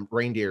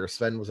reindeer.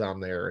 Sven was on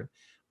there, and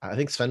I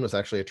think Sven was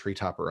actually a tree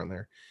topper on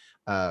there.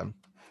 Um,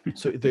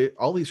 so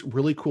all these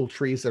really cool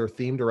trees that are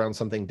themed around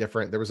something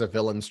different. There was a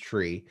villains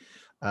tree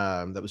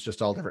that was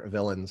just all different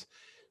villains.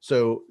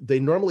 So they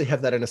normally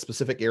have that in a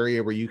specific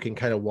area where you can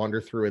kind of wander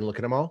through and look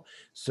at them all.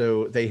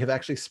 So they have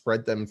actually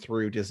spread them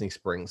through Disney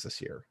Springs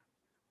this year.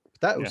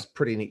 That was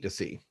pretty neat to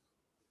see.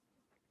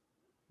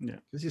 Yeah,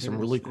 gives you some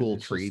really cool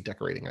tree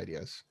decorating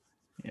ideas.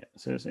 Yeah,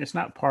 so it's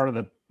not part of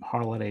the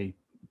holiday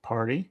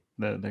party,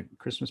 the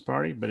Christmas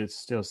party, but it's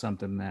still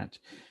something that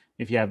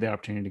if you have the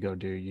opportunity to go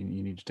do, you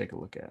need to take a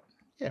look at.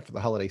 Yeah, for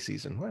the holiday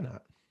season, why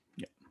not?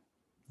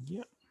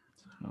 Yeah.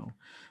 So,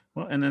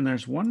 well, and then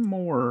there's one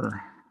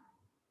more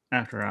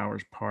after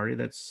hours party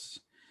that's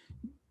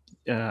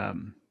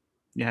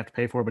you have to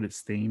pay for, but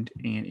it's themed,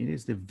 and it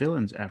is the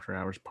Villains After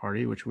Hours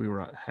Party, which we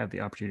had the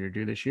opportunity to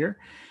do this year,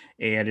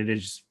 and it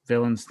is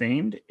villains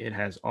themed. It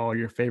has all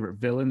your favorite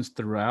villains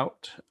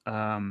throughout.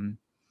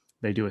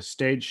 They do a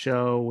stage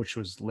show, which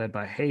was led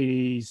by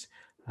Hades.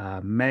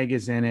 Meg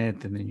is in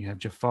it, and then you have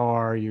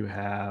Jafar. You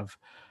have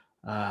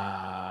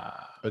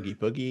Oogie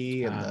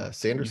Boogie and the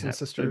Sanderson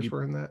sisters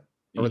were in that.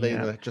 Or were they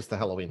in just the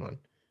Halloween one?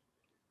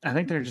 I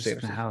think they're just in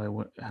the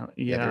Halloween.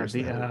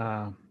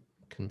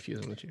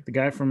 Confusing the two. The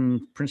guy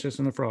from Princess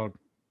and the Frog,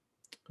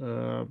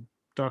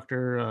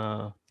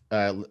 Dr.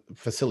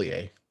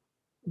 Facilier.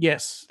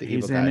 Yes,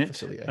 he's in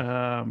it.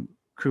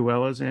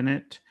 Cruella's in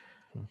it.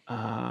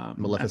 I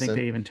think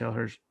they even tell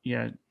her,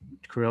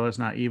 Cruella's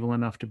not evil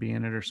enough to be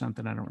in it or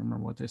something. I don't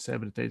remember what they said,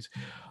 but there's a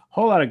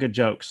whole lot of good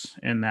jokes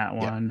in that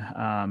one.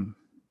 Yeah.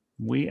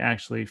 We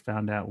actually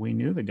found out we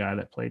knew the guy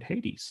that played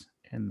Hades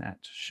in that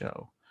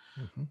show.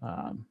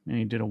 And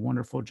he did a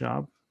wonderful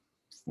job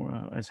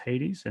as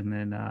Hades, and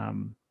then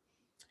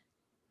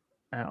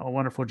a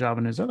wonderful job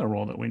in his other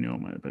role that we knew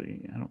him with, but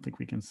I don't think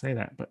we can say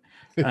that. But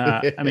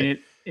I mean,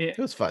 it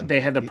was fun. They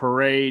had the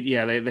parade.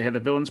 Yeah, they had the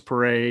villains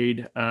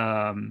parade.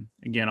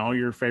 Again, all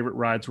your favorite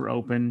rides were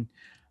open.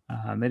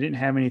 They didn't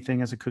have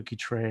anything as a cookie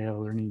trail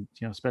or any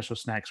special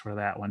snacks for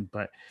that one,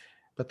 but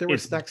there were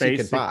snacks you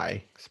could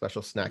buy,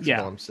 special snacks,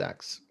 warm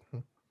snacks.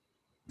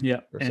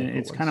 Yeah, and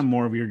it's kind of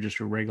more of your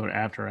regular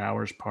after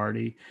hours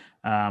party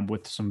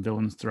with some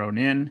villains thrown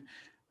in.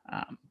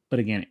 But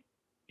again,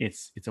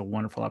 it's a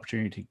wonderful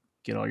opportunity to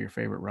get all your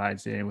favorite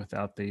rides in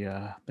without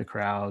the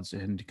crowds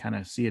and to kind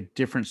of see a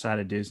different side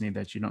of Disney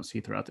that you don't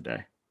see throughout the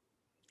day.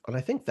 And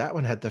I think that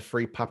one had the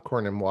free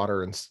popcorn and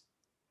water and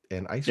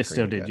ice cream. It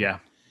still did, yeah.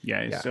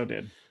 It still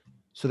did.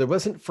 So there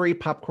wasn't free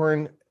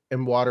popcorn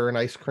and water and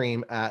ice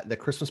cream at the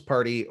Christmas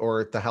party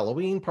or the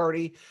Halloween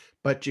party,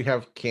 but you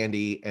have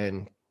candy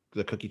and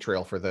the cookie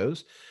trail for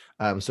those.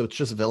 So it's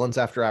just Villains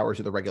After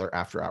Hours or the regular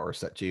after hours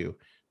that do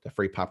the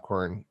free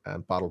popcorn,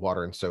 bottled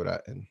water and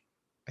soda and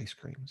ice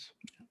creams.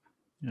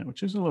 Yeah,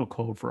 which is a little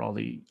cold for all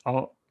the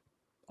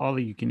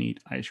you can eat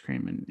ice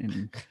cream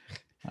and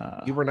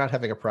you were not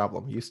having a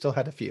problem. You still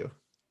had a few.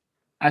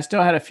 I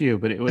still had a few,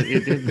 but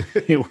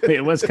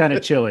it was kind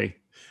of chilly.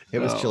 It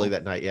was chilly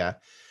that night. Yeah,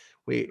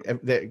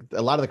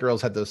 a lot of the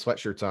girls had those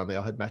sweatshirts on. They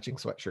all had matching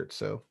sweatshirts.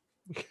 So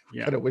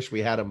kind of wish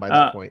we had them by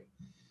that point.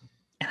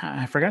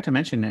 I forgot to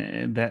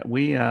mention that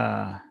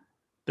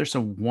there's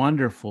some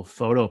wonderful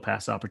photo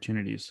pass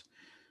opportunities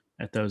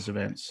at those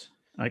events.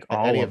 Like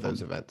all any of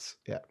those events.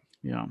 Yeah.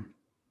 Yeah.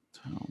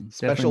 So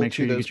special make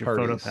sure to you those get your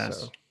parties, photo pass.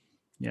 So.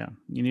 Yeah.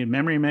 You need a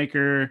memory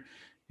maker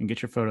and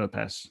get your photo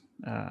pass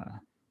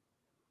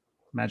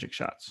magic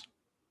shots.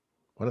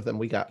 One of them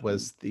we got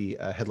was the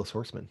Headless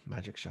Horseman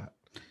magic shot.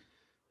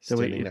 So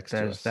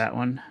there's that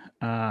one.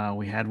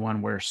 We had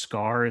one where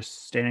Scar is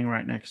standing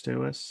right next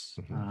to us.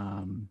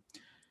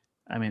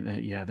 I mean,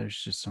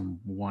 there's just some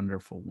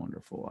wonderful,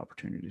 wonderful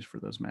opportunities for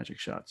those magic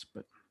shots.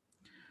 But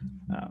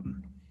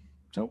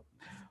so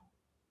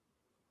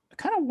I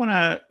kind of want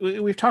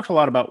to, we've talked a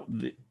lot about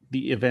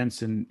the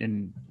events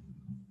and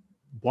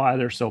why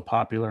they're so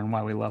popular and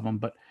why we love them,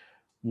 but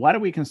why do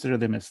we consider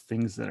them as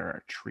things that are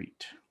a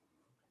treat?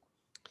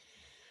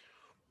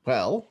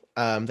 Well,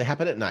 they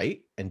happen at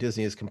night, and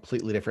Disney is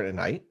completely different at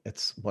night.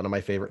 It's one of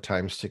my favorite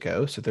times to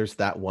go. So there's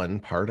that one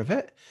part of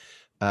it.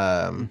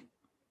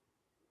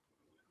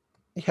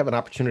 You have an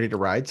opportunity to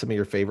ride some of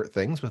your favorite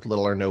things with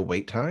little or no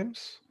wait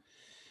times.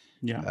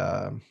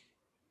 Yeah.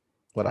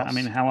 What else? I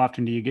mean, how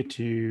often do you get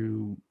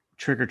to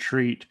trick or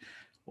treat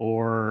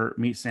or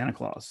meet Santa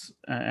Claus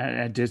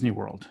at Disney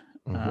World?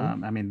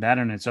 I mean, that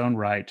in its own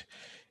right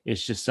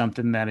it's just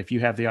something that if you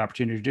have the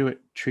opportunity to do it,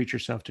 treat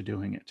yourself to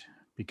doing it,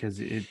 because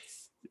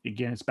it's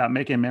about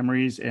making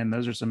memories, and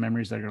those are some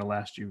memories that are going to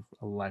last you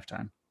a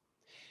lifetime.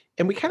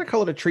 And we kind of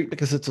call it a treat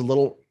because it's a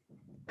little,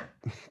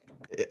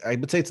 I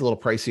would say it's a little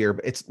pricier,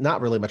 but it's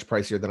not really much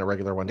pricier than a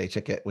regular 1-day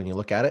ticket when you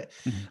look at it.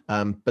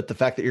 Mhm. But the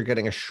fact that you're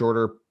getting a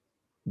shorter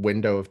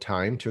window of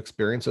time to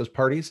experience those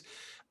parties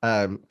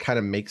kind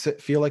of makes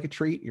it feel like a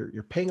treat.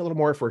 You're paying a little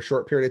more for a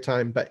short period of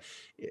time, but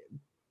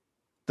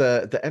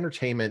the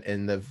entertainment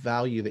and the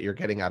value that you're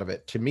getting out of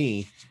it, to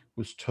me,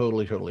 was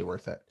totally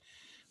worth it.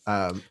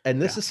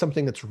 And this Yeah. is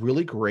something that's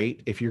really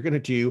great if you're going to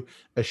do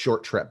a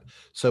short trip.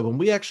 So when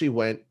we actually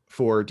went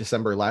for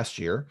December last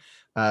year,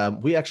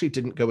 we actually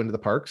didn't go into the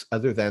parks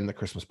other than the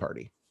Christmas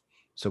party.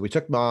 So we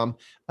took mom.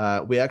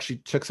 We actually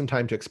took some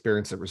time to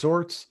experience the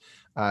resorts,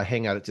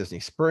 hang out at Disney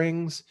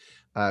Springs,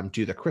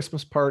 do the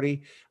Christmas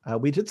party.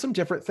 We did some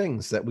different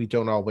things that we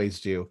don't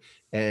always do,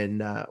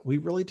 and we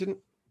really didn't.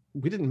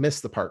 We didn't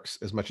miss the parks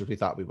as much as we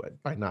thought we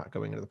would by not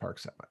going into the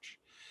parks that much.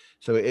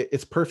 So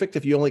it's perfect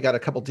if you only got a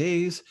couple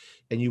days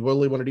and you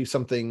really want to do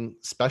something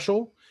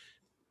special.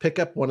 Pick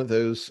up one of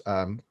those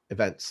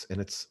events,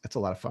 and it's a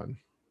lot of fun.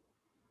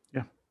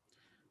 Yeah.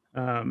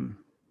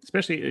 Um,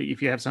 Especially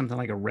if you have something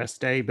like a rest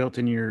day built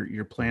in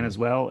your plan Mhm. as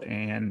well.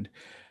 And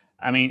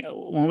I mean,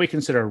 when we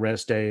consider a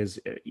rest day is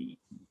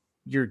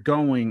you're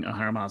going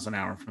 100 miles an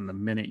hour from the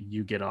minute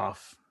you get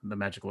off the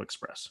Magical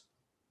Express,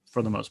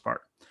 for the most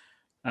part.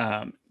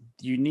 Um,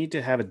 you need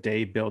to have a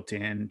day built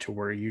in to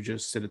where you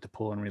just sit at the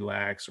pool and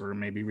relax, or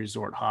maybe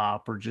resort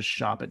hop, or just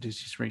shop at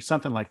Disney Springs,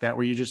 something like that,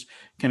 where you just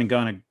kind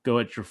of go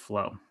at your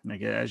flow,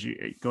 like as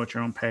you go at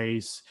your own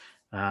pace,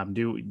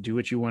 do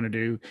what you want to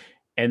do,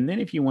 and then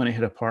if you want to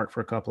hit a park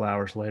for a couple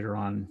hours later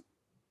on,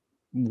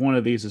 one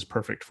of these is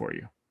perfect for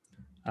you,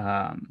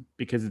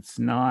 because it's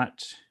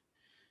not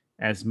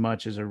as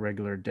much as a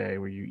regular day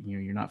where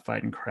you're not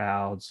fighting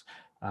crowds.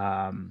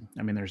 I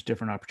mean, there's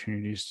different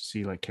opportunities to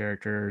see like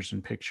characters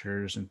and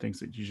pictures and things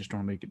that you just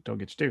normally don't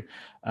get to do.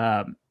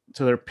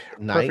 So they're perfect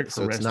Night, for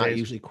so it's rest not days.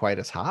 usually quite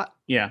as hot.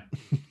 Yeah,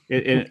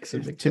 Makes a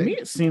big to me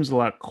thing. it seems a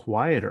lot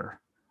quieter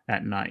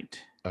at night.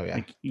 Oh yeah,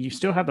 Like you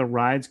still have the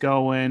rides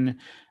going,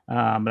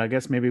 but I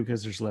guess maybe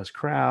because there's less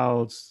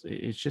crowds,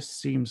 it just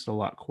seems a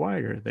lot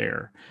quieter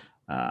there.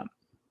 Um,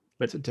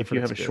 it's but a if different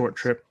you have a short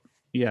experience. trip,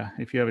 yeah,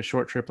 if you have a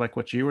short trip like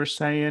what you were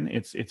saying,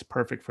 it's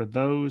perfect for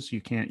those.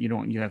 You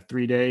have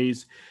 3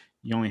 days.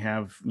 You only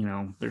have,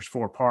 there's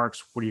four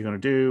parks. What are you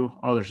going to do?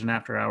 Oh, there's an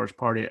after hours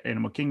party at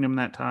Animal Kingdom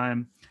that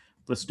time.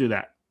 Let's do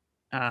that.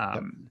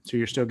 Yep. So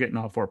you're still getting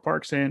all four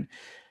parks in.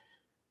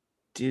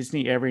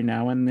 Disney every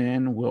now and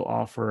then will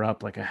offer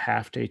up like a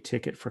half day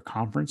ticket for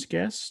conference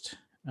guests,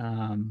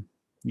 um,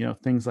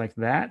 things like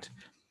that.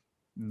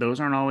 Those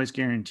aren't always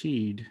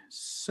guaranteed.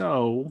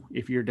 So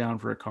if you're down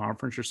for a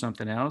conference or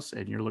something else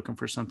and you're looking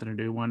for something to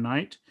do one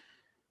night,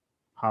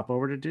 hop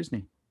over to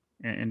Disney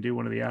and do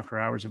one of the after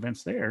hours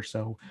events there.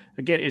 So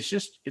again,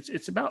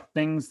 it's about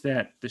things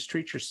that this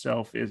treat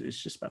yourself is.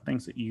 It's just about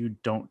things that you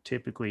don't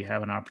typically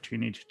have an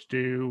opportunity to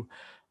do,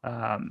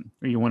 or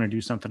you want to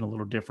do something a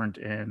little different.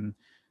 And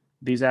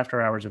these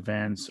after hours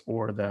events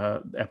or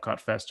the Epcot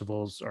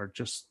festivals are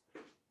just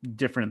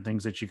different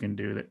things that you can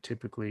do that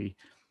typically,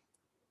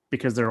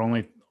 because they're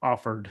only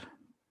offered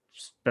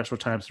special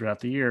times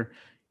throughout the year,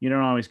 you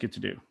don't always get to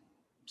do.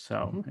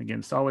 So Mhm. again,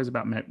 it's always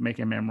about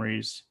making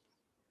memories.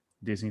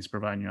 Disney's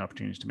providing you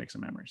opportunities to make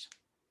some memories.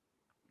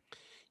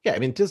 Yeah, I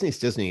mean, Disney's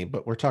Disney,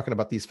 but we're talking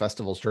about these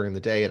festivals during the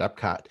day at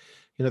Epcot.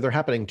 They're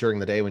happening during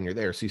the day when you're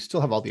there, so you still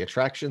have all the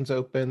attractions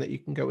open that you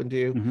can go and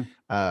do.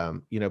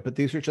 Mm-hmm. But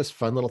these are just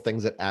fun little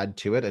things that add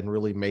to it and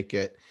really make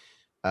it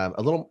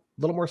a little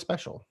more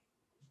special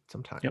Yep.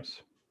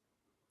 sometimes.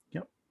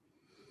 Yep.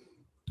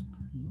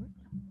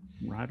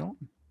 Right on.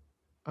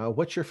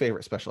 What's your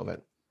favorite special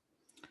event?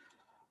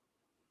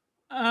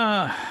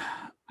 Uh,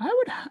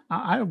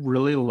 I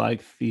really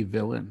like the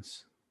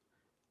villains.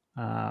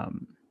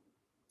 Um,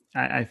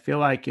 I feel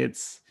like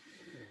it's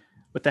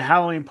with the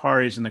Halloween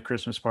parties and the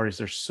Christmas parties.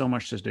 There's so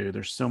much to do.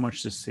 There's so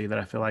much to see that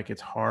I feel like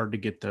it's hard to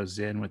get those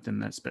in within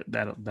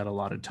that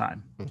allotted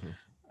time. Mhm.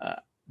 Uh,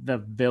 the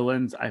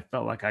villains, I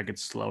felt like I could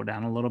slow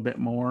down a little bit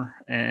more,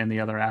 and the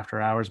other after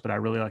hours, but I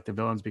really like the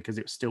villains because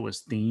it still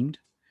was themed.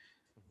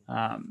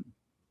 Um,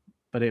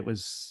 but it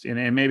was,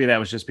 and maybe that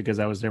was just because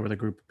I was there with a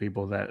group of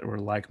people that were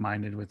like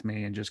minded with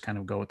me and just kind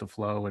of go with the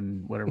flow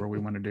and whatever we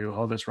want to do.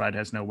 Oh, this ride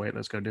has no wait.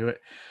 Let's go do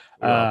it.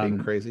 We're all being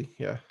Um, crazy.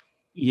 Yeah.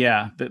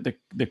 yeah,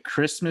 the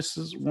Christmas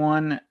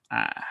one,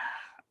 I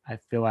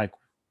feel like,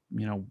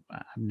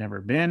 I've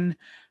never been,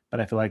 but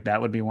I feel like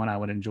that would be one I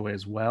would enjoy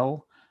as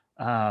well.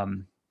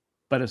 Um,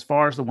 but as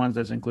far as the ones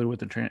that's included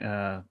with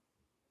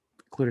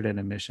included in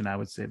admission, I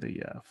would say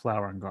the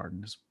Flower and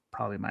Garden is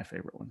probably my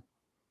favorite one.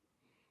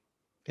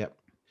 Yep.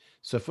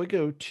 So if we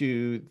go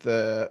to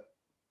the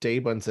day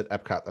ones at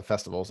Epcot, the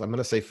festivals, I'm going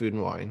to say Food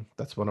and Wine.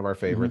 That's one of our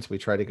Hmm. favorites. We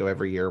try to go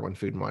every year when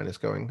Food and Wine is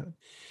going.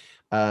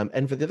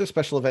 And for the other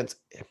special events,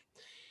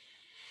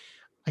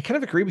 I kind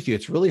of agree with you.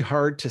 It's really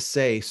hard to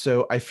say.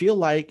 So I feel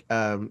like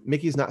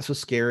Mickey's Not So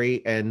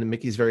Scary and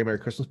Mickey's Very Merry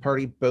Christmas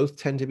Party both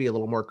tend to be a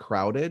little more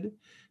crowded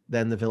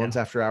than the Yeah. Villains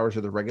After Hours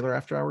or the regular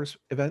After Hours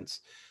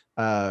events,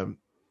 um,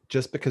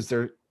 just because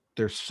they're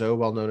so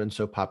well known and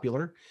so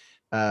popular.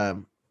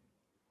 Um,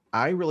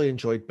 I really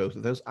enjoyed both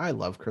of those. I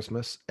love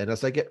Christmas, and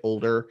as I get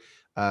older,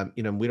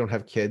 we don't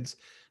have kids.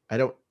 I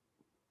don't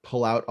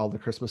pull out all the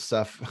Christmas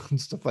stuff and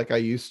stuff like I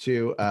used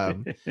to.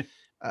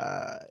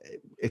 Uh,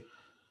 it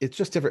it's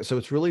just different. So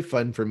it's really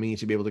fun for me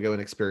to be able to go and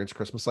experience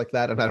Christmas like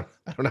that, and I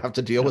don't have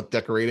to deal Yep. with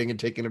decorating and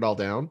taking it all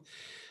down.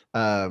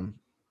 Um,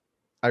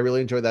 I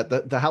really enjoyed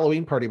that. The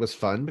Halloween party was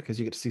fun because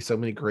you get to see so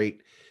many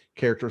great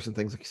characters and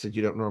things like you said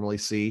you don't normally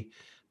see.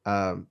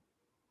 Um,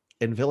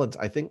 and villains,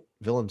 I think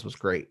villains was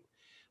great.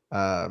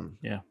 Um,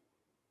 Yeah.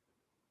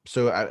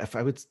 so if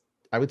I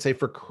would say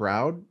for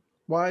crowd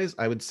wise,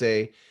 I would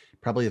say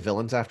probably the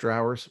Villains After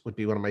Hours would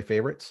be one of my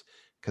favorites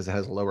because it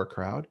has a lower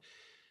crowd.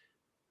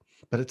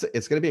 But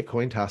it's going to be a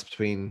coin toss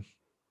between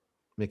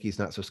Mickey's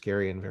Not So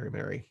Scary and Very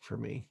Merry for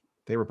me.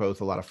 They were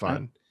both a lot of I,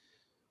 fun.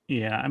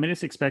 yeah. I mean,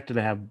 it's expected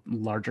to have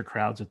larger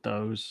crowds at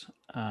those.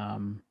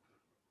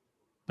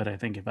 But I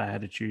think if I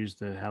had to choose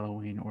the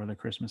Halloween or the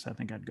Christmas, I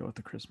think I'd go with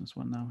the Christmas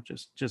one though,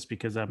 just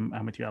because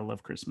I'm with you. I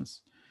love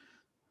Christmas,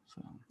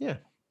 so Yeah,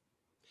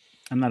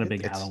 I'm not a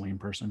big it's Halloween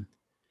person.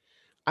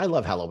 I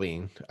love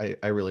Halloween.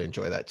 I really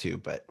enjoy that too.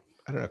 But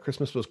I don't know,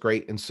 Christmas was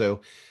great, and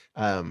so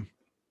um,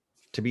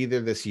 to be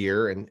there this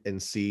year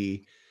and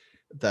see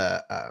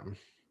the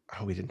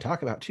oh, we didn't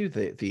talk about too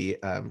the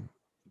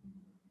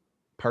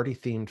party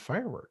themed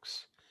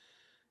fireworks.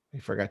 We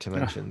forgot to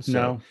mention. So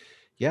No.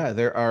 yeah,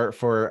 there are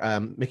for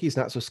Mickey's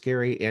Not So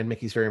Scary and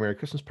Mickey's Very Merry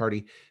Christmas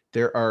Party.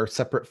 There are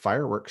separate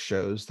fireworks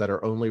shows that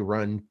are only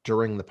run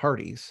during the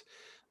parties,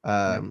 Yep.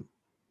 um,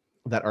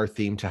 that are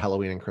themed to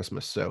Halloween and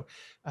Christmas. So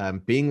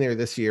being there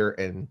this year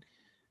and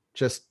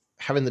just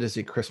having the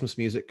Disney Christmas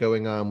music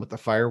going on with the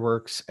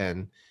fireworks,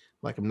 and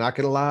like, I'm not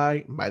gonna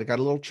lie, might have got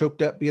a little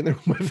choked up being there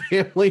with my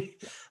family.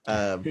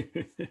 Um,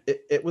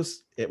 it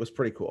was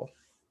pretty cool.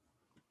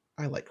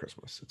 I like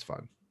Christmas. It's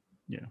fun.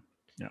 Yeah.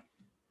 Yeah.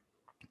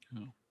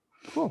 Oh,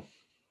 Cool.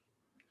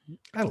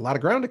 I had a lot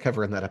of ground to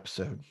cover in that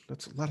episode.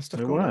 That's a lot of stuff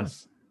it going on.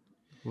 was.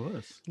 It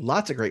was.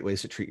 Lots of great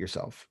ways to treat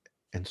yourself,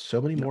 and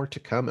so many Yep. more to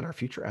come in our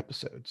future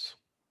episodes.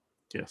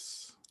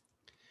 Yes.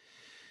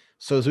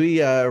 So, as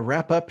we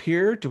wrap up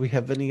here, do we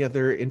have any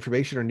other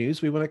information or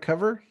news we want to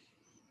cover?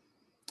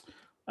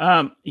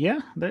 Yeah,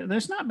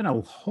 there's not been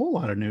a whole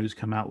lot of news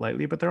come out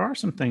lately, but there are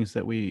some things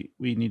that we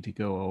need to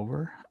go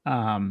over.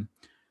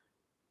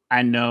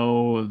 I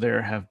know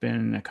there have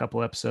been a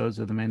couple episodes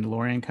of The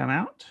Mandalorian come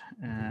out.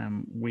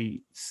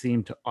 We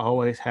seem to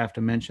always have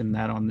to mention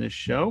that on this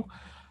show.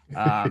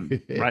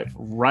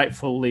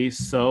 Rightfully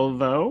so,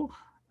 though.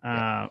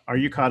 Yeah, Are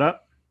you caught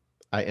up?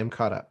 I am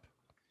caught up.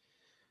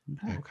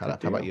 I Ah, am caught good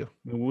up. How about deal.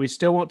 you? We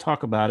still won't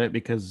talk about it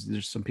because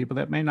there's some people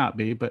that may not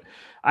be, but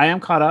I am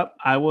caught up.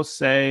 I will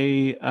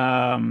say,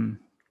 I don't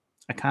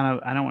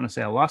want to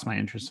say I lost my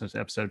interest in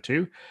episode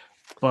two,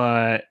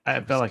 but I I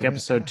was felt like gonna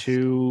episode ask.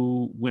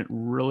 two went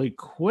really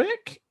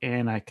quick,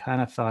 and I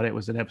kind of thought it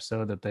was an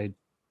episode that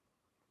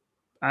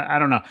I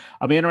don't know.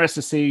 I'll be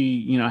interested to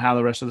see, how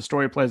the rest of the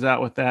story plays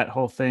out with that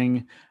whole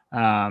thing.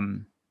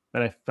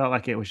 But I felt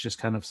like it was just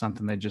kind of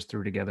something they just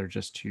threw together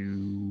just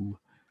to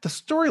The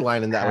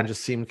storyline in that one have.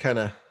 just seemed kind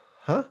of,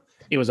 huh?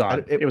 It was I,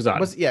 odd. It was it odd.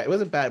 was, yeah, it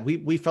wasn't bad.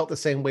 We felt the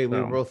same way. We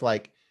were So both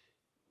like,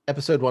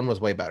 episode one was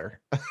way better.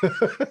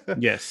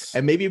 yes,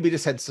 And maybe we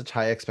just had such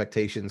high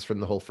expectations from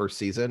the whole first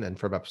season and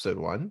from episode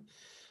one.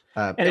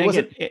 and It again,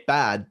 wasn't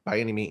bad by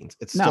any means.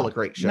 It's still a no,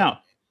 great show. no,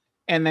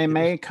 and they It was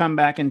may come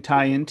back and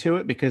tie into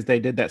it because they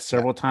did that Yeah,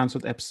 several times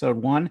with episode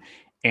one, with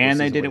and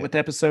they season did one. it with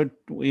episode,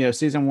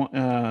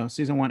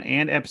 season one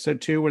and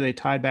episode two, where they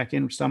tied back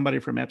in somebody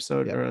from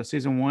episode Yep. or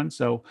season one.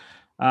 So,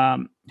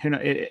 who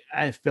know?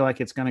 I feel like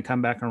it's going to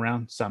come back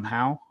around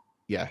somehow,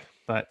 Yeah.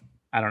 but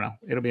I don't know.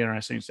 It'll be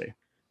interesting to see.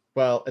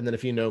 Well, and then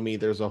if you know me,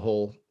 there's a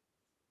whole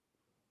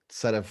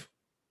set of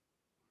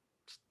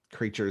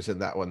creatures in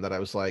that one that I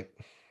was like,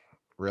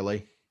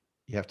 really?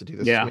 You have to do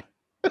this to Yeah,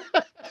 me?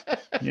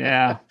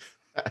 yeah.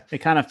 It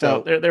kind of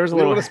felt So there was a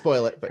we don't little. want to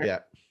spoil it, but yeah,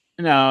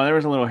 No, there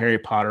was a little Harry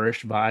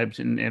Potterish vibes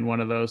in one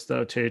of those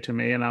though too to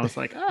me, and I was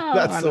like, oh,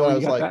 that's I the know one where I you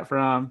was got like, that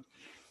from.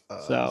 I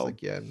was So,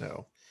 like, yeah,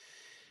 no,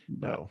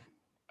 but no.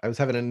 I was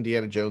having an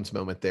Indiana Jones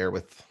moment there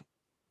but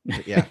yeah,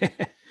 yeah, it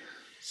was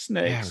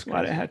snakes. Why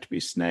did it crazy. have to be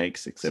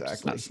snakes? Except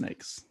it's not Exactly.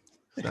 snakes.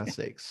 It's not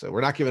snakes, so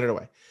we're not giving it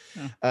away.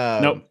 No.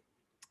 Nope. Um,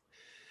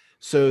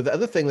 So the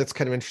other thing that's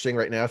kind of interesting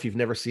right now, if you've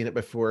never seen it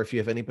before, if you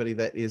have anybody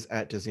that is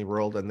at Disney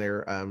World and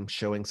they're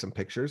showing some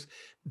pictures,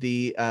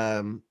 the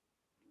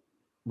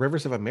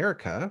Rivers of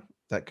America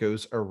that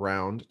goes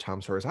around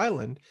Tom Sawyer's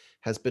Island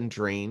has been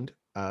drained,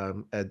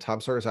 and Tom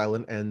Sawyer's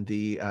Island and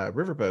the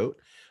riverboat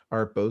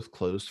are both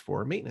closed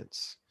for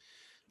maintenance.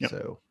 Yep.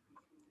 So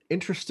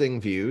interesting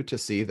view to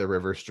see the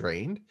rivers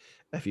drained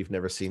if you've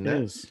never seen It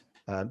that. is.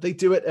 They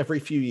do it every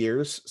few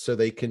years so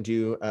they can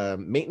do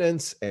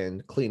maintenance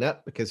and clean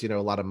up because, a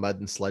lot of mud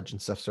and sludge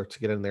and stuff starts to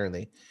get in there, and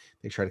they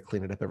try to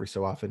clean it up every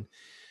so often.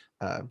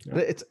 Yep.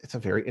 But it's a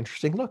very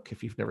interesting look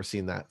if you've never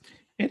seen that.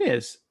 It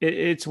is.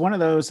 It's one of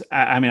those.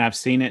 I mean, I've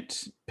seen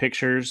it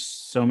pictures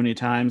so many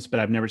times, but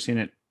I've never seen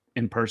it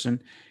in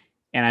person.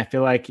 And I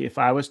feel like if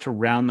I was to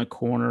round the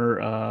corner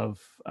of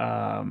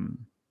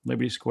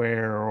Liberty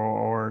Square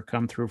or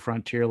come through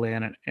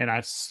Frontierland and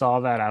I saw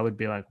that, I would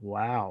be like,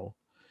 wow.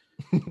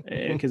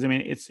 Because I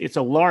mean, it's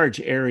a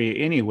large area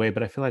anyway,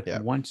 but I feel like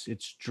Yeah, once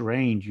it's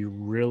drained, you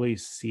really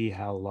see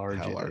how large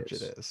how it large it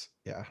is. is.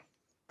 Yeah,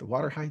 the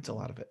water hides a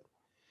lot of it.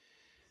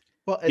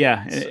 Well,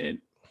 Yeah,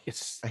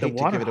 it's I the hate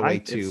to water give it away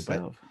height too, but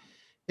itself.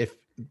 if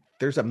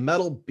there's a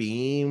metal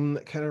beam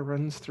that kind of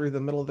runs through the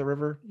middle of the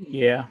river,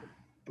 Yeah.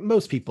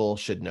 most people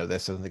should know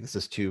this. I don't think this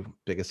is too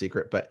big a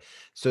secret, but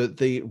so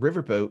the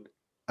riverboat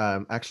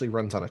actually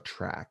runs on a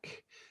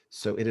track.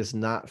 So it is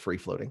not free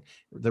floating.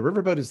 The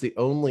riverboat is the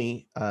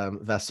only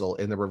vessel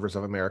in the rivers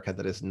of America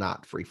that is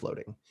not free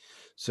floating.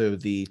 So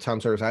the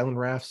Tom Sawyer's Island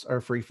rafts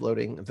are free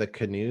floating. The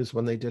canoes,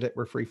 when they did it,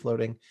 were free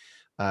floating.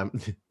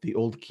 The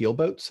old keel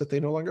boats that they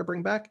no longer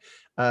bring back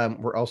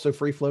were also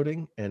free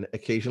floating. And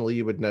occasionally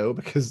you would know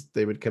because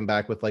they would come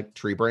back with like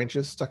tree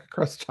branches stuck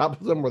across the top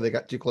of them where they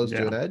got too close to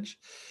Yeah. an edge.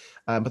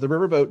 But the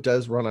riverboat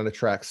does run on a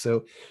track.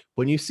 So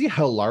when you see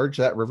how large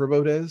that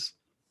riverboat is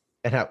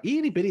and how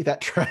itty bitty that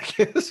track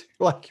is,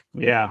 you're like,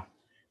 Yeah.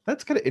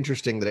 that's kind of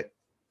interesting that it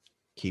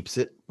keeps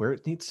it where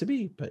it needs to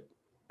be. But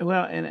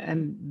Well,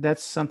 and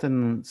that's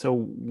something. So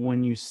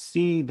when you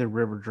see the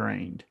river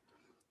drained,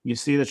 you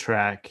see the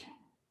track,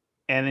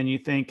 and then you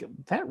think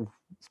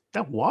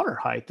that water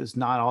height is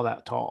not all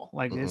that tall.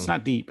 Like it's mm-mm,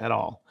 not deep at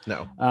all.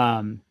 no,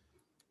 Um,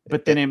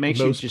 but then at it makes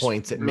you most just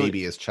points, it really,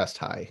 maybe is chest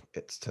high.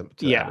 It's to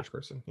the yeah. average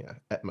person. Yeah,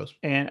 at most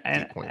And and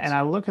deep and points.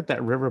 I look at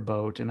that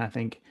riverboat and I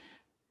think,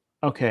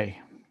 okay,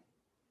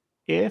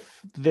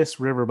 if this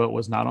riverboat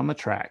was not on the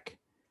track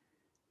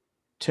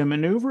to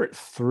maneuver it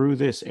through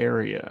this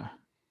area,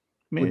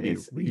 I Would mean,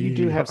 be you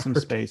do really have some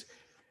hard. space.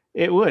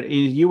 It would.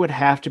 You would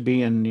have to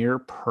be a near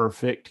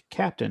perfect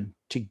captain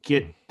to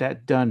get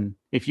that done.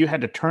 If you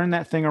had to turn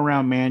that thing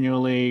around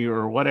manually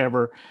or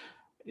whatever,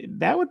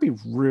 that would be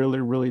really,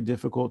 really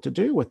difficult to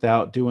do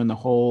without doing the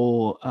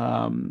whole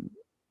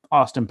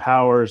Austin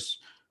Powers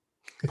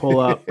pull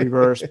up,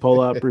 reverse.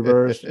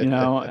 I mean,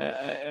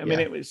 Yeah,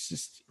 it was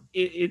just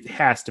it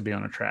has to be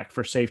on a track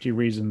for safety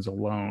reasons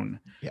alone.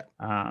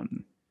 yeah.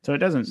 So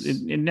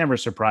it never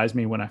surprised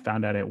me when I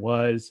found out it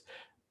was,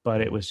 but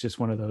it Mhm. was just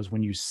one of those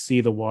when you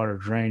see the water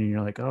drain and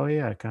you're like, oh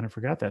yeah, I kind of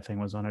forgot that thing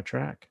was on a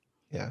track,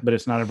 Yeah. but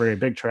it's not a very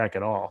big track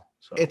at all.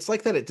 So It's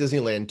like that at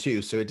Disneyland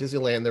too. So at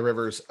Disneyland, the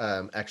rivers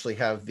actually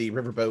have the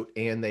riverboat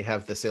and they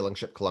have the sailing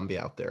ship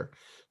Columbia out there.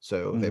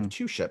 So they have mhm.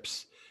 two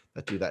ships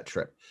that do that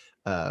trip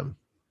um,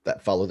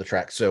 that follow the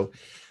track. So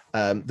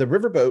the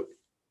riverboat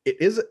it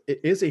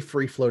is a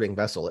free floating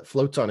vessel. It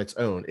floats on its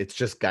own. It's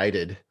just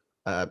guided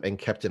and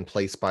kept in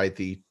place by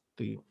the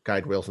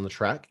guide rails on the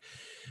track.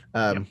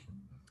 Yep. Um,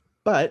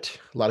 but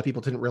a lot of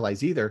people didn't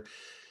realize either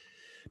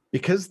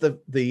because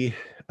the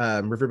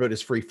riverboat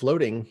is free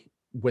floating.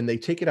 When they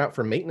take it out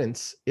for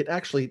maintenance, it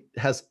actually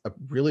has a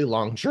really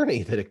long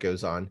journey that it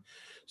goes on.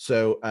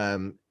 So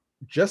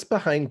just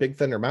behind Big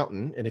Thunder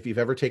Mountain, and if you've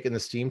ever taken the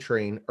steam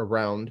train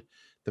around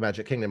the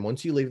Magic Kingdom,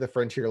 once you leave the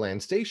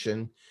Frontierland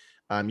station,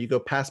 you go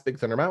past Big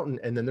Thunder Mountain,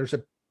 and then there's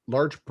a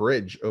large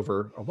bridge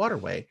over a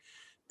waterway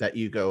that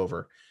you go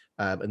over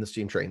in the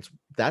steam trains.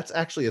 That's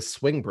actually a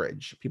swing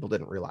bridge. People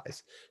didn't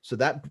realize. So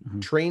that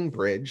Mhm. train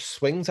bridge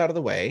swings out of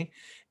the way,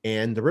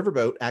 and the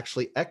riverboat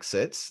actually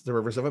exits the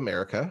rivers of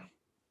America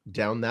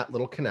down that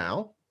little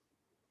canal,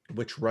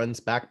 which runs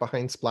back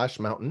behind Splash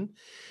Mountain,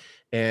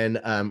 and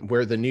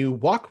where the new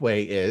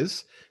walkway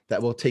is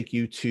that will take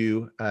you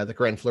to the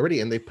Grand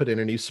Floridian. They put in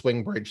a new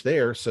swing bridge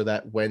there so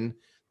that when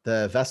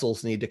the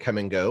vessels need to come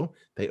and go,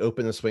 they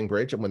open the swing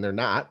bridge, and when they're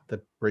not,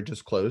 the bridge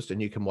is closed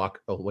and you can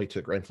walk all the way to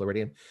the Grand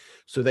Floridian.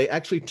 So they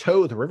actually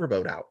tow the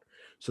riverboat out.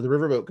 So the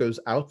riverboat goes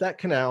out that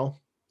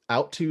canal,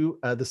 out to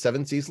the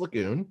Seven Seas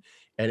Lagoon,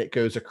 and it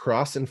goes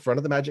across in front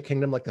of the Magic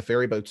Kingdom like the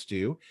ferry boats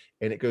do,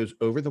 and it goes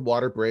over the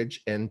water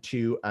bridge and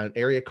to an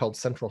area called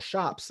Central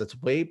Shops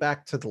that's way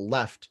back to the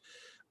left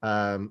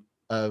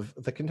of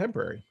the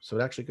Contemporary. So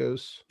it actually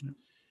goes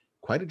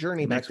quite a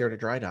journey It back makes there to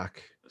dry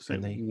dock. say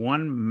And they,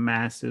 one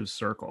massive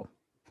circle,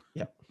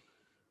 yep,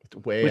 it's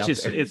way which out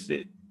is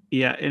there.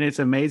 yeah, and it's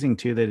amazing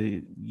too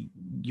that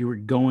you were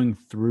going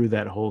through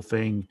that whole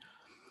thing,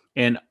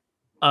 and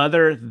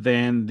other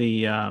than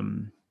the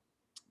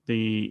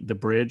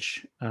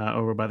bridge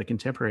over by the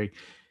Contemporary,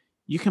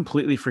 you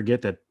completely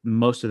forget that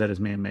most of that is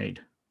man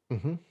made.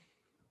 Hmm.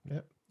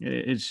 Yep.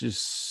 It's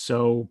just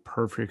so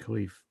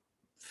perfectly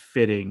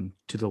fitting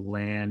to the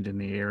land and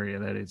the area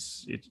that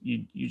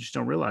you just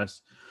don't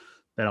realize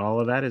that all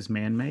of that is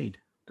man made.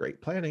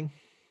 Great planning.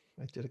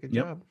 I did a good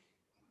Yep. job.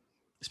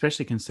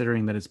 Especially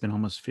considering that it's been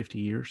almost 50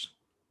 years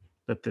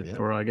Yep.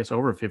 or I guess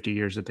over 50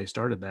 years that they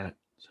started that.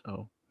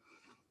 So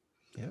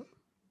Yep.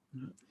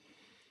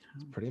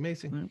 It's pretty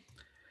amazing.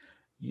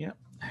 Yep.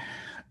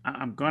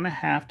 I'm going to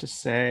have to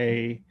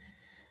say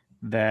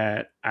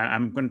that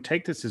I'm going to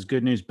take this as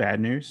good news, bad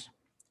news.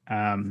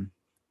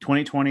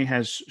 2020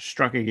 has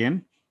struck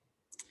again,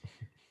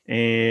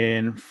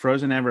 and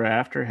Frozen Ever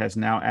After has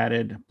now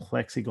added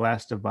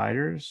plexiglass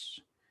dividers,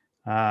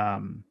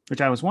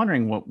 which I was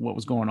wondering what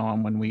was going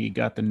on when we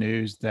got the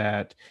news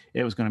that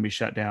it was going to be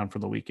shut down for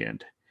the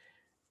weekend.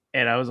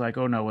 And I was like,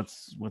 oh no,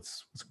 what's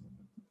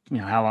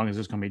how long is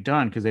this going to be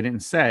done? Because they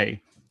didn't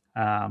say,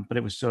 but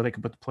it was so they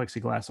could put the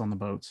plexiglass on the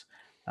boats.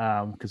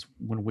 Because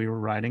when we were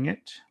riding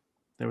it,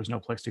 there was no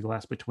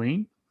plexiglass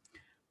between.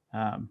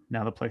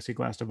 Now the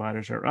plexiglass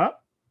dividers are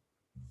up.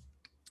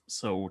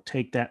 So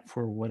take that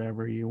for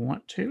whatever you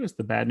want to. Is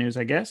the bad news,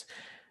 I guess.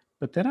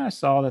 But then I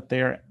saw that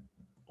they're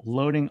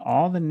loading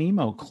all the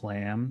Nemo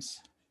clams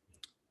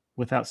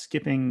without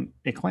skipping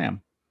a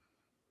clam.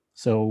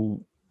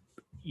 So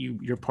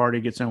your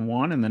party gets on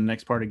one, and the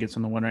next party gets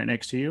on the one right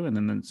next to you, and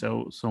then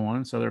so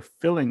on. So they're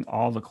filling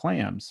all the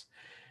clams,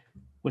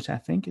 which I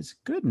think is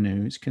good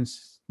news.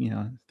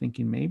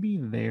 Thinking maybe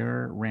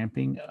they're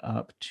ramping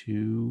up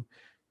to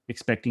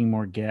expecting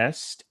more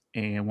guests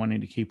and wanting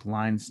to keep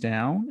lines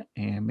down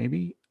and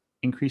maybe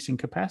increasing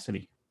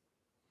capacity.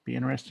 Be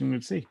interesting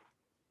to see.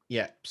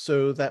 Yeah.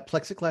 So that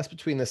plexiglass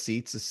between the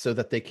seats is so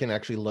that they can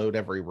actually load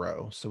every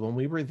row. So when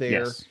we were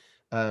there Yes.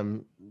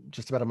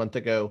 just about a month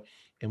ago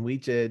and we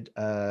did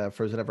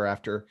Frozen Ever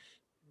After,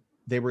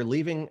 they were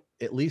leaving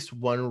at least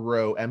one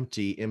row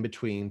empty in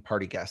between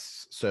party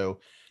guests. So,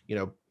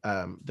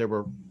 there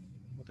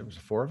was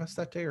 4 of us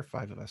that day or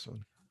 5 of us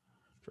on.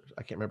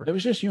 I can't remember. It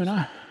was just you and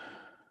I.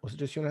 Was it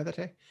just you and I that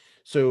day?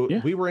 So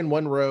Yeah. we were in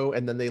one row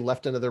and then they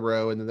left another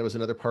row and then there was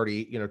another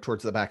party,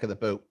 towards the back of the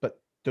boat. But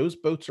those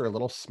boats are a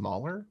little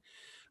smaller.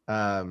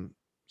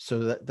 So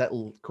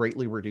that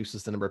greatly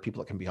reduces the number of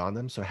people that can be on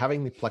them. So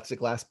having the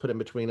plexiglass put in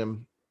between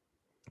them,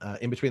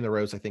 in between the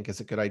rows, I think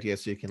is a good idea.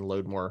 So you can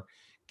load more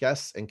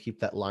guests and keep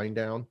that line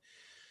down.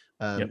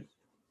 Yep.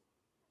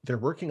 They're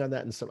working on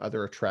that in some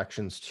other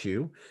attractions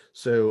too.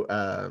 So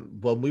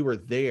when we were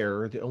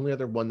there, the only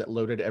other one that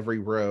loaded every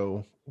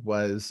row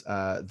was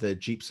the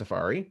Jeep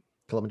Safari,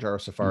 Kilimanjaro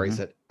Safaris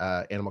Mm-hmm.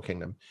 at Animal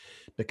Kingdom,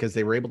 because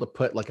they were able to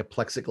put like a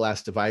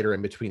plexiglass divider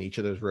in between each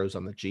of those rows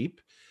on the Jeep.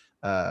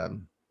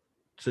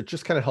 So it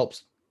just kind of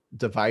helps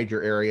divide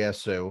your area.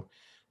 So,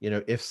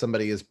 if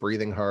somebody is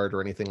breathing hard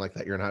or anything like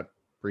that, you're not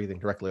breathing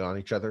directly on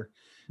each other.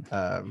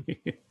 Um,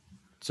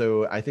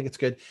 so I think it's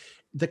good.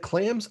 The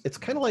clams, it's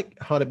kind of like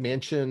Haunted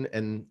Mansion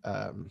and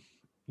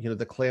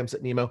the clams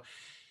at Nemo.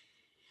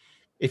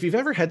 If you've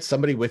ever had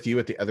somebody with you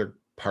at the other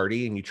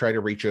party and you try to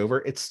reach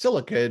over, it's still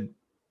a good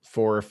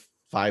 4 or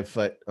 5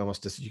 foot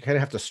almost distance. You kind of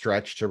have to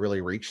stretch to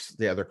really reach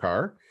the other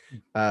car.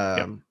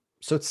 Yep.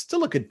 So it's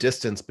still a good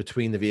distance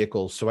between the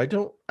vehicles. So I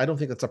don't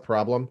think that's a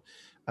problem.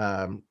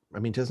 I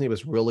mean, Disney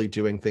was really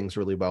doing things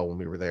really well when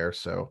we were there.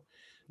 So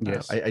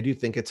Yes. I do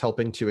think it's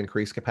helping to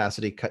increase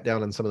capacity, cut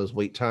down on some of those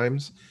wait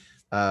times.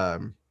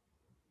 Um,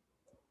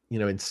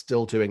 and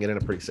still doing it in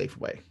a pretty safe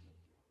way.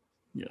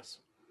 Yes.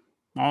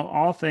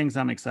 All things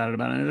I'm excited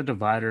about. And the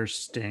dividers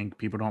stink.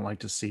 People don't like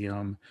to see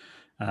them.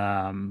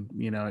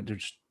 It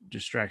just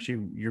distracts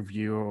your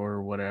view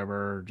or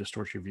whatever,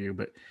 distorts your view.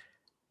 But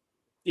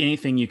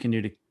anything you can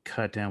do to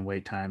cut down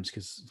wait times,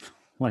 because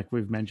like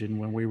we've mentioned,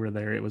 when we were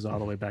there, it was all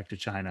the way back to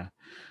China.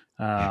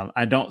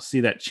 I don't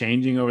see that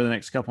changing over the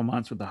next couple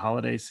months with the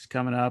holidays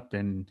coming up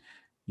and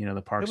the I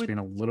parks would being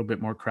a little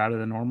bit more crowded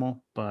than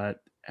normal,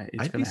 but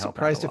it's I'd going be to help out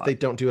a surprised if they lot.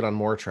 don't do it on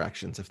more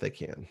attractions if they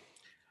can.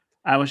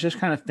 I was just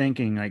kind of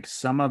thinking, like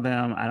some of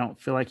them, I don't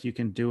feel like you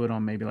can do it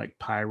on maybe like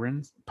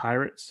pirates,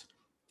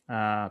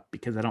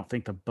 because I don't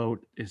think the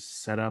boat is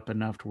set up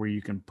enough to where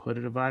you can put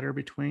a divider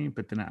between.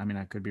 But then, I mean,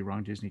 I could be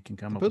wrong. Disney can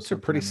The come up with boats are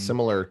something. pretty I mean,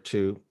 similar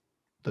to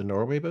the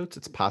Norway boats.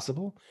 It's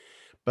possible,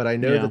 but I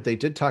know yeah, that they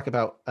did talk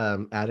about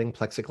adding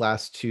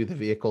plexiglass to the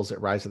vehicles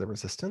at Rise of the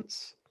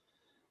Resistance,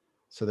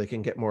 so they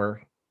can get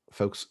more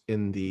folks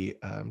in the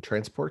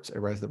transports at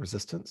Rise of the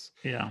Resistance.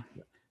 yeah,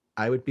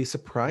 I would be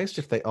surprised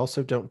which, if they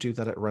also don't do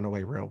that at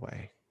Runaway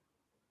Railway.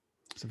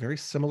 It's a very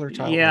similar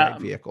child yeah,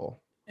 ride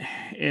vehicle.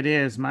 it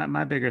is.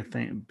 My biggest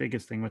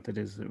thing with it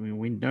is that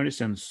we noticed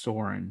in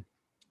Soarin'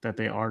 that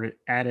they already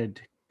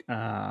added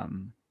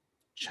um,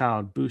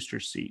 child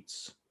booster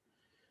seats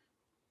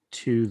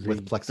to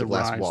With the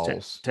plexiglass rides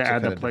walls to to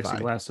add the kind of divide.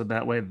 plexiglass so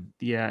that way,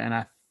 yeah. And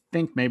I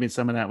think maybe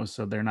some of that was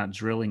so they're not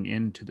drilling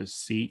into the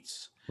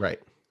seats. Right.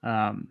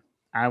 um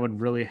I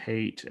would really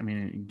hate, I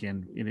mean,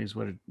 again, it is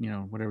what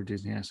whatever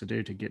Disney has to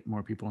do to get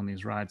more people on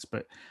these rides,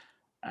 but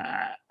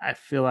I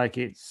feel like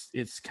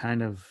it's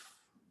kind of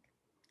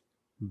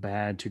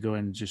bad to go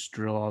and just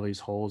drill all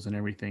these holes and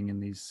everything in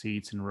these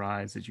seats and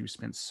rides that you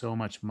spent so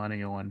much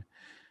money on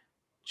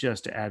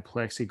just to add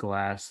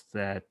plexiglass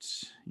that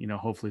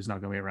hopefully is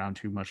not going to be around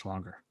too much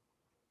longer.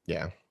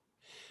 Yeah.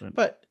 But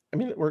But I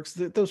mean, it works.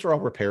 Those are all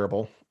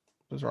repairable.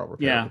 Those are all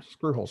yeah, repairable.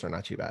 Screw holes are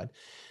not too bad.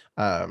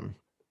 Um,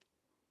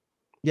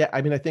 yeah,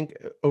 I mean, I think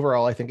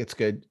overall, I think it's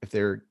good if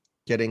they're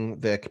getting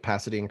the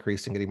capacity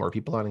increased and getting more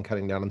people on and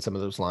cutting down on some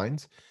of those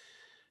lines.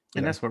 you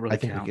And know, that's what I really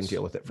think we can counts.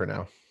 deal with it for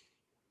now.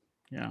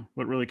 Yeah,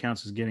 what really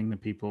counts is getting the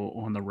people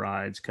on the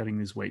rides, cutting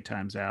these wait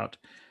times out.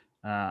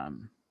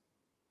 Um,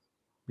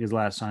 because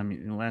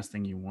the last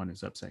thing you want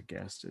is upset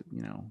guests.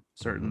 Hmm.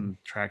 Certain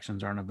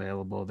attractions aren't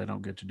available. They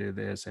don't get to do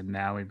this, and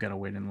now we've got to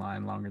wait in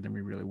line longer than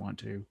we really want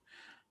to.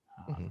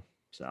 Hmm.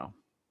 So,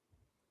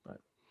 but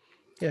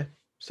Yeah.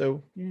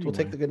 So we'll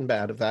take anyway, the good and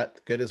bad of that.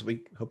 The good is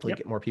we hopefully yep,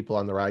 get more people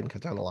on the ride and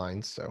cut down the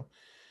lines. So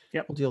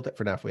yep, we'll deal with it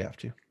for now if we have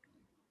to.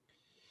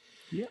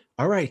 yep,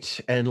 All right.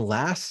 And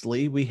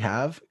lastly, we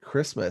have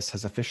Christmas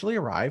has officially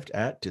arrived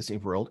at Disney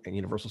World and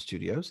Universal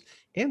Studios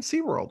and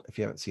SeaWorld, if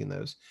you haven't seen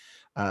those.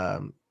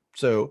 Um,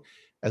 so,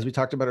 as we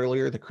talked about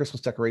earlier, the Christmas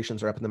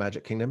decorations are up in the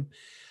Magic Kingdom.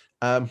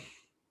 Um,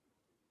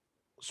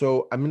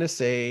 so, I'm going to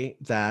say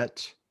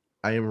that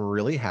I am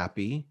really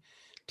happy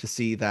to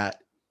see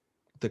that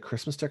the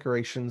Christmas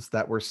decorations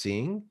that we're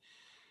seeing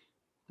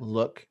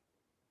look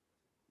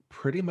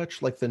pretty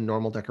much like the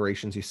normal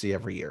decorations you see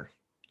every year.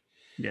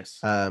 yes,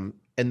 And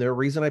the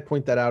reason I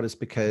point that out is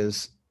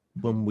because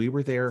when we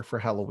were there for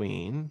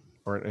Halloween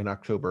or in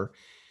October,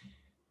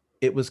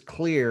 it was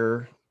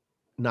clear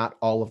not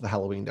all of the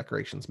Halloween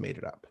decorations made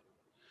it up.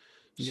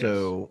 yes,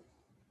 So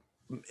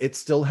it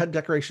still had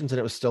decorations and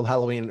it was still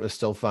Halloween and it was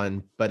still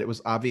fun, but it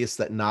was obvious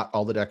that not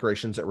all the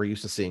decorations that we're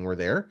used to seeing were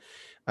there.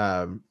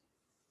 Um,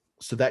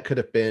 so that could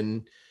have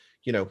been,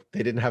 they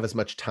didn't have as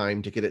much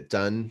time to get it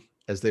done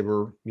as they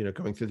were,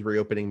 going through the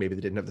reopening. Maybe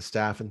they didn't have the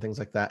staff and things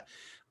like that.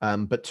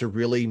 But to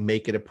really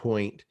make it a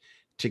point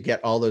to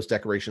get all those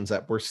decorations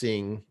that we're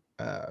seeing,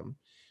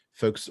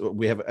 folks,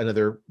 we have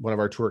another one of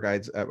our tour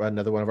guides,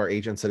 another one of our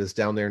agents that is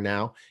down there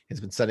now has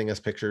been sending us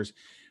pictures.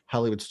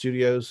 Hollywood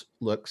Studios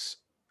looks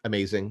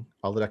amazing.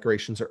 All the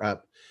decorations are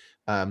up.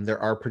 There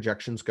are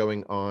projections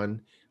going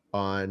on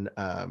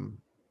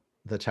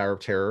the Tower of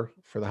Terror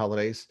for the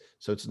holidays.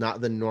 So it's not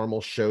the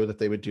normal show that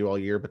they would do all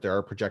year, but there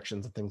are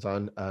projections and things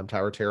on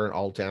Tower of Terror and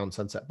all down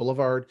Sunset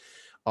Boulevard,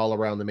 all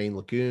around the main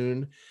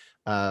lagoon.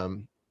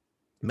 Um,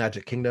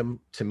 Magic Kingdom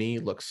to me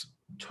looks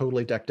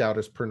totally decked out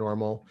as per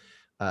normal.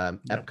 yep,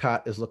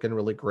 Epcot is looking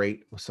really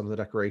great with some of the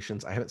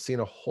decorations. I haven't seen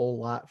a whole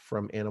lot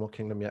from Animal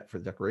Kingdom yet for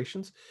the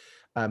decorations,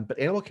 but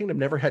Animal Kingdom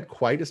never had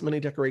quite as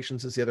many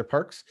decorations as the other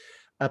parks.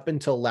 Up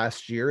until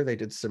last year, they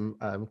did some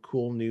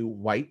cool new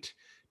white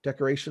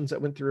decorations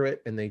that went through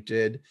it, and they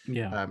did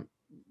yeah, um,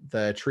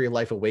 the Tree of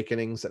Life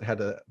Awakenings that had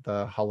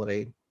the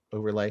holiday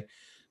overlay.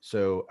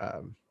 So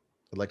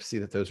I'd like to see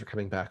that those are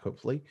coming back,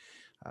 hopefully.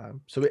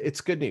 So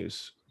it's good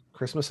news.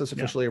 Christmas has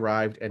yeah, officially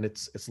arrived, and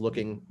it's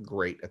looking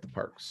great at the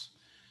parks.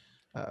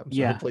 So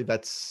yeah, hopefully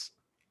that's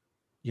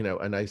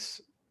a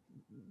nice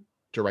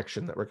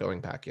direction that we're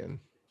going back in.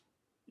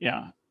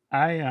 yeah.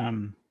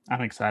 I'm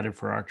excited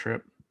for our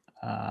trip.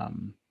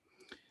 Um,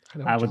 I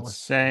know I'm I would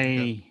jealous. I want to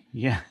go. say,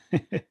 yeah.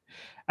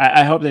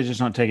 I hope they just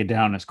don't take it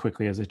down as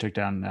quickly as they took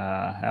down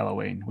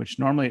Halloween, which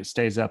normally it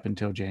stays up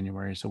until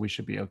January, so we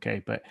should be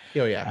okay. But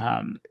Oh yeah,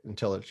 um,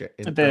 until early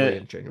the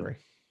in January.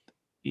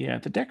 yeah,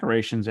 the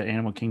decorations at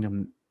Animal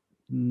Kingdom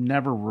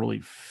never really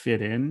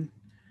fit in Mhm.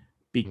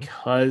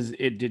 because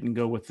it didn't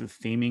go with the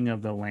theming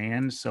of the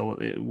land. So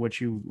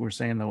what you were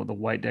saying, the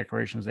white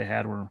decorations they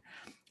had were,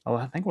 oh,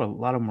 I think a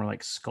lot of them were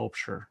like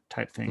sculpture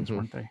type things, Mhm.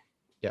 weren't they?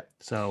 Yeah,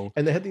 So,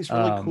 and they had these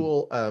really um,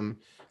 cool,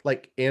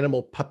 like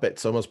animal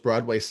puppets, almost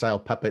Broadway style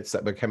puppets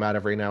that would come out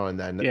every now and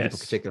then that people could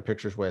yes, take their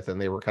pictures with,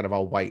 and they were kind of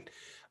all white.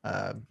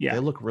 They yeah.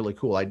 look really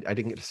cool. I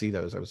didn't get to see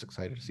those. I was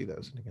excited to see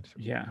those. I didn't get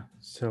to. Yeah.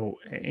 So,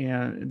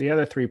 and the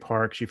other three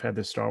parks, you've had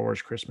the Star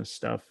Wars Christmas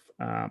stuff,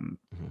 Mhm.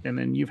 and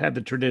then you've had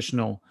the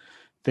traditional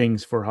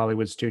things for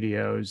Hollywood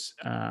Studios.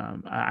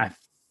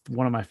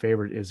 One of my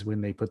favorite is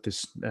when they put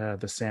this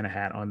the Santa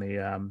hat on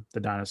the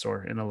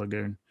dinosaur in the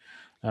lagoon,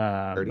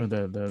 or Gertie from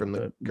the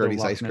the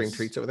Gertie's ice Loch cream Ness.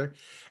 treats over there,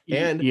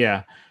 and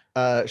Yeah,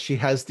 she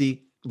has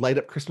the light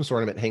up Christmas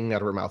ornament hanging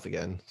out of her mouth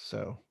again.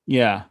 So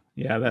yeah,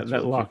 yeah. That that's that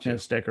really cute Loch too.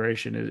 Ness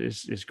decoration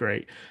is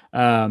great.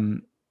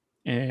 Um,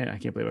 and I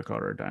can't believe I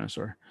called her a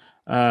dinosaur.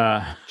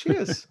 Uh, She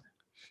is.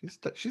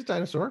 She's a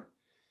dinosaur.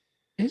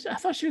 I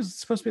thought she was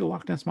supposed to be the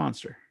Loch Ness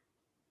monster.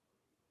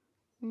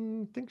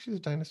 I think she's a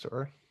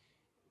dinosaur.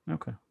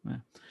 Okay. Yeah.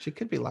 She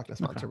could be Loch Ness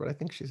Okay. monster, but I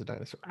think she's a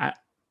dinosaur. I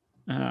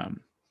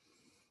um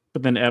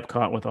but then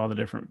Epcot with all the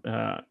different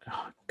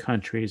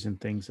countries and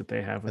things that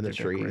they have with And the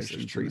their trees. There's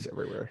decorations, and trees then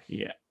everywhere.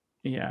 yeah,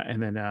 yeah,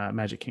 and then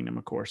Magic Kingdom,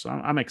 of course. So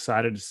I'm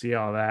excited to see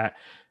all that.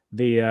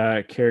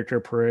 The character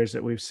parades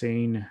that we've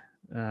seen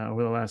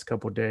over the last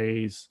couple of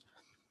days.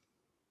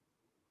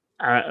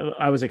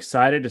 I was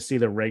excited to see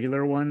the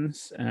regular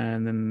ones,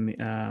 and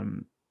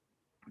then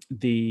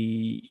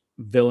the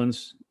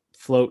villains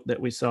float that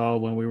we saw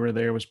when we were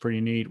there was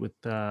pretty neat with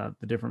the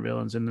different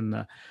villains, and then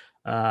the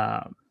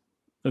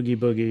Oogie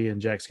Boogie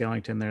and Jack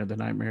Skellington there. The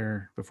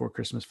Nightmare Before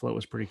Christmas float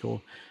was pretty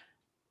cool.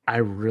 I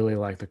really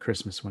like the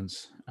Christmas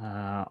ones.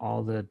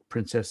 All the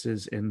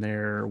princesses in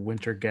their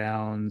winter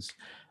gowns.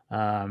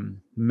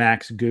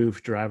 Max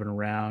Goof driving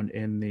around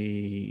in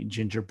the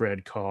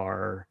gingerbread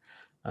car.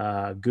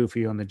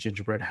 Goofy on the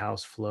gingerbread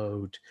house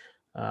float.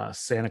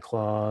 Santa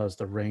Claus,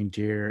 the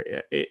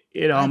reindeer. It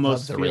I love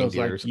almost the feels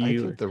like reindeers. I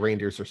think the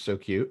reindeers are so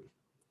cute.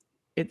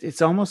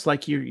 it's almost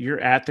like you're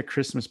at the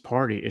Christmas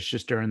party. It's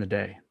just during the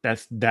day.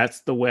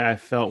 That's the way I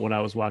felt when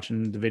I was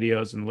watching the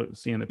videos and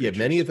seeing the Yeah,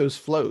 many of pictures. those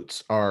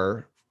floats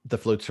are the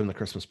floats from the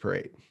Christmas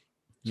parade.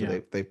 So Yeah.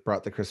 they've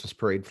brought the Christmas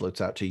parade floats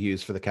out to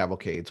use for the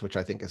cavalcades, which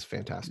I think is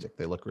fantastic.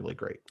 They look really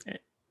great.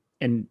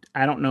 And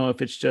I don't know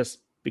if it's just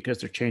because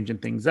they're changing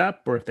things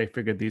up or if they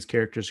figured these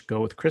characters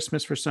go with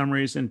Christmas for some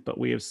reason, but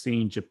we have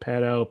seen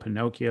Geppetto,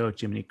 Pinocchio,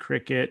 Jiminy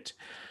Cricket.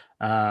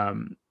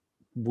 Um,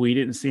 we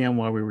didn't see him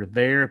while we were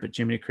there, but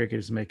Jiminy Cricket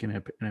is making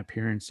an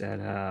appearance at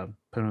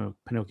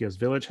Pinocchio's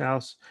village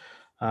house.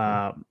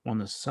 Mhm. On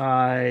the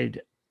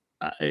side,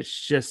 it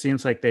just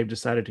seems like they've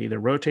decided to either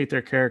rotate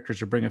their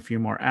characters or bring a few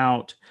more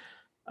out.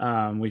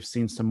 We've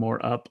seen some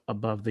more up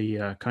above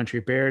the country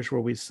bears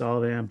where we saw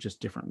them, just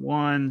different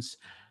ones.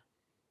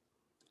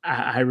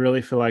 I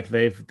really feel like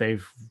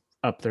they've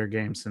upped their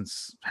game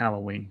since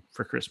Halloween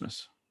for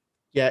Christmas.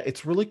 Yeah,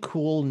 it's really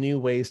cool new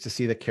ways to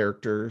see the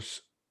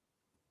characters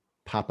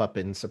pop up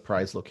in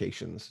surprise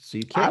locations. So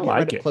you I can't get right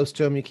like up it. close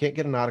to them, you can't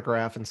get an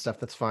autograph and stuff,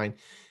 that's fine.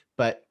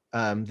 But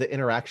the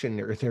interaction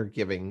they're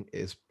giving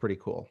is pretty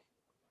cool.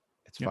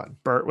 It's Yep. fun.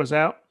 Bert was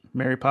out.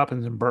 Mary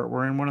Poppins and Bert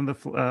were in one of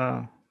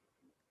the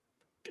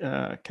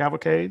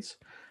cavalcades.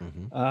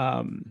 Mm-hmm.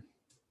 Um,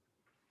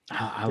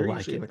 I They're like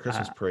usually in it. the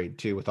Christmas parade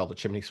too with all the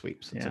chimney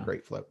sweeps. It's a Yeah,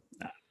 great float.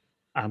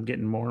 I'm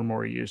getting more and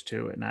more used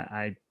to it, and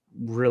I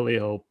really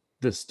hope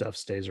this stuff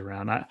stays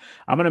around. I'm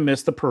gonna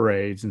miss the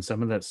parades and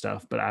some of that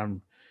stuff, but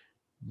I'm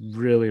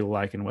really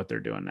liking what they're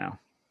doing now.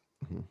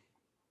 Mm-hmm.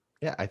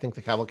 Yeah, I think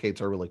the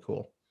cavalcades are really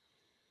cool.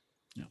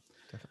 Yeah,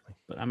 Definitely.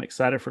 but I'm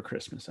excited for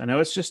Christmas. I know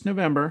it's just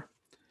November.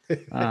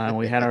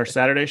 We had our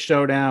Saturday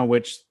showdown,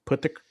 which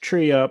put the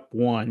tree up.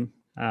 One,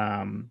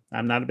 I'm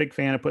not a big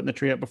fan of putting the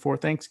tree up before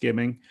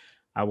Thanksgiving.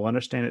 I will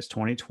understand it's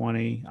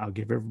 2020. I'll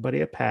give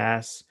everybody a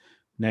pass.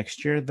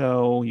 Next year,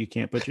 though, you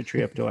can't put your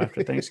tree up till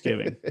after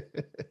Thanksgiving.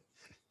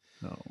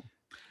 So,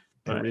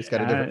 but Everybody's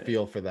got a different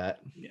feel for that.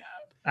 yeah,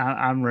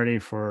 I'm ready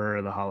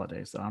for the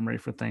holidays. So I'm ready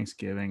for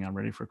Thanksgiving. I'm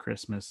ready for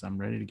Christmas. I'm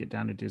ready to get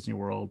down to Disney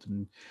World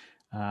and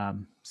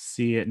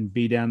see it and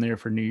be down there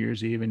for New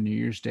Year's Eve and New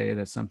Year's Day.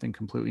 That's something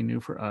completely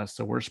new for us.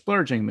 So we're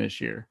splurging this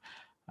year,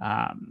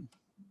 um,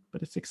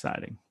 but it's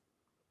exciting.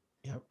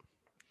 Yep.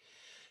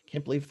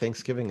 Can't believe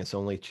Thanksgiving is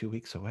only 2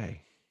 weeks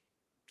away.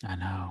 I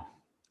know.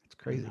 It's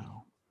I crazy.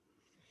 know.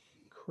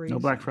 No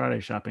Black Crazy. Friday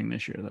shopping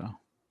this year, though.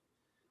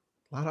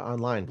 A lot of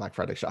online Black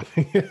Friday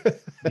shopping.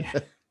 Yeah,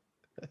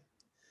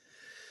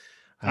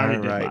 I All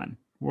already did right. mine.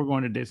 We're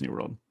going to Disney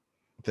World.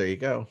 There you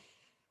go.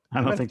 I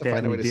I don't might have think to they have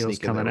find a any way to deals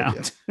sneak in there coming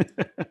with you.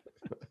 out.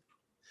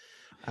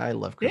 I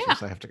love Yeah.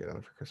 Christmas. I have to go down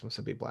there for Christmas.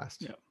 It'd be a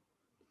blast. Yeah.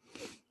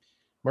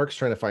 Mark's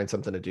trying to find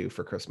something to do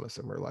for Christmas,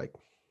 and we're like,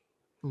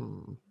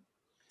 hmm,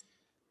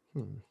 I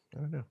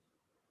don't know.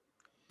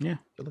 Yeah.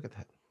 But look at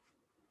that.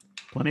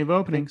 Plenty of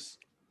openings.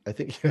 I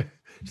think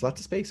there's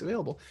lots of space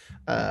available.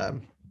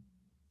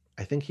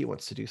 I think he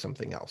wants to do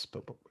something else,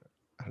 but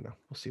I don't know.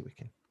 We'll see.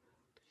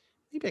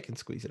 Maybe I can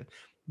squeeze it in.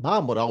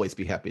 Mom would always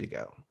be happy to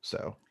go.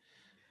 So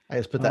I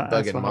just put that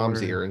bug That's in why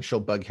Mom's ear and she'll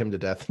bug him to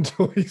death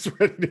until he's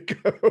ready to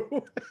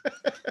go.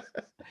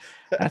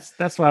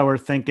 that's why we're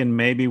thinking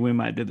maybe we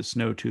might do the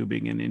snow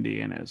tubing in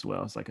Indiana as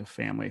well. It's like a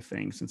family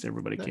thing since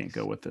everybody can't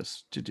go Nice. with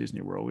us to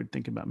Disney World. We'd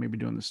think about maybe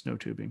doing the snow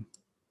tubing.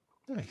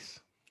 Nice.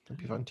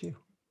 That'd be fun too.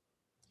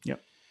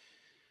 Yep.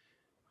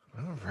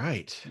 All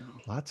right.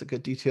 Lots of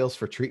good details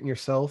for treating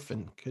yourself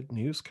and good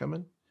news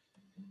coming.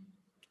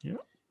 Yep.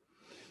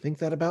 I think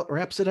that about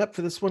wraps it up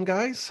for this one,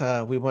 guys.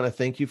 We want to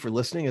thank you for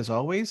listening as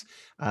always.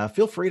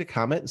 Feel free to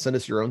comment and send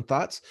us your own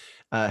thoughts.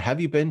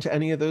 Have you been to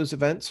any of those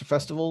events,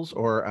 festivals,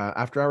 or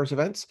after hours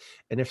events?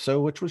 And if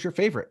so, which was your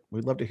favorite?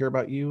 We'd love to hear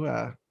about you,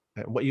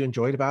 what you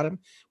enjoyed about them,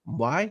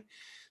 why.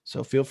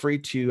 So feel free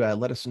to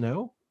let us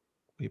know.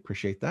 We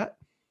appreciate that.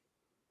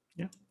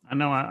 Yeah. I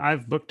know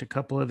I've booked a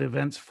couple of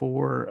events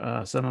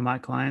for some of my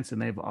clients, and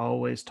they've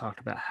always talked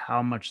about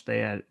how much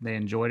they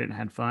enjoyed it and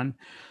had fun.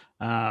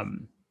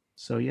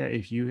 So yeah,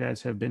 if you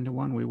guys have been to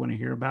one, we want to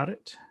hear about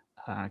it.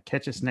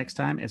 Catch us next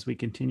time as we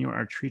continue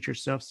our Treat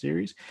Yourself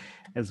series,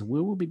 as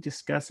we will be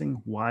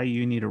discussing why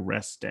you need a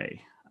rest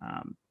day.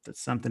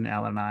 That's something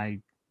Alan and I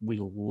we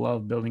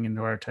love building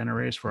into our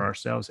itineraries for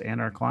ourselves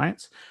and our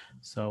clients.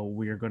 So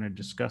we are going to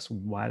discuss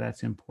why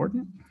that's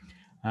important.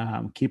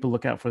 Keep a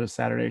lookout for the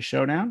Saturday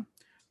Showdown.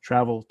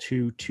 Travel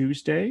to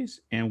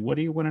Tuesdays. And what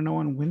do you want to know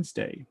on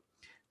Wednesday?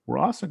 We're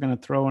also going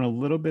to throw in a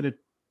little bit of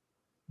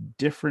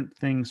different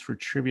things for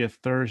Trivia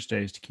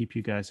Thursdays to keep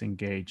you guys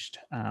engaged.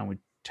 We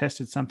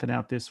tested something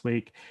out this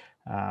week.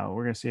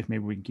 We're going to see if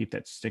maybe we can keep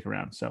that to stick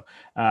around. So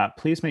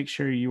please make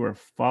sure you are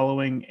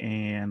following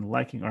and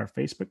liking our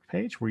Facebook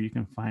page where you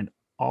can find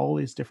all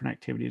these different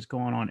activities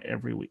going on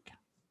every week.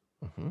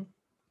 Mm-hmm.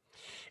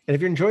 And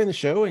if you're enjoying the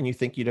show and you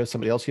think you know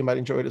somebody else who might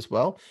enjoy it as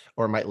well,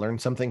 or might learn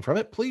something from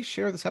it, please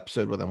share this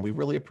episode with them. We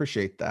really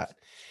appreciate that.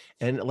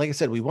 And like I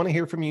said, we want to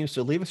hear from you.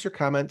 So leave us your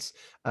comments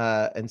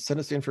and send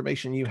us the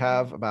information you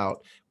have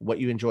about what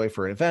you enjoy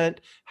for an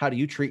event. How do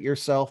you treat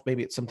yourself?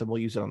 Maybe it's something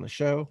we'll use it on the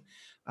show.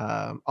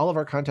 All of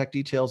our contact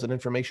details and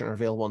information are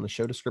available in the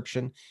show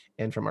description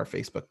and from our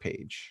Facebook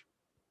page.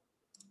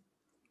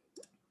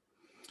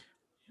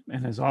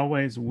 And as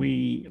always,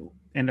 we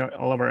end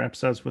all of our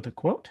episodes with a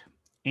quote.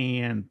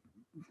 And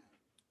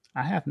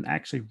I haven't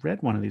actually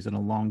read one of these in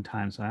a long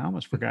time, so I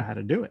almost forgot how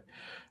to do it.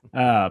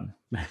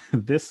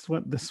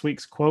 This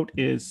week's quote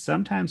is: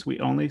 "Sometimes we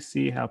only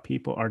see how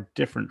people are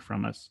different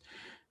from us,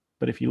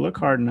 but if you look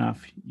hard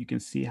enough, you can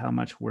see how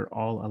much we're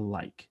all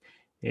alike."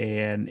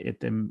 And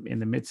in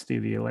the midst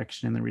of the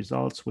election and the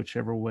results,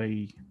 whichever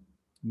way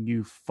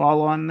you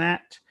fall on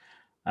that,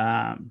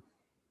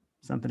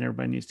 something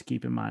everybody needs to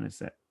keep in mind is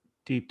that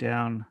deep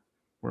down,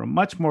 we're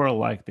much more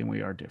alike than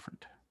we are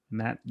different.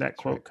 And that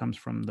quote right. comes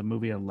from the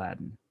movie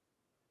Aladdin.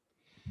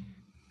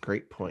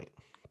 Great point.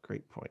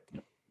 Great point.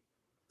 Yep.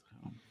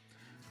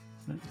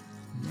 So,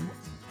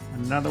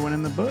 another one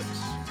in the books.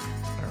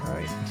 All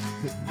right.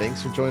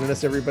 Thanks for joining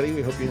us, everybody.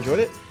 We hope you enjoyed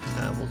it.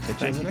 We'll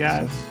catch you in the next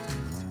guys.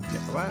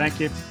 one.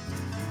 Thank you.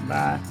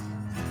 Bye.